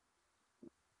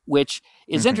 Which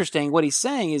is interesting. What he's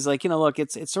saying is like, you know, look,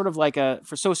 it's sort of like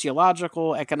for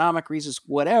sociological, economic reasons,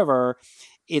 whatever.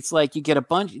 It's like you get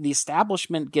the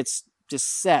establishment gets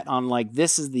just set on like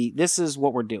this is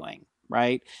what we're doing.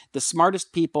 Right? The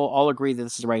smartest people all agree that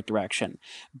this is the right direction.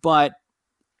 But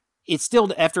it's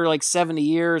still, after like 70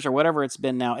 years or whatever it's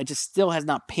been now, it just still has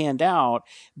not panned out.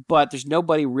 But there's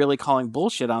nobody really calling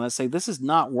bullshit on it, say this is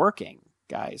not working,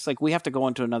 guys. Like we have to go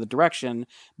into another direction.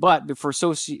 But for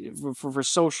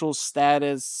social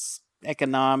status,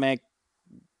 economic,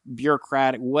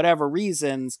 bureaucratic, whatever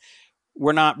reasons,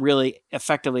 we're not really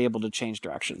effectively able to change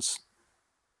directions.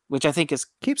 Which I think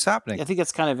keeps happening. I think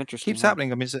that's kind of interesting. Keeps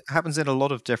happening. I mean, it happens in a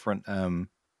lot of different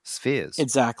spheres.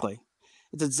 Exactly.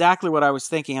 It's exactly what I was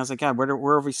thinking. I was like, God,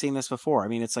 where have we seen this before? I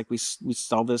mean, it's like we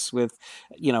saw this with,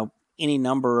 you know, any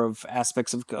number of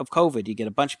aspects of COVID. You get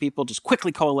a bunch of people just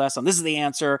quickly coalesce on this is the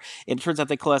answer. It turns out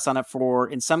they coalesce on it for,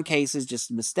 in some cases,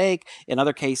 just a mistake. In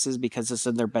other cases, because it's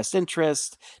in their best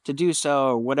interest to do so,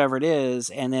 or whatever it is.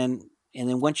 And then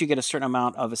once you get a certain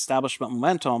amount of establishment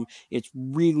momentum, it's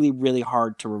really, really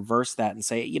hard to reverse that and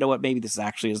say, you know what, maybe this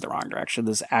actually is the wrong direction.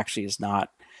 This actually is not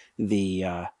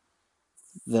the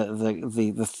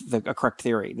correct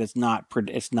theory. It's not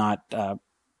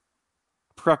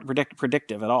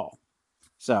predictive at all.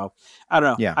 So I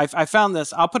don't know. Yeah. I found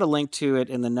this. I'll put a link to it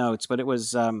in the notes, but it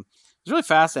was really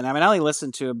fascinating. I mean, I only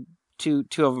listened to two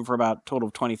of them for about a total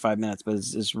of 25 minutes, but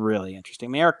it's really interesting.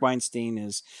 I mean, Eric Weinstein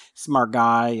is a smart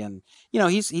guy, and you know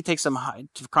he takes some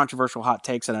controversial hot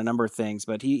takes on a number of things,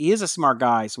 but he is a smart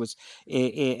guy. So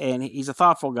and he's a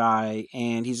thoughtful guy,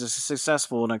 and he's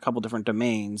successful in a couple different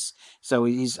domains. So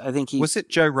was it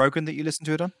Joe Rogan that you listened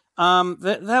to it on?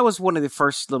 That was one of the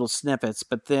first little snippets,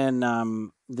 but then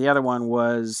the other one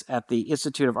was at the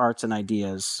Institute of Arts and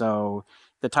Ideas. So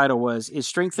the title was "Is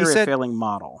String Theory a Failing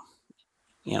Model?"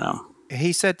 You know,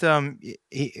 he said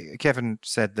Kevin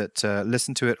said that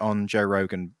listen to it on Joe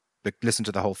Rogan, listen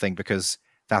to the whole thing because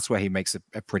that's where he makes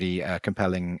a pretty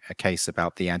compelling case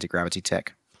about the anti-gravity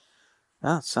tech.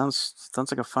 Yeah, sounds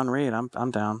like a fun read.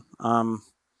 I'm down.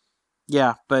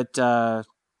 Yeah, but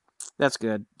that's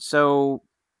good. So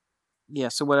yeah,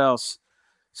 so what else?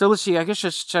 So let's see. I guess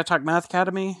should I talk Math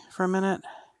Academy for a minute?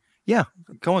 Yeah,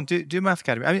 go on. Do Math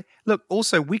Academy. I mean, look.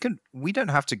 Also, we don't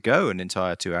have to go an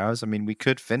entire 2 hours. I mean, we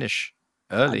could finish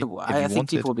early. I think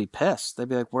people would be pissed. They'd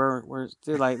be like, "Where?"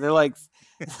 They're like,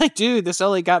 dude, this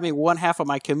only got me one half of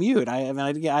my commute. I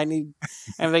mean,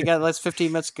 they got less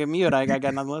 15 minutes commute. I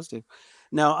got nothing less to.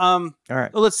 No. All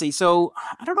right. Well, let's see. So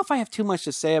I don't know if I have too much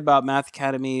to say about Math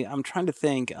Academy. I'm trying to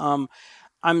think. I'm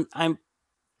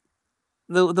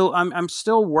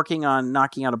still working on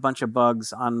knocking out a bunch of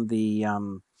bugs on the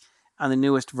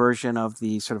newest version of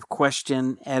the sort of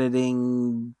question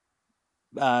editing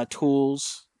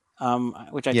tools,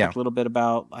 which I talked a little bit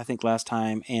about, I think, last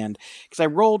time. And because I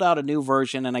rolled out a new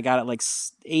version and I got it like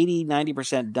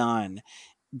 80-90% done,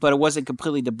 but it wasn't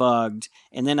completely debugged.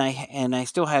 And then I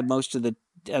still had most of the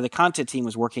content team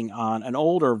was working on an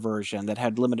older version that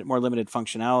had more limited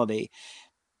functionality.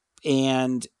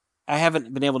 And I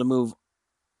haven't been able to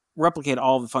replicate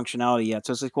all the functionality yet.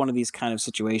 So it's like one of these kind of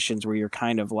situations where you're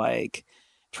kind of like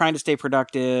trying to stay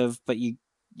productive, but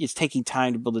it's taking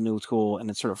time to build a new tool, and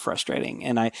it's sort of frustrating.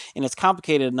 And it's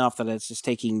complicated enough that it's just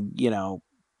taking,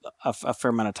 a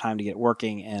fair amount of time to get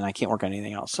working, and I can't work on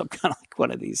anything else. So I'm kind of like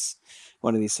one of these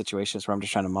situations where I'm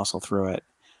just trying to muscle through it.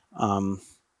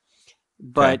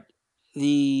 But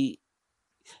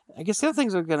I guess the other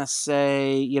things I'm going to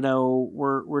say,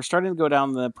 we're starting to go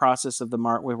down the process of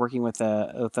we're working with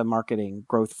a marketing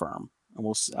growth firm, and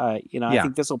we'll, I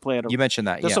think this will play out. You mentioned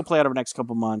that. This will play out over the next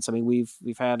couple of months. I mean, we've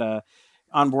had a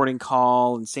onboarding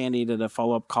call, and Sandy did a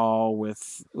follow-up call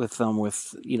with them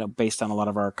based on a lot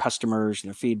of our customers and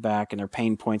their feedback and their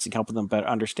pain points, and helping them better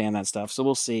understand that stuff. So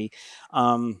we'll see.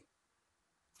 The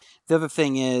other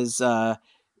thing is,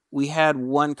 we had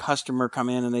one customer come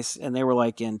in and they were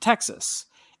like in Texas.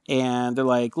 And they're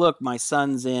like, look, my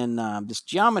son's in this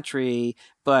geometry,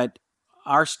 but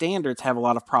our standards have a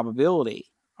lot of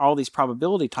probability. All these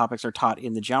probability topics are taught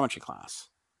in the geometry class.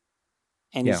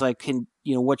 And he's like,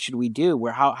 what should we do?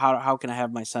 How can I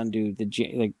have my son do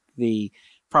the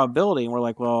probability? And we're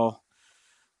like, well,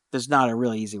 there's not a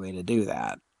really easy way to do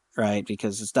that, right?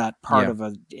 Because it's not part of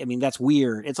that's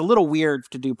weird. It's a little weird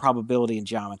to do probability in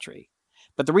geometry.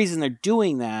 But the reason they're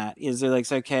doing that is they're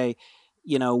like, okay,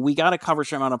 we got to cover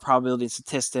some amount of probability and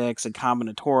statistics and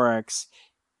combinatorics,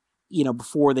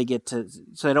 before they get to,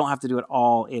 so they don't have to do it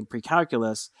all in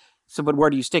pre-calculus. So, but where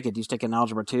do you stick it? Do you stick it in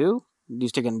algebra 2? Do you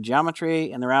stick it in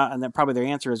geometry? And then probably their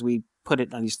answer is we put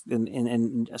it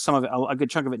in some of it, a good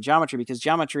chunk of it in geometry, because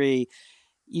geometry,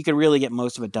 you can really get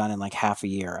most of it done in like half a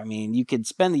year. I mean, you could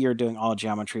spend the year doing all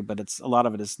geometry, but a lot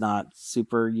of it is not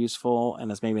super useful,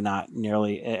 and it's maybe not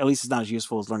nearly, at least it's not as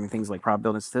useful as learning things like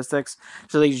probability and statistics.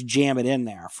 So they just jam it in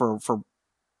there for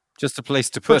just a place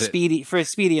to put it. For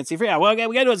expediency. We got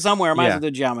to do it somewhere. Might as well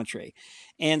do geometry.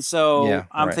 And so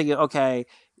I'm thinking, okay,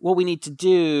 what we need to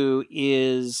do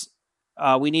is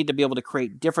we need to be able to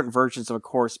create different versions of a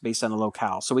course based on a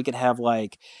locale. So we could have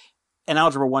like an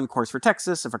Algebra 1 course for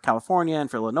Texas and for California and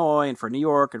for Illinois and for New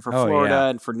York and for Florida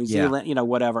and for New Zealand,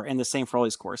 whatever, and the same for all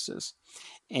these courses.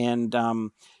 And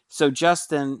so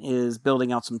Justin is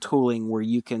building out some tooling where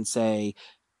you can say,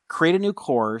 create a new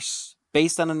course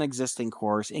based on an existing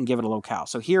course and give it a locale.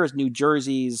 So here is New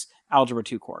Jersey's Algebra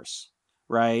 2 course,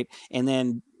 right? And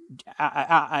then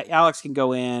Alex can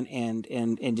go in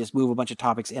and just move a bunch of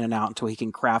topics in and out until he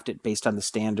can craft it based on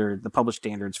the published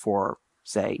standards for,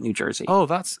 say, New Jersey. Oh,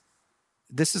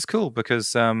 this is cool,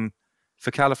 because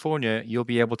for California, you'll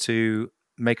be able to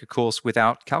make a course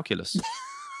without calculus.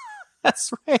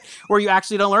 That's right. Where you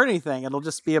actually don't learn anything. It'll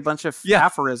just be a bunch of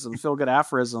aphorisms, feel-good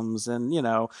aphorisms, and,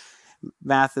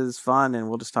 math is fun, and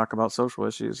we'll just talk about social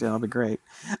issues. Yeah, that'll be great.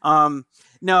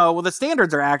 The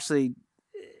standards are actually,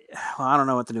 I don't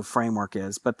know what the new framework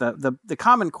is, but the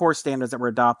common core standards that were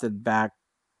adopted back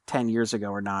 10 years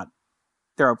ago are not,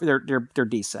 they're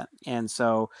decent. And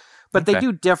so, but they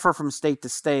do differ from state to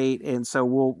state. And so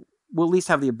we'll at least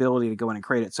have the ability to go in and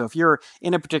create it. So if you're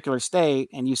in a particular state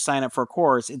and you sign up for a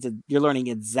course, you're learning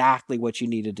exactly what you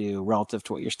need to do relative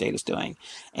to what your state is doing.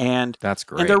 And that's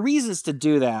great. And there are reasons to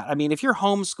do that. I mean, if you're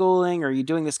homeschooling or you're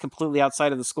doing this completely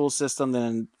outside of the school system,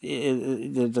 then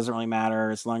it doesn't really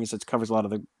matter, as long as it covers a lot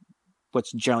of the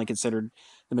what's generally considered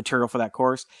the material for that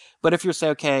course. But if you're say,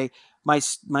 okay, my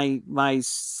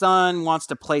son wants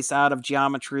to place out of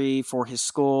geometry for his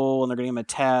school, and they're going to give him a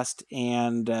test,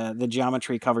 and the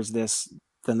geometry covers this,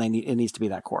 then it needs to be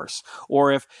that course.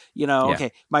 Or if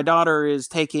okay, my daughter is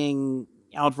taking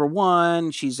Algebra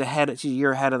 1, she's a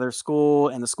year ahead of their school,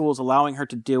 and the school is allowing her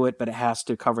to do it, but it has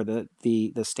to cover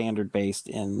the standard based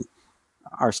in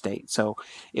our state. So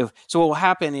what will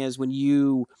happen is when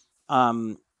you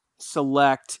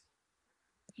select,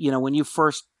 when you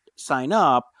first sign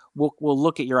up, we'll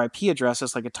look at your IP address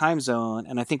just like a time zone,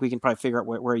 and I think we can probably figure out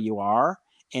where you are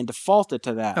and default it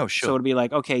to that. Oh, sure. So it'll be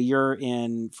like, okay, you're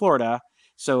in Florida,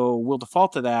 so we'll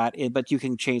default to that, but you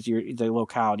can change the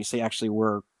locale. You say, actually,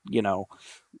 we're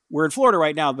in Florida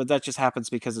right now, but that just happens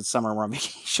because it's summer and we're on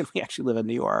vacation. We actually live in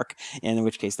New York, and in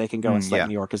which case they can go and select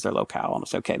New York as their locale. And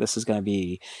it's okay, this is going to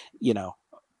be,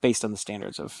 based on the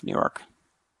standards of New York.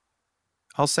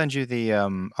 I'll send you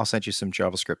some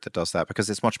JavaScript that does that, because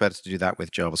it's much better to do that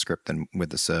with JavaScript than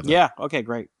with the server. Yeah. Okay.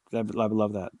 Great. I would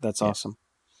love that. That's awesome.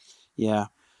 Yeah.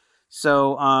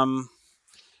 So, I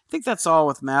think that's all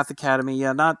with Math Academy.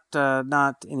 Yeah.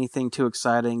 Not anything too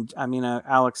exciting. I mean,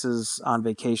 Alex is on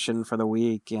vacation for the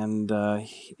week, and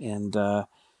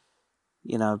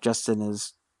Justin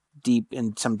is deep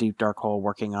in some deep dark hole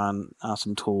working on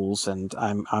some tools, and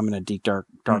I'm in a deep dark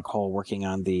hole working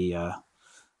on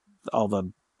all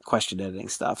the question editing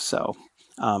stuff. So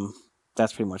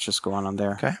that's pretty much just going on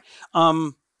there. Okay.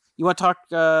 You want to talk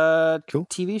cool.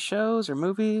 TV shows or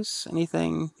movies?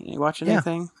 Anything? You watching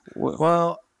anything?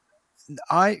 Well,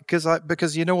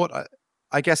 because you know what,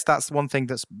 I guess that's one thing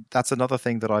that's another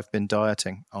thing that I've been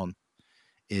dieting on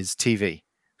is TV,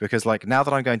 because like now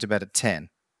that I'm going to bed at 10,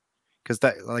 because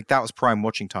that was prime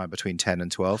watching time between 10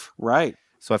 and 12. Right.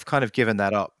 So I've kind of given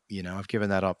that up. I've given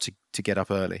that up to get up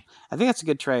early. I think that's a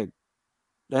good trade.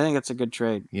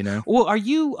 Well, are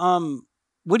you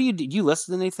what do you do? Do you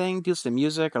listen to anything? Do you listen to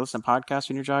music or listen to podcasts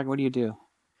when you're jogging? What do you do?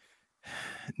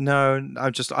 No, I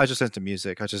just listen to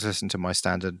music. I just listen to my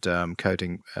standard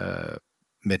coding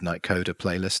Midnight Coder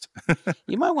playlist.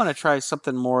 You might want to try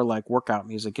something more like workout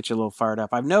music, get you a little fired up.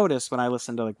 I've noticed when I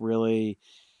listen to like really,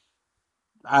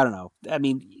 I don't know, I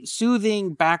mean,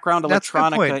 soothing background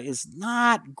electronica is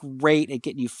not great at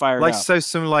getting you fired up. So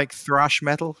some like thrash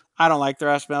metal? I don't like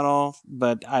thrash metal,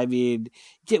 but I mean,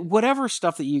 whatever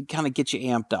stuff that you kind of get you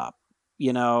amped up,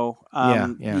 you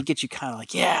get you kind of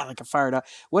like a fired up,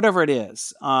 whatever it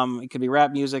is. It could be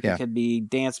rap music, it could be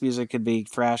dance music, it could be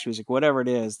thrash music, whatever it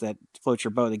is that floats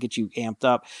your boat, that gets you amped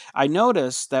up. I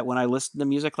notice that when I listen to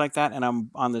music like that and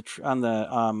I'm on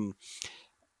the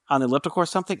elliptical or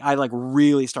something, I like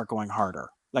really start going harder.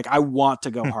 Like I want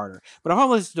to go harder. But if I'm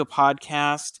listening to a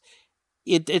podcast,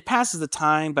 it passes the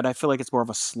time, but I feel like it's more of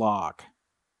a slog.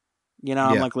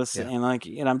 I'm like listening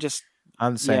and I'm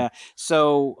the same. Yeah.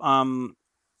 So,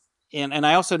 and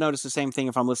I also notice the same thing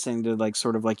if I'm listening to like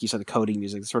sort of like you said, the coding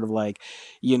music, sort of like,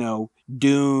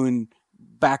 Dune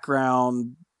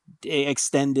background,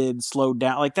 extended, slowed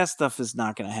down. Like that stuff is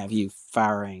not going to have you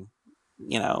firing,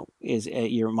 is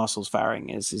your muscles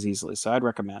firing as easily. So I'd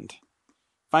recommend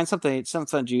find something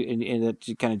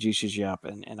that kind of juices you up,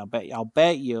 and I'll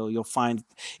bet you'll find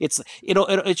it's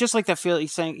just like that feel.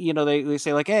 He's saying, they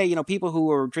say like, hey, people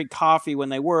who drink coffee when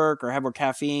they work or have more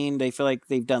caffeine, they feel like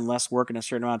they've done less work in a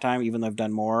certain amount of time, even though they've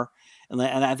done more. And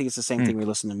I think it's the same thing when you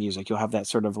listen to music. You'll have that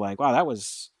sort of like, wow, that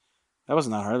wasn't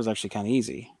that hard. It was actually kind of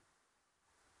easy.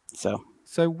 So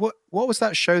what was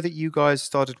that show that you guys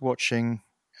started watching?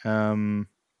 That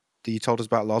you told us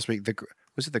about last week?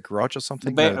 Was it The Grudge or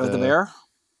something? The Bear.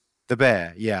 The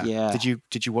Bear, yeah.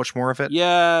 Did you watch more of it?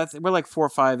 Yeah, we're like 4 or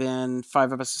 5 in,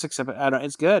 5 episodes, 6 episodes. I don't.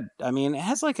 It's good. I mean, it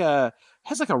has like a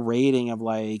rating of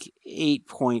like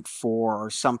 8.4 or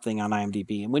something on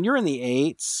IMDb. And when you're in the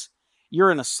 8s,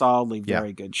 you're in a solidly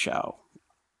very good show.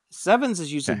 7s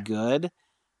is usually good.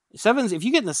 7s, if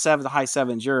you get in the high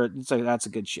 7s, that's a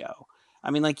good show. I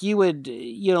mean, like you would,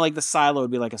 like The Silo would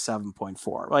be like a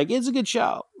 7.4. Like it's a good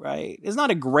show, right? It's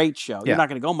not a great show. Yeah. You're not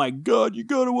going to go, oh my God, you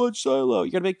got to watch Silo. You're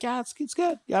going to be like, yeah, it's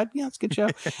good. Yeah, it's a good show.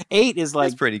 8 is like,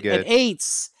 it's pretty good. At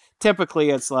 8s,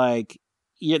 typically it's like,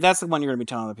 that's the one you're going to be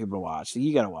telling other people to watch. So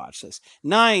you got to watch this.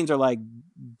 9s are like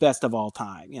best of all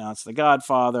time. It's The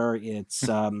Godfather. It's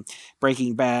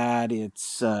Breaking Bad.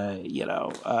 It's,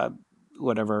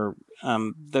 whatever.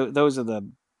 Those are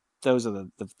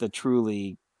the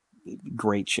truly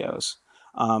great shows.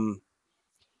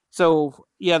 So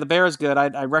yeah, The Bear is good.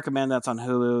 I recommend that's on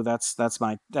Hulu. That's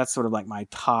sort of like my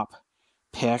top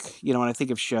pick. When I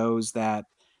think of shows that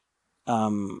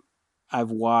I've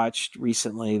watched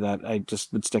recently that I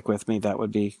just would stick with me, that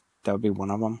would be one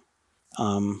of them.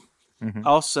 Mm-hmm.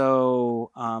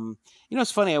 Also,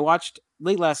 it's funny. I watched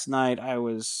late last night. Like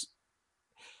I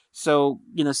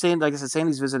said,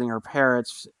 Sandy's visiting her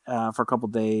parents for a couple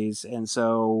days, and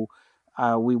so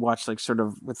we watched like sort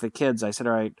of with the kids. I said,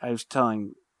 all right. I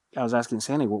was asking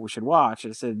Sandy what we should watch.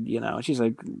 I said, she's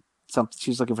like,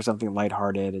 she's looking for something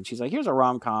lighthearted, and she's like, here's a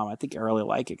rom-com. I think Ariel will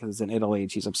like it because it's in Italy,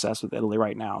 and she's obsessed with Italy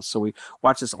right now. So we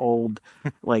watched this old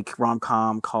like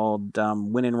rom-com called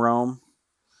When in Rome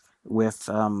with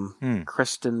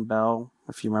Kristen Bell,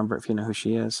 if you know who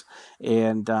she is.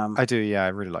 And I do, yeah, I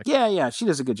really like it. Yeah, she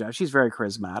does a good job. She's very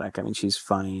charismatic. I mean, she's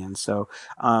funny, and so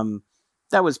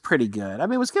that was pretty good. I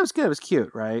mean, it was good. It was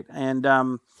cute, right? And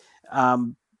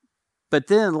but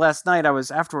then last night I was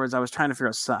trying to figure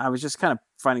out. I was just kind of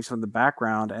finding some of the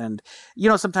background, and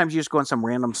sometimes you just go on some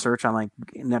random search on like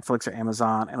Netflix or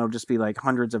Amazon, and it'll just be like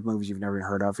hundreds of movies you've never even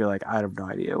heard of. You're like, I have no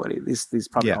idea what these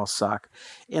probably all suck.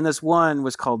 And this one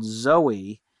was called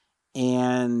Zoe,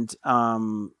 and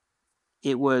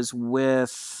it was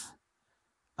with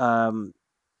Ewan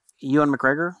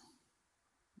McGregor,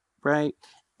 right?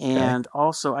 And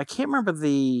also I can't remember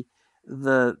the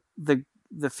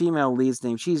female lead's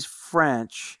name. She's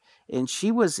French, and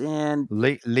she was in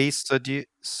Lise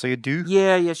Seydoux.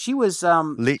 Yeah. She was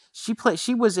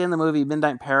she was in the movie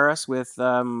Midnight in Paris with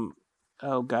not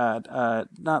Luke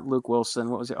Wilson.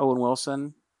 What was it? Owen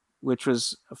Wilson, which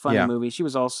was a funny movie. She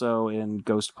was also in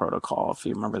Ghost Protocol, if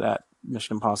you remember that.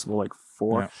 Mission Impossible, like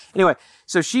 4. Yeah. Anyway,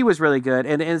 so she was really good,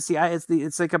 and it's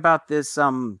like about this.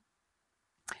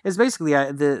 It's basically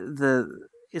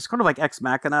it's kind of like Ex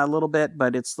Machina a little bit,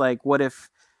 but it's like, what if,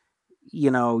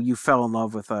 you fell in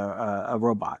love with a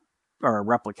robot or a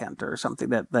replicant or something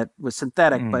that was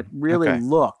synthetic, but really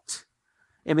looked.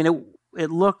 I mean, it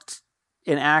looked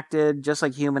and acted just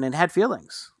like human and had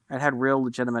feelings. It had real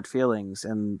legitimate feelings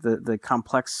and the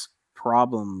complex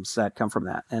problems that come from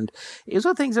that. And it was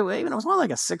one of the things that, it was more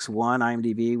like a 6.1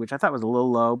 IMDb, which I thought was a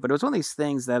little low, but it was one of these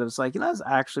things that it was like, it's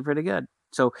actually pretty good.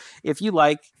 So if you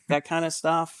like that kind of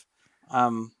stuff,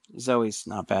 Zoe's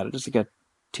not bad. It's like a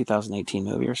 2018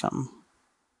 movie or something.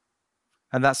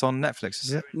 And that's on Netflix,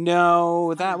 is it?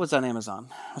 No, that was on Amazon.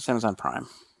 It's Amazon Prime.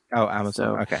 Oh, Amazon.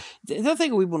 So, okay. The other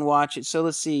thing we've been watching. So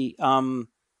let's see. We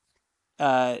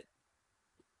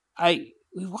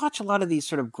watch a lot of these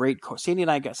sort of great. Sandy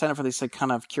and I got signed up for this like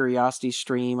kind of curiosity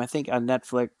stream. I think on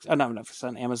Netflix. Not Netflix,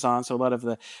 on Amazon. So a lot of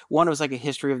one was like a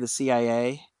history of the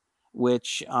CIA,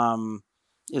 which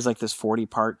is like this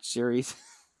 40-part series,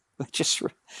 which is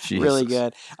really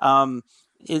good.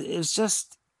 It's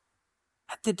just.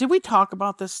 Did we talk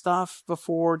about this stuff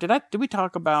before? Did we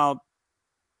talk about?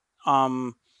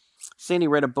 Sandy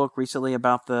read a book recently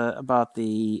about the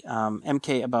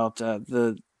MK about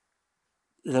the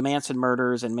Manson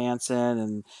murders and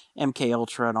Manson and MK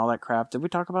Ultra and all that crap. Did we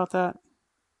talk about that?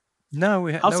 No,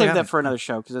 I'll save that for another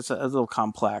show because it's a little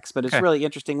complex, but it's really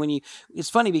interesting it's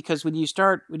funny because when you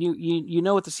start, when you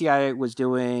know what the CIA was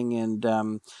doing,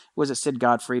 and was it Sid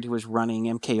Gottfried who was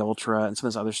running MK Ultra and some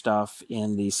of this other stuff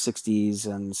in the 60s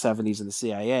and 70s in the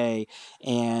CIA,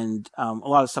 and a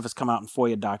lot of stuff has come out in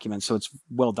FOIA documents, so it's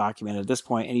well documented at this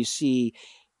point, and you see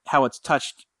how it's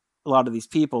touched a lot of these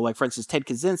people, like for instance Ted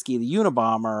Kaczynski, the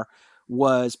Unabomber,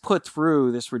 was put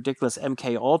through this ridiculous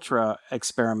MK Ultra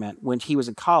experiment when he was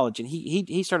in college, and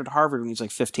he started Harvard when he was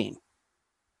like 15.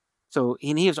 So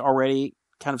he was already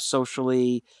kind of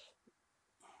socially,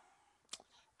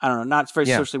 I don't know, not very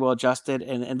socially well adjusted,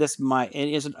 and there's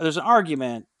an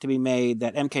argument to be made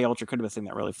that MK Ultra could have been the thing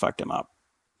that really fucked him up,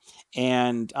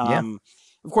 and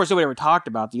of course, nobody ever talked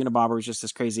about the Unabomber was just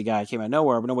this crazy guy who came out of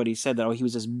nowhere, but nobody said that, he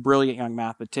was this brilliant young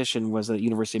mathematician, was at the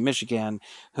University of Michigan,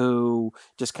 who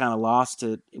just kind of lost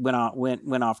it, went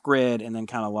off grid, and then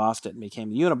kind of lost it and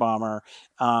became the Unabomber.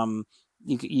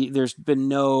 There's been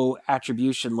no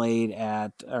attribution laid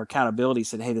at, or accountability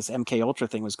said, hey, this MK Ultra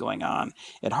thing was going on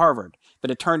at Harvard.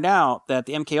 But it turned out that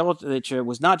the MK Ultra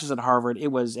was not just at Harvard,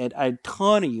 it was at a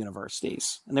ton of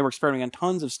universities. And they were experimenting on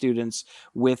tons of students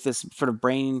with this sort of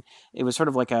it was sort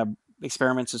of like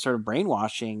experiments of sort of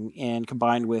brainwashing, and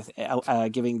combined with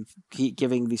giving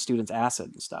these students acid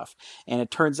and stuff. And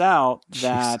it turns out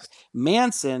that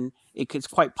Manson, it's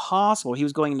quite possible he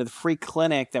was going into the free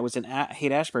clinic that was in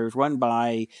Haight-Ashbury, was run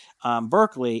by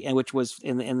Berkeley, and which was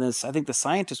in this. I think the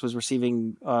scientist was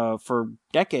receiving for a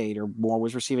decade or more,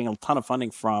 was receiving a ton of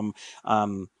funding from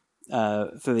through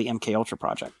the MK Ultra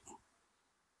project,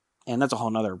 and that's a whole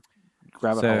nother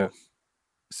rabbit hole.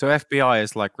 So FBI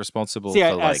is like responsible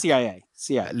for like CIA is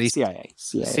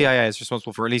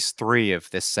responsible for at least 3 of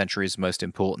this century's most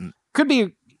important. Could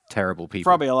be terrible people.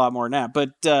 Probably a lot more than that.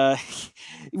 But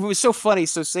it was so funny.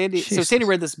 So Sandy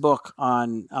read this book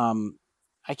on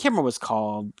I can't remember what it's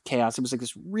called, Chaos. It was like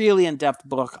this really in-depth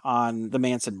book on the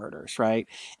Manson murders, right?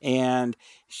 And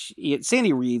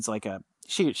Sandy reads like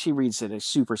she reads it at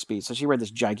super speed. So she read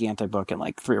this gigantic book in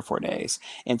like 3 or 4 days.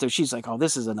 And so she's like, oh,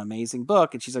 this is an amazing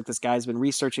book. And she's like, this guy's been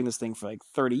researching this thing for like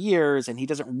 30 years and he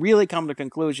doesn't really come to a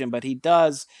conclusion, but he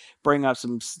does bring up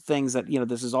some things that,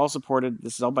 this is all supported.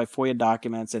 This is all by FOIA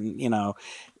documents. And,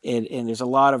 and there's a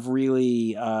lot of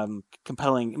really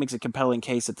compelling, it makes a compelling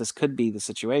case that this could be the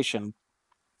situation.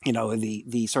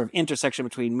 The sort of intersection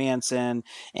between Manson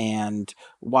and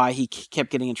why he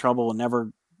kept getting in trouble and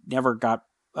never got,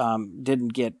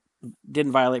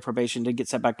 didn't violate probation, didn't get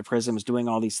sent back to prison, was doing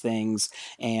all these things,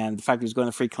 and the fact that he was going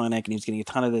to free clinic and he was getting a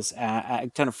ton of this, a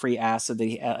ton of free acid,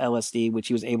 the LSD, which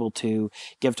he was able to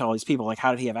give to all these people. Like,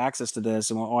 how did he have access to this?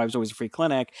 And why was always a free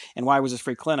clinic? And why was this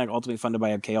free clinic ultimately funded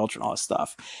by MKUltra and all this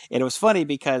stuff? And it was funny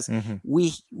because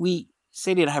we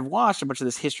Sadie and I have watched a bunch of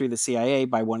this history of the CIA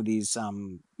by one of these,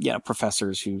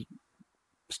 professors who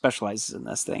specializes in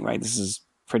this thing, right? This is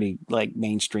pretty like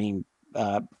mainstream,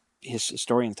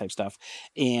 historian type stuff,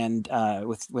 and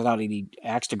without any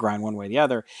axe to grind one way or the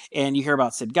other. And you hear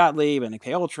about Sid Gottlieb and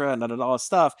MKUltra and all this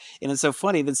stuff, and it's so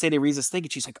funny. Then Sadie reads this thing,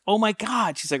 and she's like, "Oh my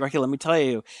god!" She's like, "Okay, let me tell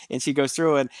you." And she goes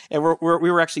through it, and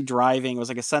we were actually driving. It was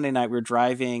like a Sunday night. We were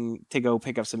driving to go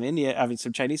pick up some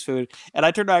some Chinese food, and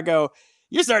I turned around and go,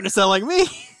 "You're starting to sound like me."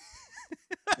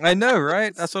 I know,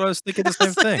 right? That's what I was thinking. The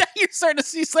same thing. You're starting to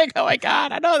see, like, oh my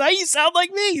god, I know now you sound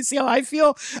like me. You see how I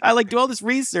feel? I like do all this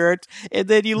research, and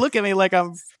then you look at me like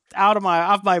I'm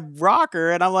off my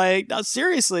rocker, and I'm like, no,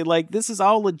 seriously, like this is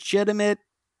all legitimate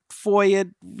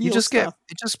FOIA. It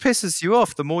just pisses you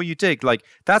off the more you dig. Like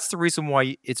that's the reason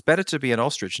why it's better to be an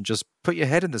ostrich and just put your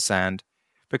head in the sand,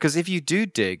 because if you do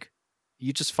dig,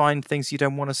 you just find things you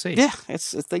don't want to see. Yeah,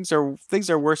 things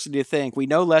are worse than you think. We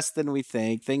know less than we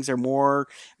think. Things are more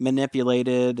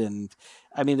manipulated, and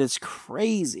I mean it's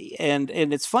crazy. And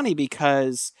it's funny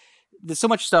because so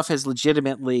much stuff has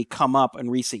legitimately come up in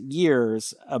recent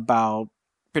years about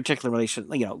particular relation.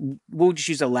 We'll just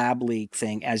use a lab leak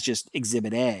thing as just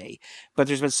Exhibit A, but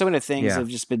there's been so many things that have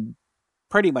just been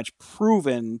pretty much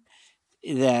proven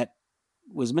that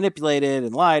was manipulated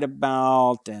and lied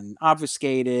about and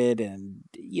obfuscated and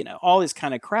all this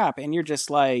kind of crap. And you're just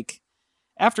like,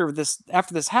 after this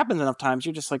happens enough times,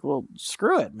 you're just like, well,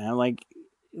 screw it, man. Like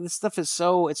this stuff is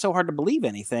it's so hard to believe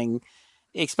anything,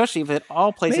 especially if it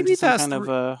all plays into some kind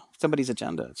of somebody's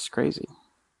agenda. It's crazy.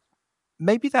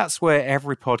 Maybe that's where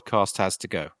every podcast has to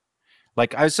go.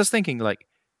 Like I was just thinking, like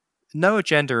No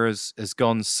Agenda has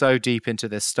gone so deep into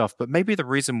this stuff, but maybe the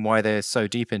reason why they're so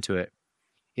deep into it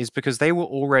is because they were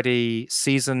already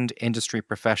seasoned industry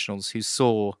professionals who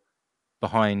saw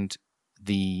behind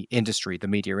the industry, the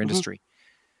media industry.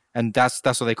 And that's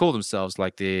what they call themselves,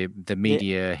 like the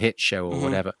media hit show or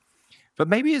whatever. But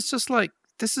maybe it's just like,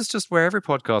 this is just where every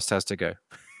podcast has to go.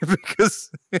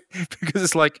 because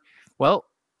it's like, well,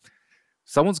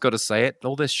 someone's got to say it.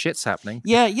 All this shit's happening.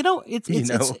 Yeah,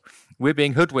 we're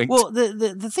being hoodwinked. Well,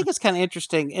 the thing is kind of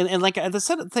interesting, and like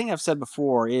the thing I've said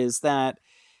before is that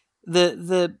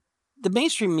the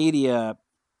mainstream media,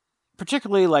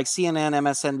 particularly like CNN,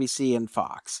 MSNBC, and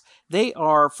Fox, they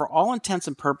are, for all intents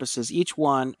and purposes, each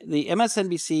one, the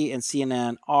MSNBC and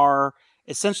CNN are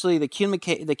essentially the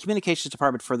communications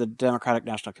department for the Democratic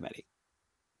National Committee,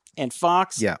 and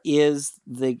Fox is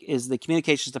the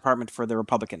communications department for the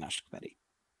Republican National Committee.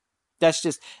 That's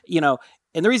just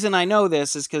and the reason I know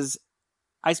this is because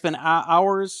I spend an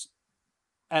hour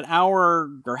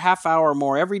or half hour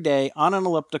more every day on an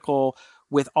elliptical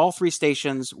with all three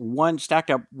stations, one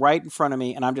stacked up right in front of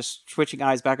me, and I'm just switching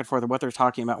eyes back and forth of what they're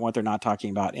talking about and what they're not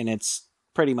talking about, and it's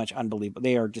pretty much unbelievable.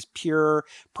 They are just pure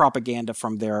propaganda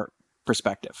from their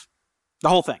perspective. The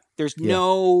whole thing. There's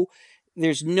no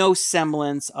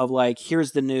semblance of like,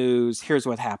 here's the news, here's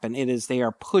what happened. They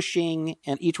are pushing,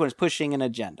 and each one is pushing an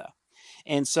agenda.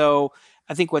 And so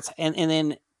I think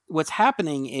then what's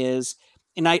happening is,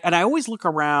 and I always look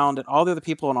around at all the other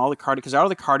people and all the cardio, because all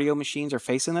the cardio machines are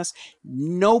facing this.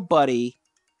 Nobody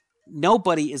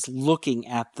is looking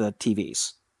at the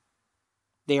TVs.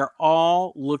 They are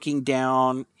all looking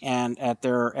down and at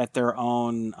their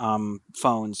own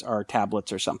phones or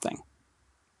tablets or something.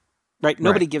 Right?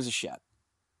 Nobody gives a shit.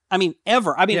 I mean,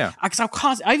 ever. I mean, because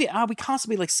I'll be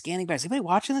constantly like scanning back. Is anybody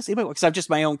watching this? Because I'm just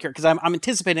my own character. Because I'm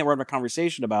anticipating that we're having a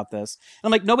conversation about this. And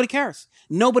I'm like, nobody cares.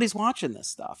 Nobody's watching this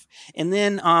stuff. And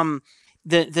then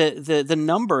the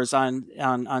numbers on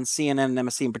CNN and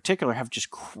MSC in particular have just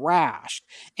crashed.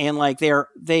 And like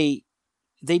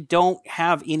they don't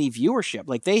have any viewership.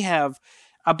 Like they have,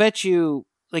 I bet you,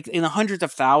 like in the hundreds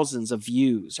of thousands of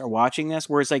views are watching this.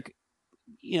 Whereas like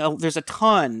there's a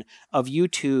ton of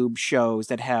YouTube shows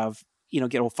that have,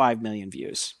 get 5 million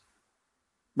views,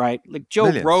 right? Like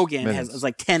Joe Rogan has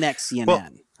like 10x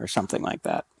CNN or something like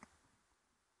that.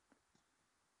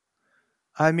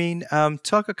 I mean,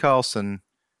 Tucker Carlson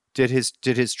did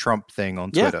his Trump thing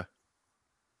on Twitter.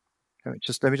 Let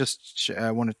me just. I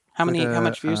want to. How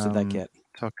much views did that get?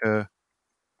 Tucker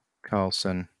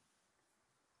Carlson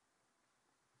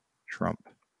Trump.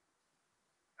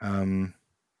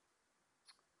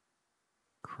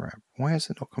 Crap. Why is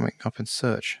it not coming up in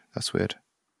search? That's weird.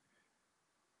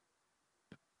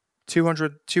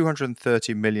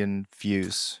 230 million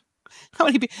views. How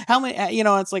many,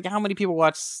 it's like, how many people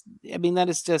watch? I mean, that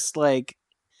is just like,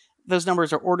 those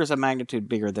numbers are orders of magnitude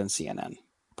bigger than CNN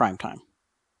primetime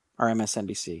or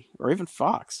MSNBC or even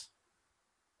Fox.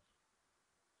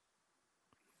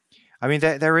 I mean,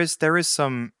 there is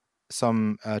some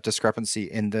discrepancy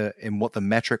in what the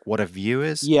metric, what a view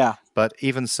is. Yeah. But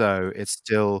even so, it's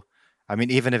still, I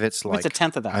mean, even if it's like, it's a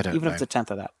tenth of that. If it's a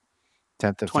tenth of that.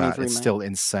 Tenth of that, it's million. Still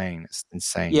insane. It's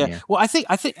insane. Yeah. Well, I think.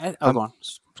 Go on.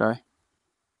 Sorry.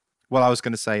 Well, I was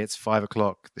going to say it's 5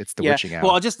 o'clock. It's the witching hour.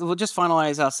 Well, we'll just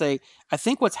finalize. I'll say, I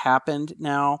think what's happened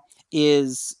now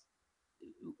is,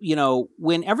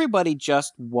 when everybody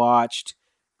just watched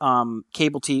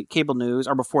cable news,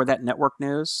 or before that, network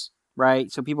news,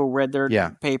 right? So people read their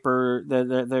paper,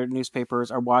 their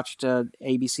newspapers, or watched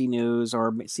ABC News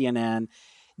or CNN.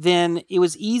 Then it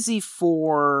was easy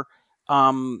for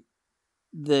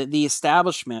the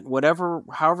establishment,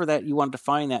 however that you want to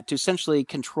define that, to essentially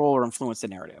control or influence the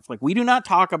narrative. Like, we do not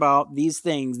talk about these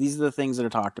things. These are the things that are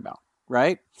talked about,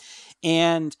 right?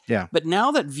 And but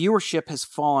now that viewership has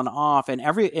fallen off,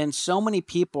 and so many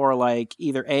people are like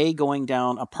either going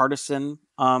down a partisan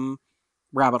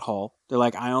rabbit hole. They're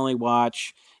like, I only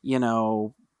watch, I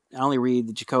only read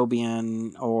the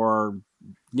Jacobian or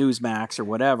Newsmax or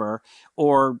whatever,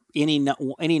 or any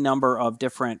number of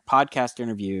different podcast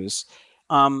interviews.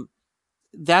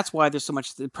 That's why there's so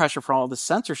much pressure for all the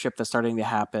censorship that's starting to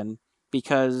happen,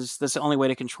 because that's the only way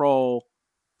to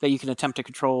you can attempt to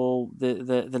control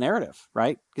the narrative,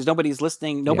 right? Because nobody's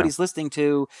watching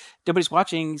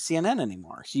CNN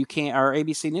anymore. So you can't, or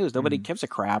ABC News, nobody gives a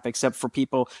crap except for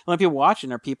people. The only people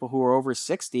watching are people who are over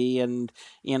 60 and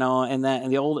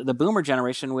the boomer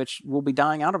generation, which will be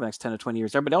dying out over the next 10 to 20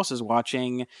 years. Everybody else is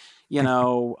watching,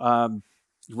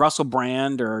 Russell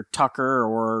Brand or Tucker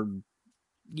or,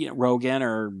 Rogan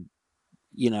or,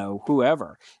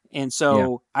 whoever. And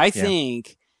so I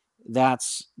think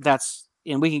that's,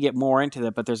 and we can get more into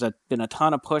that, but there's been a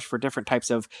ton of push for different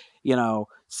types of,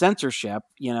 censorship,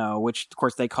 which of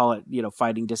course they call it,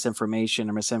 fighting disinformation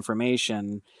or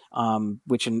misinformation,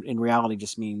 which in reality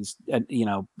just means,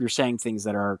 you're saying things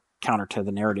that are counter to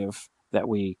the narrative that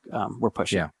we're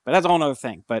pushing. Yeah. But that's a whole other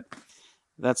thing. But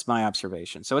that's my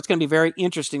observation. So it's going to be very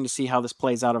interesting to see how this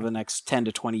plays out over the next 10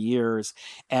 to 20 years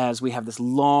as we have this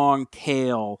long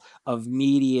tail of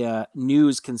media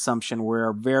news consumption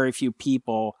where very few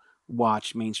people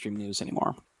watch mainstream news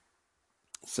anymore.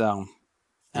 So,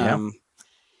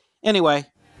 anyway,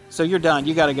 so you're done.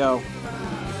 You got to go,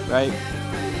 right?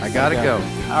 I got to go.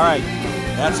 All right.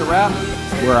 That's a wrap.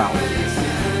 We're out.